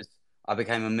videos. I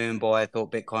became a moon boy. I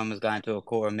thought Bitcoin was going to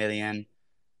 250,000.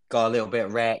 Got a little bit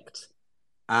wrecked.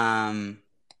 And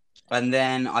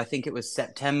then I think it was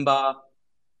September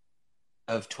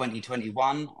of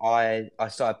 2021, I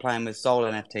started playing with Soul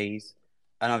NFTs,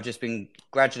 and I've just been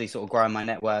gradually sort of growing my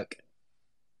network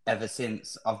ever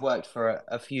since. I've worked for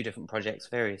a few different projects,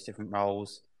 various different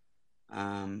roles.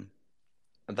 The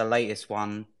latest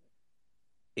one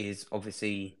is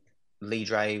obviously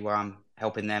Lidre, where I'm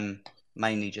helping them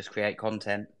mainly just create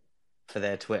content for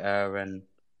their Twitter, and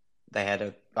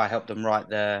I helped them write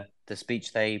the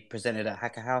speech they presented at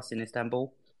Hacker House in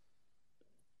Istanbul.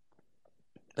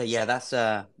 But yeah, that's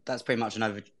pretty much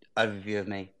an overview of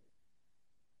me.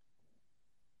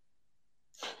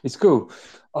 It's cool.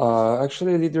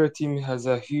 Actually, Leader team has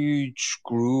a huge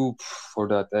group for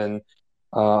that, and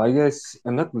I guess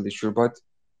I'm not really sure, but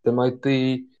there might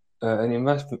be an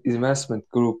investment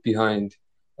group behind.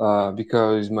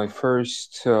 Because my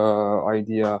first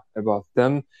idea about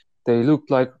them, they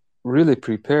looked like really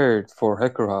prepared for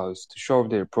Hacker House to show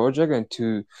their project and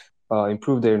to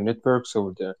improve their networks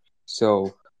over there.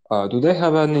 So, do they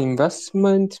have an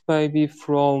investment maybe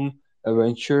from a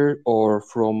venture or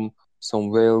from some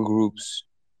whale groups?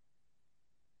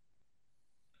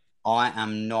 I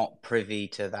am not privy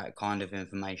to that kind of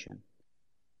information.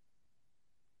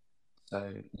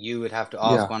 So you would have to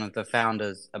ask Yeah. one of the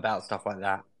founders about stuff like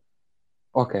that.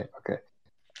 Okay.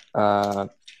 On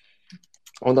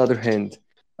the other hand,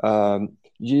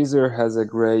 Jeezer has a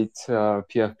great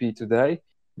PFP today,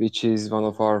 which is one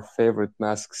of our favorite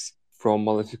masks from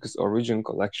Maleficus Origin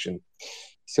collection.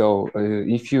 So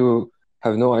if you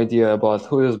have no idea about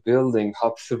who is building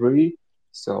Hub 3,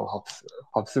 so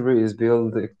Hub 3 is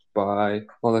built by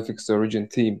Maleficus Origin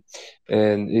team,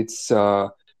 and it's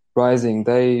rising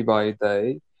day by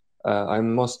day.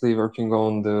 I'm mostly working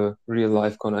on the real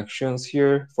life connections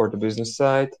here for the business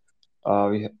side.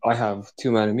 I have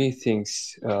too many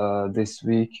meetings this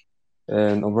week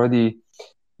and already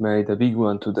made a big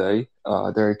one today.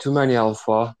 There are too many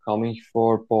alpha coming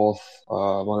for both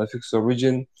Malefic's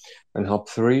Origin and Hub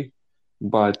 3,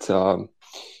 but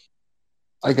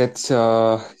I get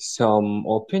some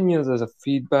opinions as a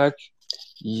feedback.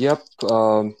 Yep,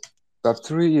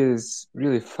 Web3 is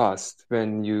really fast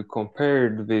when you compare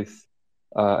it with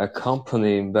a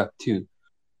company in Web2,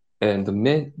 and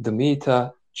the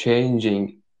meta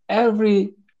changing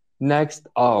every next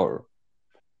hour.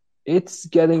 It's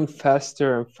getting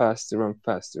faster and faster and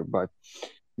faster, but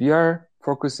we are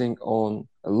focusing on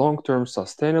a long-term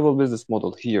sustainable business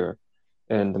model here,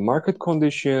 and the market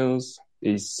conditions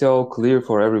is so clear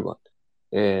for everyone.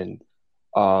 And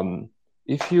um,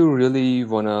 if you really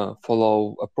wanna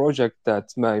follow a project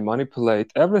that may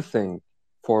manipulate everything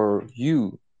for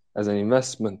you as an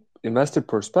investor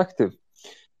perspective,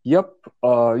 yep,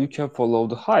 you can follow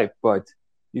the hype, but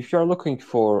if you're looking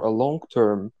for a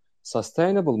long-term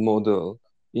sustainable model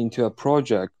into a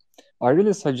project, I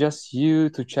really suggest you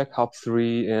to check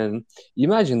Hub3 and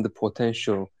imagine the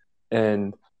potential.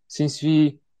 And since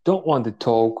we don't want to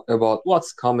talk about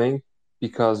what's coming,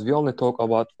 because we only talk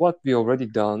about what we already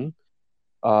done,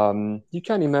 you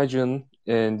can imagine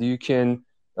and you can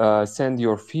send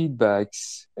your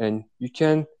feedbacks and you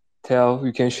can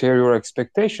share your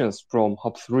expectations from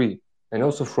Hub 3 and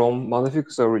also from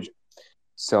Maleficus Origin.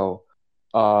 So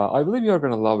I believe you are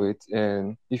going to love it.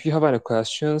 And if you have any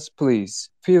questions, please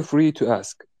feel free to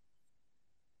ask.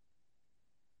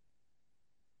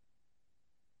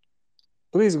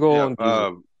 Please go Yeah. on,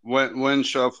 DJ. When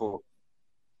shuffle.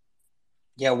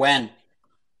 Yeah, when?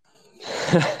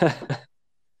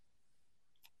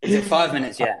 Is it 5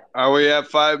 minutes yet? Are we at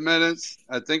 5 minutes?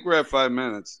 I think we're at 5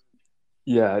 minutes.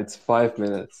 Yeah, it's 5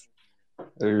 minutes.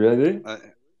 Are you ready?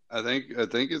 I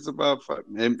think it's about 5.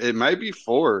 It might be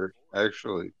 4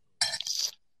 actually. I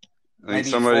think Maybe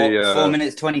somebody 4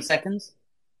 minutes 20 seconds.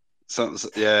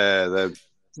 Yeah, that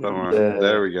somewhere. Yeah,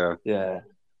 There we go. yeah.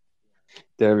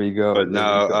 There we go. But There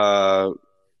we go. no,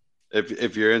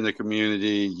 if you're in the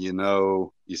community,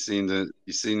 you've seen the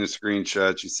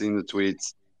screenshots, you've seen the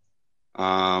tweets.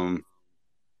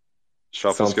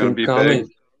 Shuffle's going to Something be coming.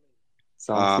 big.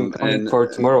 Something coming and for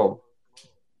tomorrow.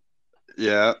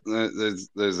 yeah, there's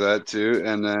that too.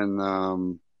 And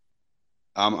then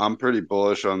I'm pretty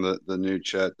bullish on the new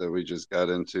chat that we just got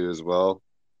into as well.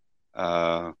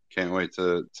 Can't wait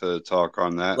to talk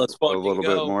on that Let's a fucking little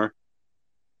bit go. more.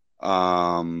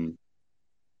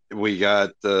 We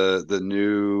got the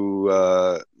new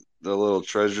the little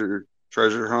treasure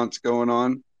hunts going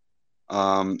on.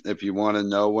 If you want to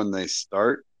know when they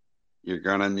start, you're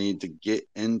gonna need to get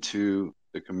into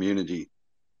the community.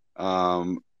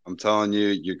 I'm telling you,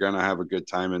 you're gonna have a good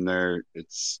time in there.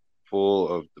 It's full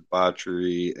of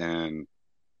debauchery and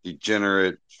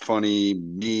degenerate, funny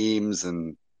memes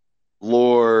and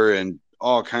lore and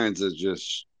all kinds of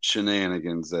just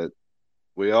shenanigans that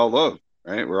we all love,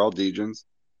 right? We're all degens.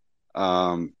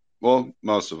 Well,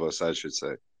 most of us, I should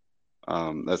say.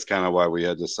 That's kind of why we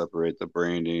had to separate the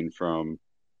branding from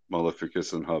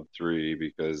Maleficus and Hub 3,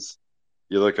 because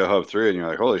you look at Hub 3 and you're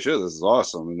like, holy shit, this is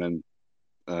awesome. And then,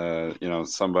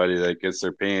 somebody that gets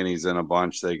their panties in a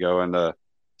bunch, they go into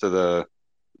the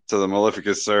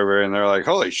Maleficus server and they're like,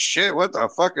 holy shit, what the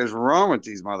fuck is wrong with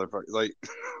these motherfuckers? Like,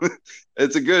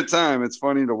 it's a good time. It's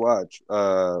funny to watch.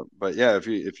 But yeah,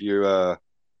 if you're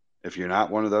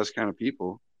not one of those kind of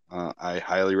people, I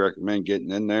highly recommend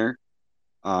getting in there.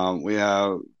 We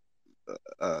have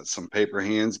some paper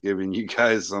hands giving you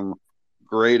guys some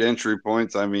great entry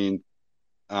points. I mean,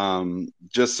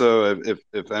 just so if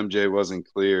MJ wasn't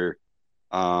clear,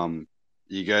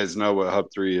 you guys know what Hub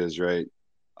 3 is, right?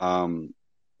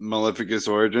 Maleficus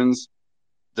Origins,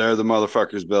 they're the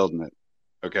motherfuckers building it.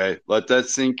 Okay, let that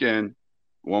sink in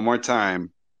one more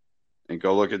time and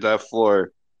go look at that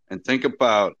floor and think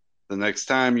about the next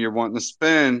time you're wanting to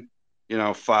spend,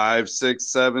 5,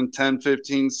 6, 7, 10,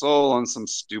 15 soul on some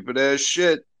stupid ass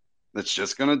shit that's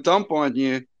just gonna dump on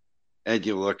you. And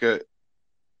you look at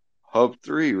Hub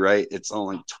 3, right? It's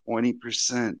only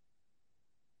 20%.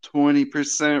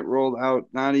 20% rolled out.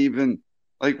 Not even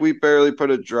like we barely put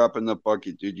a drop in the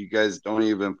bucket, dude. You guys don't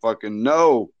even fucking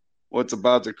know what's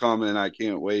about to come in. I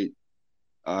can't wait.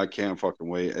 I can't fucking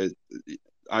wait.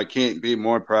 I can't be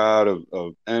more proud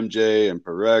of MJ and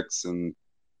Perex and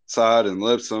Sod and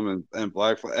Lipsum and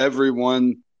Blackfly,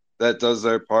 everyone that does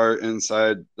their part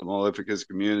inside the Maleficus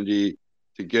community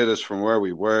to get us from where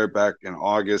we were back in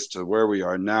August to where we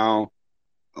are now.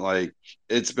 Like,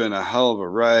 it's been a hell of a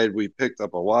ride. We picked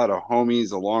up a lot of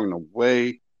homies along the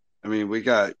way. I mean, we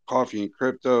got Coffee and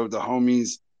Crypto, the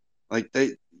homies, like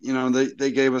they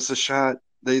gave us a shot.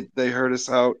 They heard us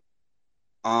out.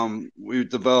 We've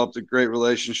developed a great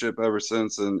relationship ever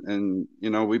since, and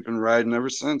we've been riding ever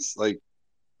since. Like,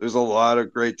 there's a lot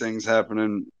of great things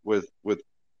happening with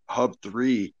Hub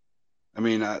 3. I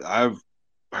mean, I've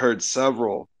heard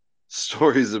several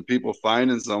stories of people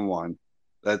finding someone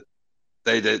that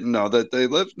they didn't know that they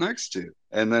lived next to,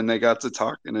 and then they got to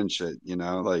talking and shit.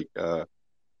 Like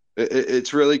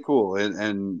it's really cool,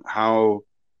 and how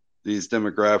these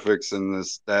demographics and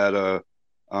this data,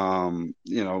 from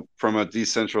a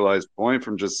decentralized point,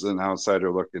 from just an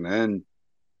outsider looking in,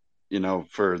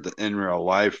 for the in real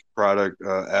life product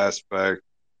aspect,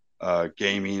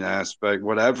 gaming aspect,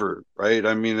 whatever, right?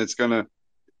 I mean, it's gonna,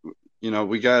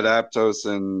 we got Aptos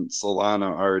and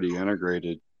Solana already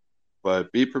integrated,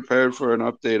 but be prepared for an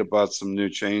update about some new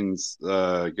chains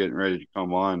getting ready to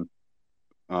come on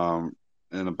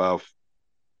in about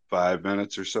 5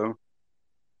 minutes or so,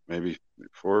 maybe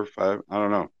 4 or 5. I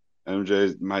don't know.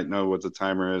 MJ might know what the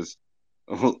timer is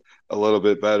a little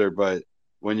bit better, but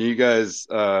when you guys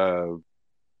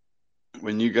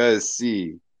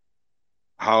see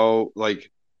how,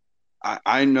 like,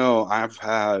 I know I've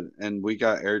had, and we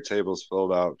got Airtables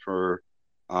filled out for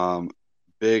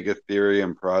big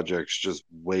Ethereum projects just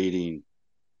waiting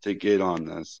to get on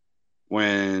this.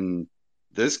 When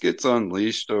this gets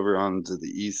unleashed over onto the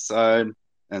east side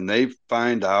and they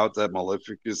find out that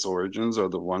Maleficus Origins are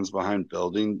the ones behind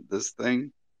building this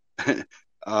thing, do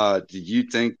you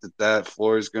think that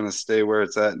floor is going to stay where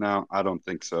it's at now? I don't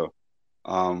think so.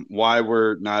 Why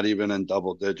we're not even in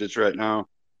double digits right now,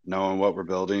 knowing what we're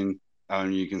building,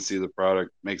 you can see the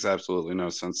product, makes absolutely no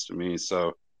sense to me.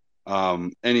 So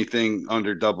anything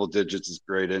under double digits is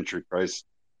great entry price,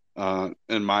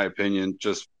 in my opinion.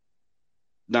 Just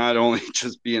not only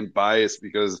just being biased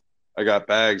because I got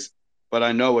bags, but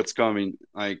I know what's coming.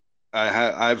 Like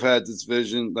I've had this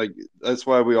vision. Like that's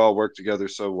why we all work together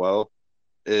so well.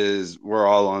 Is we're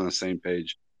all on the same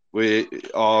page. We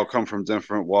all come from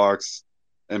different walks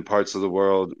and parts of the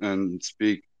world and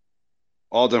speak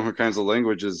all different kinds of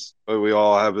languages, but we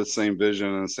all have the same vision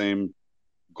and the same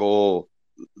goal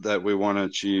that we want to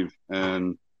achieve.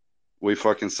 And we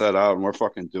fucking set out and we're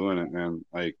fucking doing it, man.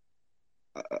 Like,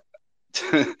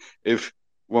 if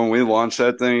when we launched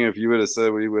that thing, if you would have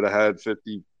said we would have had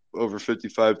over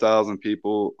 55,000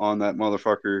 people on that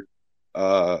motherfucker,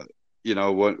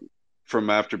 what from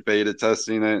after beta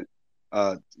testing it,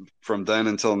 from then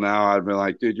until now, I'd been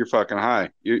like, dude, you're fucking high.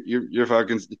 You're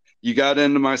fucking, you got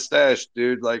into my stash,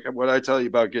 dude. Like what I tell you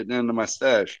about getting into my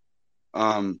stash.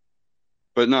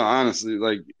 But no, honestly,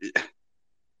 like,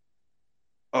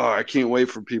 oh, I can't wait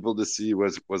for people to see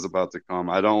what's about to come.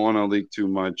 I don't want to leak too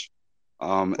much.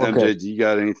 Okay. MJ, do you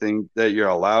got anything that you're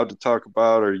allowed to talk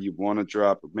about or you want to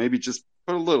drop? Maybe just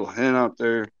put a little hint out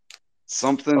there,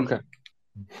 something. Okay.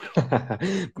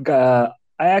 I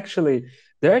actually,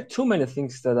 there are too many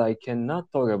things that I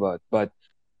cannot talk about, but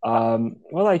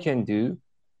what I can do,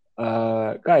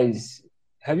 guys,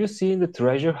 have you seen the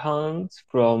treasure hunt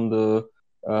from the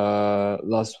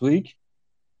last week?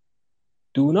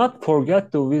 Do not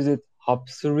forget to visit Hub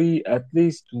 3 at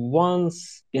least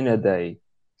once in a day.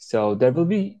 So there will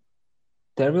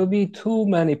be too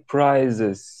many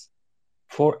prizes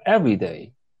for every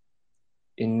day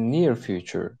in near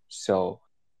future. So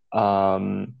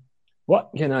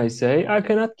what can I say? I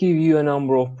cannot give you a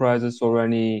number of prizes or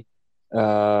any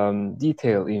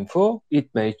detailed info. It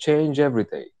may change every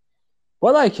day.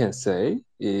 What I can say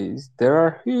is there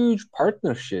are huge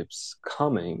partnerships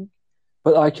coming,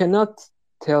 but I cannot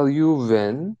tell you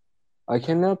when. I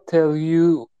cannot tell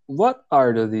you what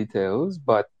are the details,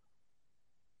 but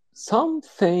some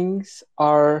things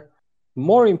are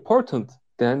more important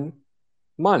than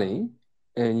money.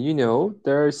 And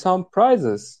there are some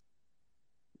prizes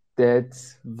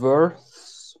that's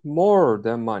worth more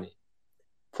than money.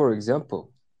 For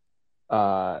example,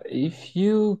 if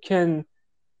you can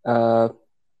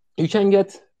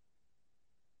get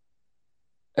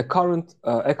a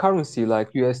currency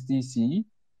like USDC,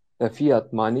 a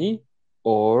fiat money,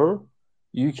 or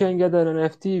you can get an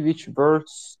NFT which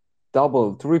worth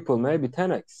double, triple, maybe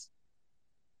 10x.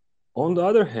 On the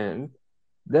other hand,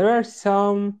 there are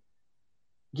some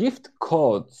gift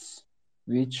codes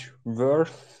which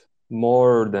worth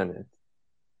more than it.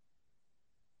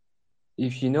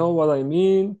 If you know what I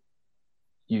mean,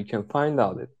 you can find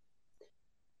out it.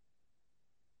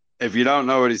 If you don't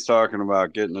know what he's talking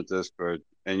about, get in the Discord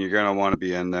and you're going to want to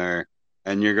be in there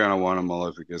and you're going to want a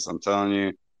Maleficus. I'm telling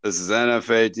you, this is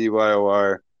NFA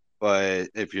DYOR, but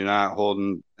if you're not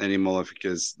holding any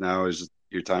Maleficus, now is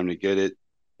your time to get it.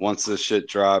 Once this shit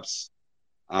drops,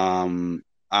 I'm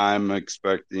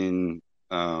expecting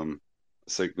a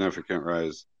significant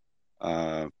rise.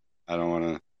 I don't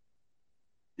want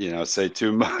to, say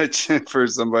too much for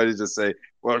somebody to say,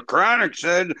 well, Chronic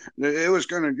said it was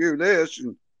going to do this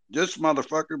and this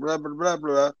motherfucker, blah, blah, blah,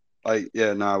 blah. Like,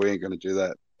 yeah, no, we ain't gonna do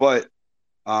that. But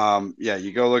yeah,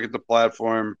 you go look at the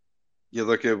platform, you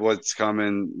look at what's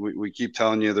coming. We keep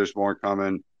telling you there's more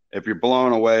coming. If you're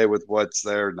blown away with what's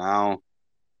there now,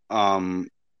 I'm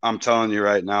telling you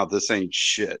right now, this ain't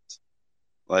shit.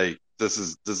 Like this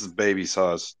is baby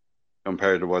sauce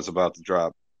compared to what's about to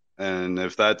drop. And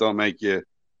if that don't make you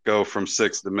go from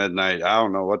 6 to midnight, I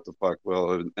don't know what the fuck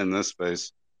will in this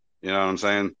space. You know what I'm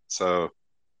saying? So,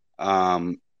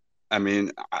 um, I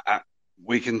mean,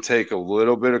 we can take a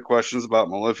little bit of questions about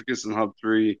Maleficus and Hub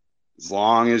 3 as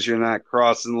long as you're not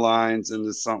crossing lines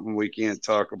into something we can't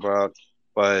talk about.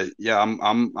 But yeah,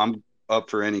 I'm up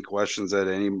for any questions that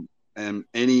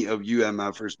any of you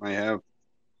MFers may have.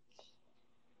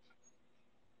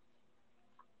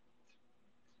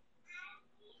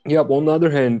 Yep. On the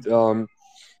other hand,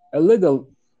 a little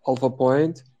alpha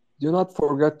point. Do not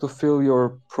forget to fill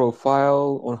your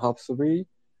profile on Hubspot.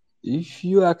 If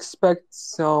you expect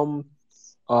some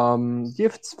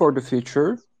gifts for the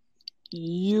future,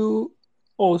 you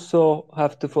also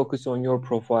have to focus on your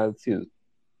profile too.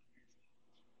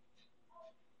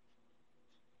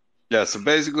 Yeah, so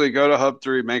basically go to Hub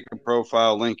 3, make a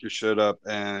profile, link your shit up,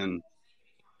 and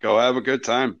go have a good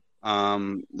time.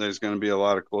 There's going to be a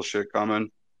lot of cool shit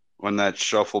coming. When that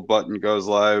shuffle button goes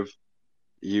live,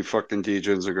 you fucking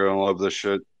DJs are going to love this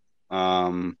shit.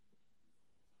 I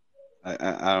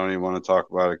don't even want to talk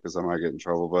about it because I might get in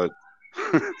trouble. But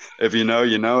if you know,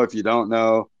 you know. If you don't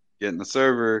know, get in the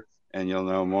server and you'll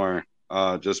know more.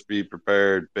 Just be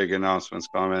prepared. Big announcements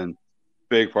coming.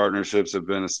 Big partnerships have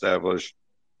been established.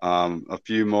 A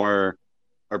few more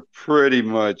are pretty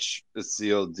much a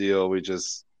sealed deal. We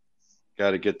just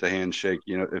got to get the handshake,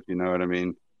 if you know what I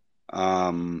mean.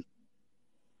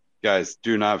 Guys,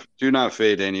 do not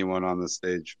fade anyone on the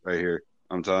stage right here.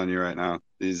 I'm telling you right now.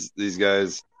 These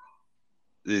guys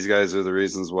are the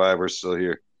reasons why we're still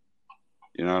here.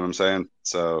 You know what I'm saying?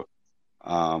 So,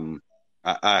 I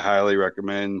highly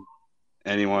recommend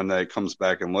anyone that comes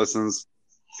back and listens,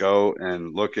 go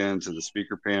and look into the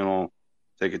speaker panel,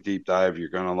 take a deep dive. You're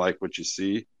gonna like what you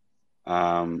see,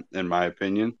 in my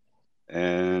opinion.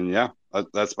 And yeah,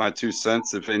 that's my 2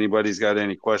 cents. If anybody's got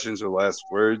any questions or last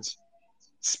words,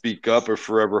 speak up or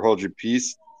forever hold your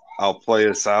peace. I'll play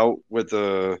us out with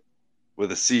a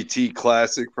CT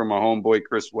classic from my homeboy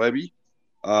Chris Webby.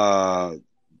 But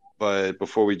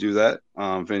before we do that,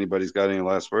 if anybody's got any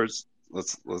last words,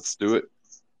 let's do it.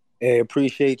 Hey,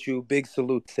 appreciate you. Big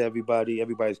salute to everybody,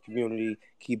 everybody's community.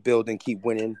 Keep building, keep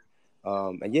winning.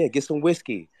 And yeah, get some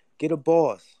whiskey. Get a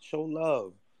boss. Show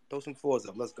love. Throw some fours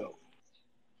up. Let's go.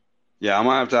 Yeah, I'm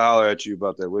gonna have to holler at you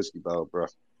about that whiskey bottle, bro.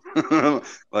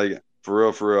 Like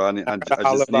for real. I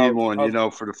Holla just need about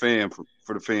one, for the fam,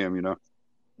 for the fam.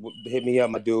 hit me up,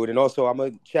 my dude. And also, I'm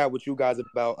gonna chat with you guys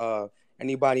about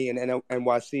anybody in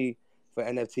NYC for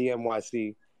NFT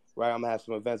NYC. Right, I'm gonna have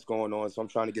some events going on, so I'm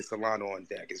trying to get Solana on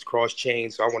deck. It's cross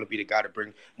chain, so I want to be the guy to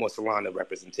bring more Solana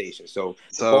representation. So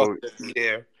the boss So will be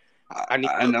there. I need.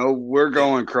 I know we're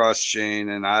going cross chain,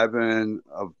 and I've been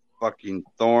a fucking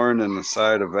thorn in the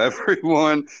side of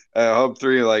everyone at Hub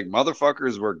 3. Like,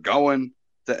 motherfuckers, we're going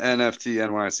to NFT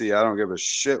NYC. I don't give a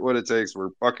shit what it takes.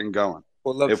 We're fucking going.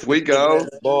 Pull up If to the we go,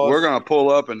 boss. we're gonna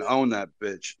pull up and own that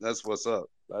bitch. That's what's up.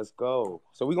 Let's go.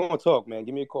 So we're gonna talk, man.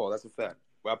 Give me a call. That's a fact.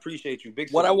 Well, I appreciate you. Big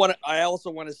What salute. I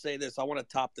also want to say this. I want to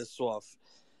top this off,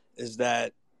 is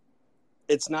that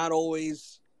it's not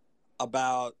always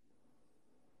about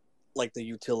like the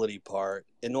utility part.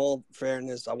 In all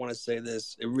fairness, I want to say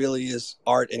this: it really is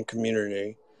art and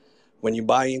community. When you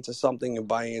buy into something, you're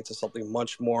buying into something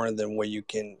much more than what you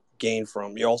can gain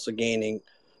from. You're also gaining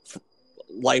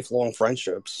lifelong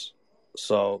friendships.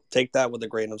 So take that with a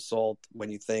grain of salt when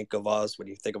you think of us, when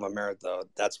you think of America.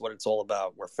 That's what it's all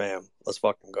about. We're fam. Let's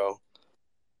fucking go.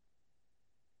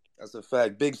 That's a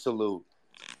fact. Big salute.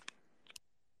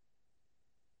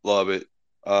 Love it.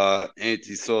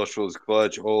 Anti-socials,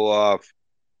 Clutch, Olaf,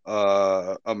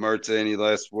 Amerta, any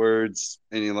last words?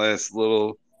 Any last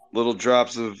little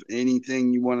drops of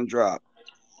anything you want to drop?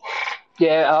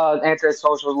 Yeah,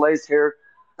 antisocial lace here.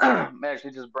 I'm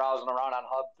actually just browsing around on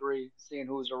Hub 3, seeing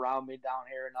who's around me down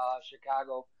here in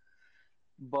Chicago.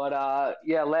 But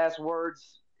yeah, last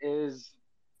words is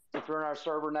if you're in our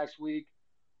server next week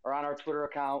or on our Twitter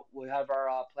account, we have our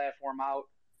platform out.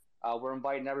 We're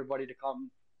inviting everybody to come,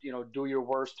 do your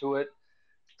worst to it.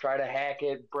 Try to hack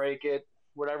it, break it,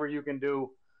 whatever you can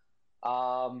do.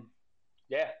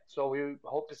 Yeah, so we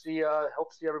hope to see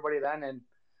everybody then, and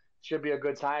should be a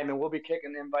good time. And we'll be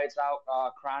kicking invites out,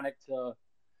 Chronic to,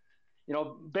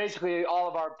 basically all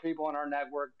of our people in our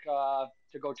network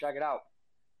to go check it out.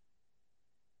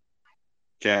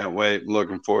 Can't wait.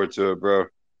 Looking forward to it, bro.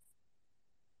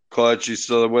 Clutch, you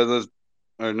still with us?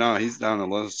 Or no, he's down to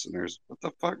listeners. What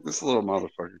the fuck? This little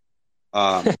motherfucker.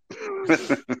 Yep.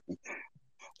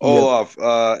 Olaf,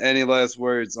 any last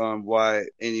words on why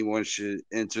anyone should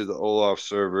enter the Olaf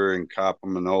server and cop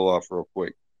him an Olaf real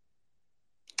quick?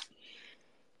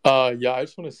 Yeah, I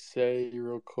just want to say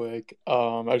real quick,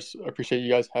 I just appreciate you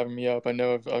guys having me up. I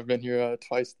know I've been here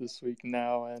twice this week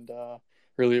now, and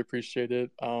really appreciate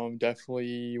it.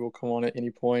 Definitely will come on at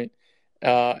any point.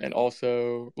 And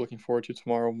also looking forward to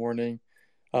tomorrow morning.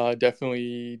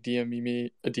 Definitely DM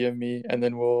me, and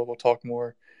then we'll talk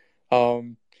more.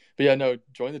 But yeah, no,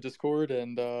 join the Discord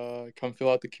and come fill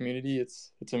out the community.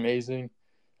 It's amazing.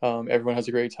 Everyone has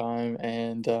a great time,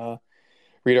 and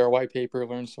read our white paper,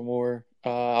 learn some more.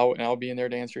 I'll be in there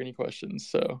to answer any questions.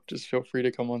 So just feel free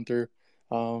to come on through.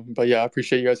 But yeah, I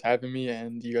appreciate you guys having me,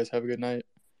 and you guys have a good night.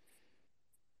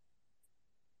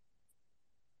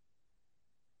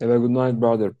 Have a good night,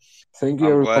 brother. Thank you,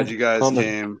 I'm everyone, glad for you guys coming.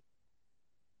 came.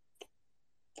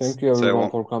 Thank you, Say everyone,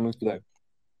 one. for coming today.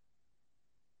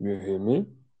 You hear me?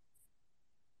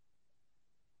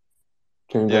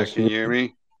 Can you Yeah, guys can hear you hear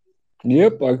me? me?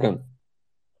 Yep, I can.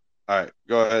 All right,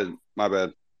 go ahead. My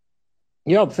bad.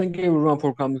 Yep, thank you, everyone,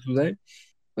 for coming today.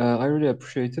 I really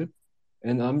appreciate it.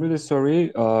 And I'm really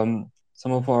sorry. Some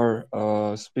of our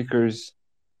speakers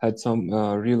had some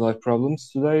real life problems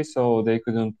today, so they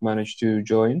couldn't manage to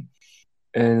join.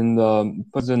 And it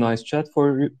was a nice chat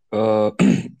for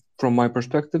from my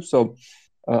perspective. So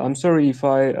I'm sorry if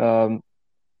I'm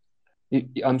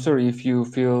sorry if you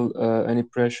feel any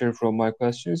pressure from my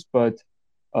questions, but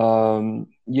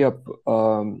yep,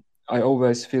 I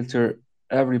always filter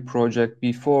every project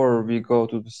before we go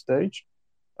to the stage.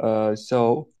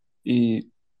 So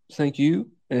thank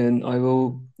you, and I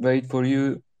will wait for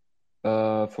you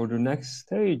for the next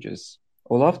stages.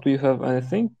 Olaf, do you have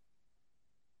anything?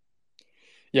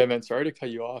 Yeah, man, sorry to cut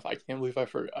you off. I can't believe I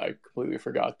completely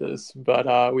forgot this.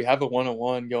 But we have a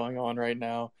 101 going on right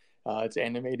now. It's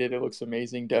animated. It looks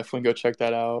amazing. Definitely go check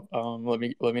that out. Let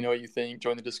me know what you think.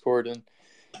 Join the Discord and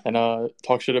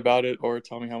talk shit about it, or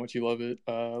tell me how much you love it.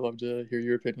 I'd love to hear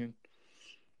your opinion.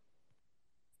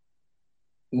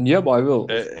 Yep, I will.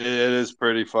 It is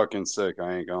pretty fucking sick.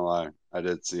 I ain't gonna lie. I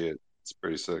did see it. It's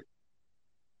pretty sick.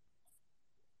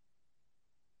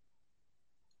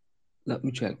 Let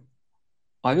me check.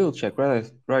 I will check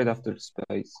right after the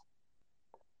space.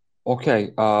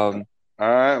 Okay. All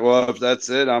right. Well, if that's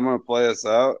it, I'm gonna play us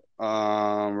out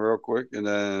real quick, and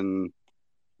then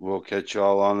we'll catch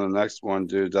y'all on the next one,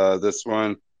 dude. This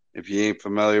one, if you ain't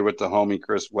familiar with the homie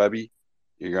Chris Webby,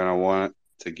 you're gonna want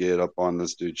to get up on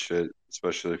this dude shit,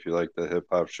 especially if you like the hip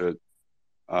hop shit.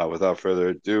 Without further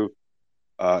ado,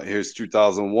 here's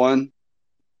 2001.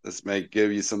 This may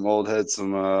give you some old heads,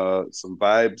 some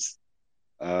vibes,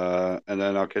 and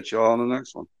then I'll catch you all on the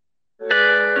next one.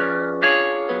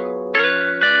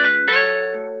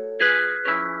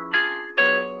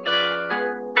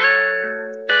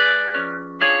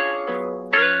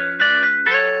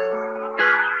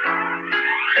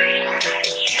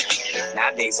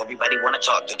 Nowadays, everybody wanna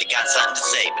talk that they got something to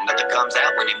say, but nothing comes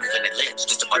out when they moving their lips.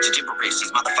 Just a bunch of gibberish.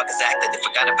 These motherfuckers act that they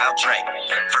forgot about Dre.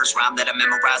 First rhyme that I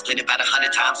memorized, played about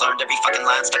 100 times, learned every fucking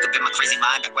line, stuck up in my crazy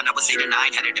mind. Back when I was 8 or 9,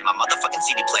 had it in my motherfucking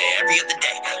CD player every other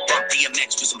day. Bump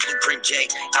DMX to some Blueprint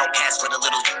J, Outcast with a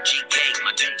little UGK.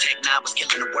 My dude Tech 9 was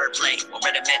killing the wordplay. Well,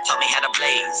 Red Met taught me how to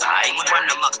blaze. I would run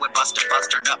amok with Buster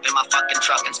up in my fucking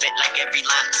truck and spit like every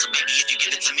line. So baby, if you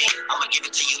give it to me, I'ma give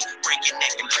it to you. Break your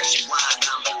neck and press your wine.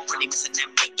 I'm really missing them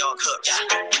big dog hooks.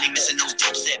 Really missing those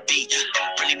dipset beats.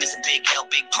 Really missing Big L,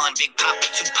 Big Pun, Big Pop,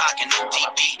 Tupac, and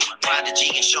ODB.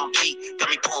 Prodigy and Sean P. Got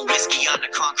me pouring whiskey on the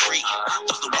concrete.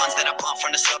 Those the ones that I bump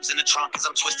from the subs in the trunk as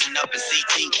I'm twisting up in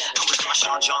CT. I was in my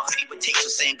Sean John hoodie with tapes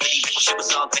of saying goody. Shit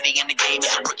was all goody in the game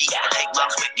as a rookie. I take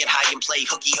mom's whip, get high and play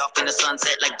hooky off in the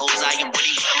sunset like Bullseye and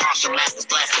Woody. Marshall Mathers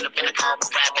blasting up in the car,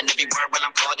 rapping every word while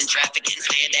I'm caught in traffic, getting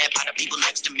stared at by the people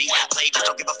next to me. Play just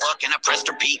don't give a fuck, and I pressed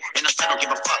repeat. And I still don't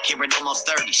give a fuck here at almost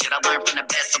 30. Shit, I learned from the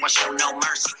best, so I show no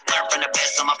mercy. Learn from the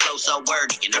best, so my flow so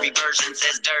wordy. And every version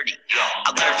says dirty.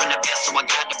 I learned from the best, so I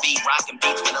got to be rocking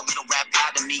beats with a little rap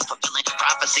god in me. Fulfilling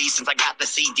prophecy since I got the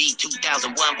CD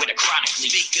 2001 with a chronically.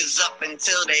 Speakers up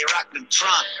until they rock the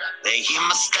trunk. They hear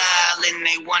my style and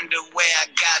they wonder where I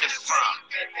got it from.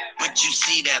 But you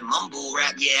see that mumble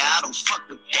rap, yeah, I don't fuck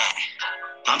with that.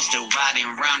 I'm still riding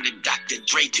around the Dr.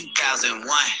 Dre 2001.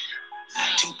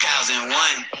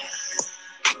 2001.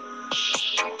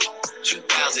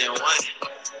 2001.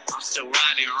 I'm still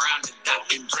riding around the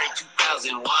Dr. Dre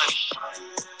 2001.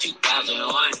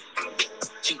 2001.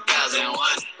 2001.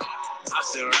 I'm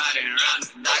still riding around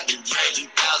the Dr. Dre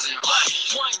 2001.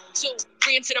 1, 2,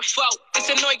 3 into the foe. It's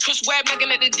annoying Chris Webb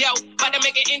knocking at the door. About to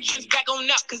make an entrance back on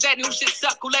up, cause that new shit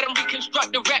suck. Who let him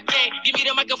reconstruct the rap game? Give me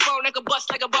the microphone, I can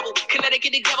bust like a bubble.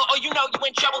 Connecticut together, oh you know you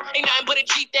in trouble. Ain't nothing but a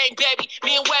G thing, baby.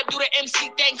 Me and Webb do the MC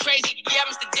thing crazy. Yeah,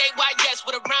 Mr. DYS,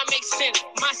 with a rhyme makes sense.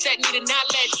 My set needed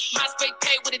knowledge. My space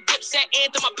paid with a dip set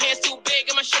anthem. My pants too big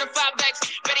and my shirt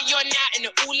 5X. Ready or not in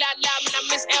the ooh la la. Man, I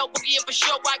miss L Boogie and for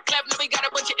sure. Why clap? Now we got a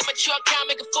bunch of immature count,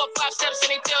 making 4 or 5 steps and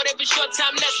they feel they for short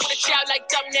time less with a child like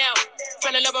them now.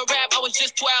 Fell in love with rap, I was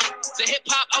just 12. To hip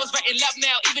hop, I was writing love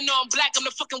mail. Even though I'm black, I'm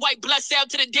the fucking white blood cell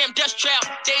to the damn dust trail.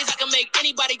 Days I can make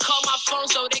anybody call my phone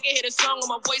so they can hear the song on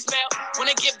my voicemail. When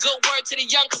I give good word to the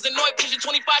young, cause the noise pushing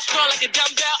 25 strong like a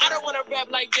dumbbell. I don't wanna rap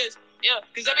like this, yeah,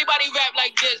 cause everybody rap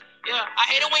like this, yeah. I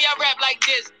hate it when y'all rap like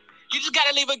this. You just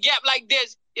gotta leave a gap like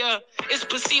this. Yeah, it's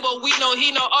placebo, we know he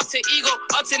know alter ego.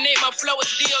 Alternate, my flow is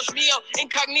Dios Mio.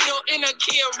 Incognito in a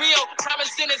Kia Rio.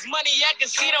 Promising his money at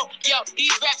casino. Yo,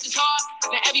 these raps is hard.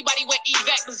 Now everybody went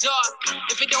evac bizarre.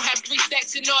 If it don't have 3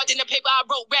 stacks in all, then the paper I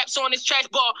wrote raps on his trash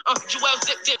ball. Joel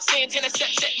zip zip, Santana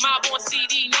set mob on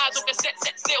CD. Nas on cassette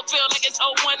set, still feel like it's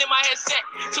 01 in my headset.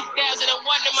 2001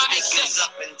 in my headset.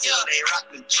 Up until they rock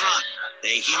the trunk.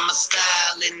 They hear my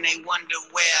style and they wonder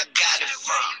where I got it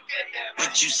from.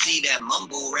 But you see that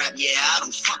mumble rap, yeah, I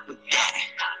don't fuck with that.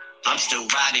 I'm still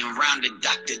riding around the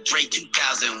Dr. Dre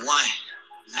 2001.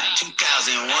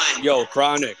 2001. Yo,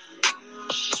 Chronic.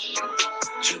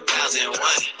 2001.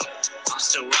 I'm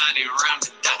still riding around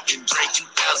the Dr. Dre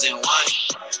 2001.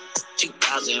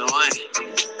 2001.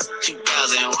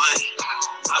 2001.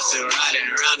 I'm still riding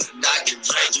around the Dr.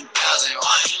 Dre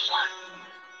 2001.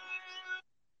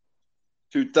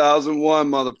 2001,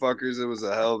 motherfuckers. It was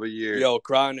a hell of a year. Yo,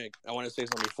 Chronic, I want to say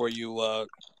something before you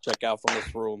check out from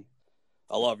this room.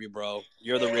 I love you, bro.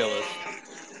 You're the realest.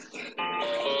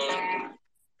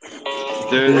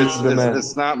 Dude,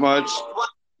 it's not much,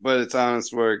 but it's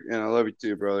honest work, and I love you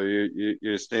too, brother.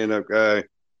 You're a stand-up guy,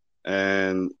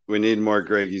 and we need more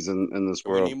Greggies in this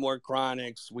world. We need more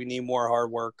Chronics. We need more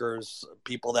hard workers.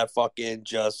 People that fucking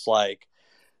just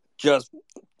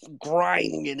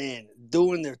grinding it in,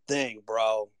 doing their thing,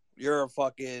 bro. You're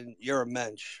a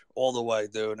mensch all the way,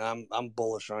 dude. I'm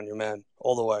bullish on you, man.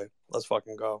 All the way. Let's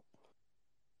fucking go.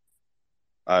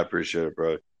 I appreciate it,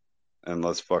 bro. And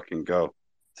let's fucking go.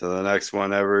 To the next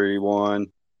one, everyone.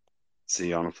 See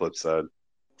you on the flip side.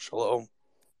 Shalom.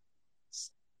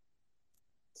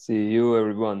 See you,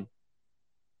 everyone.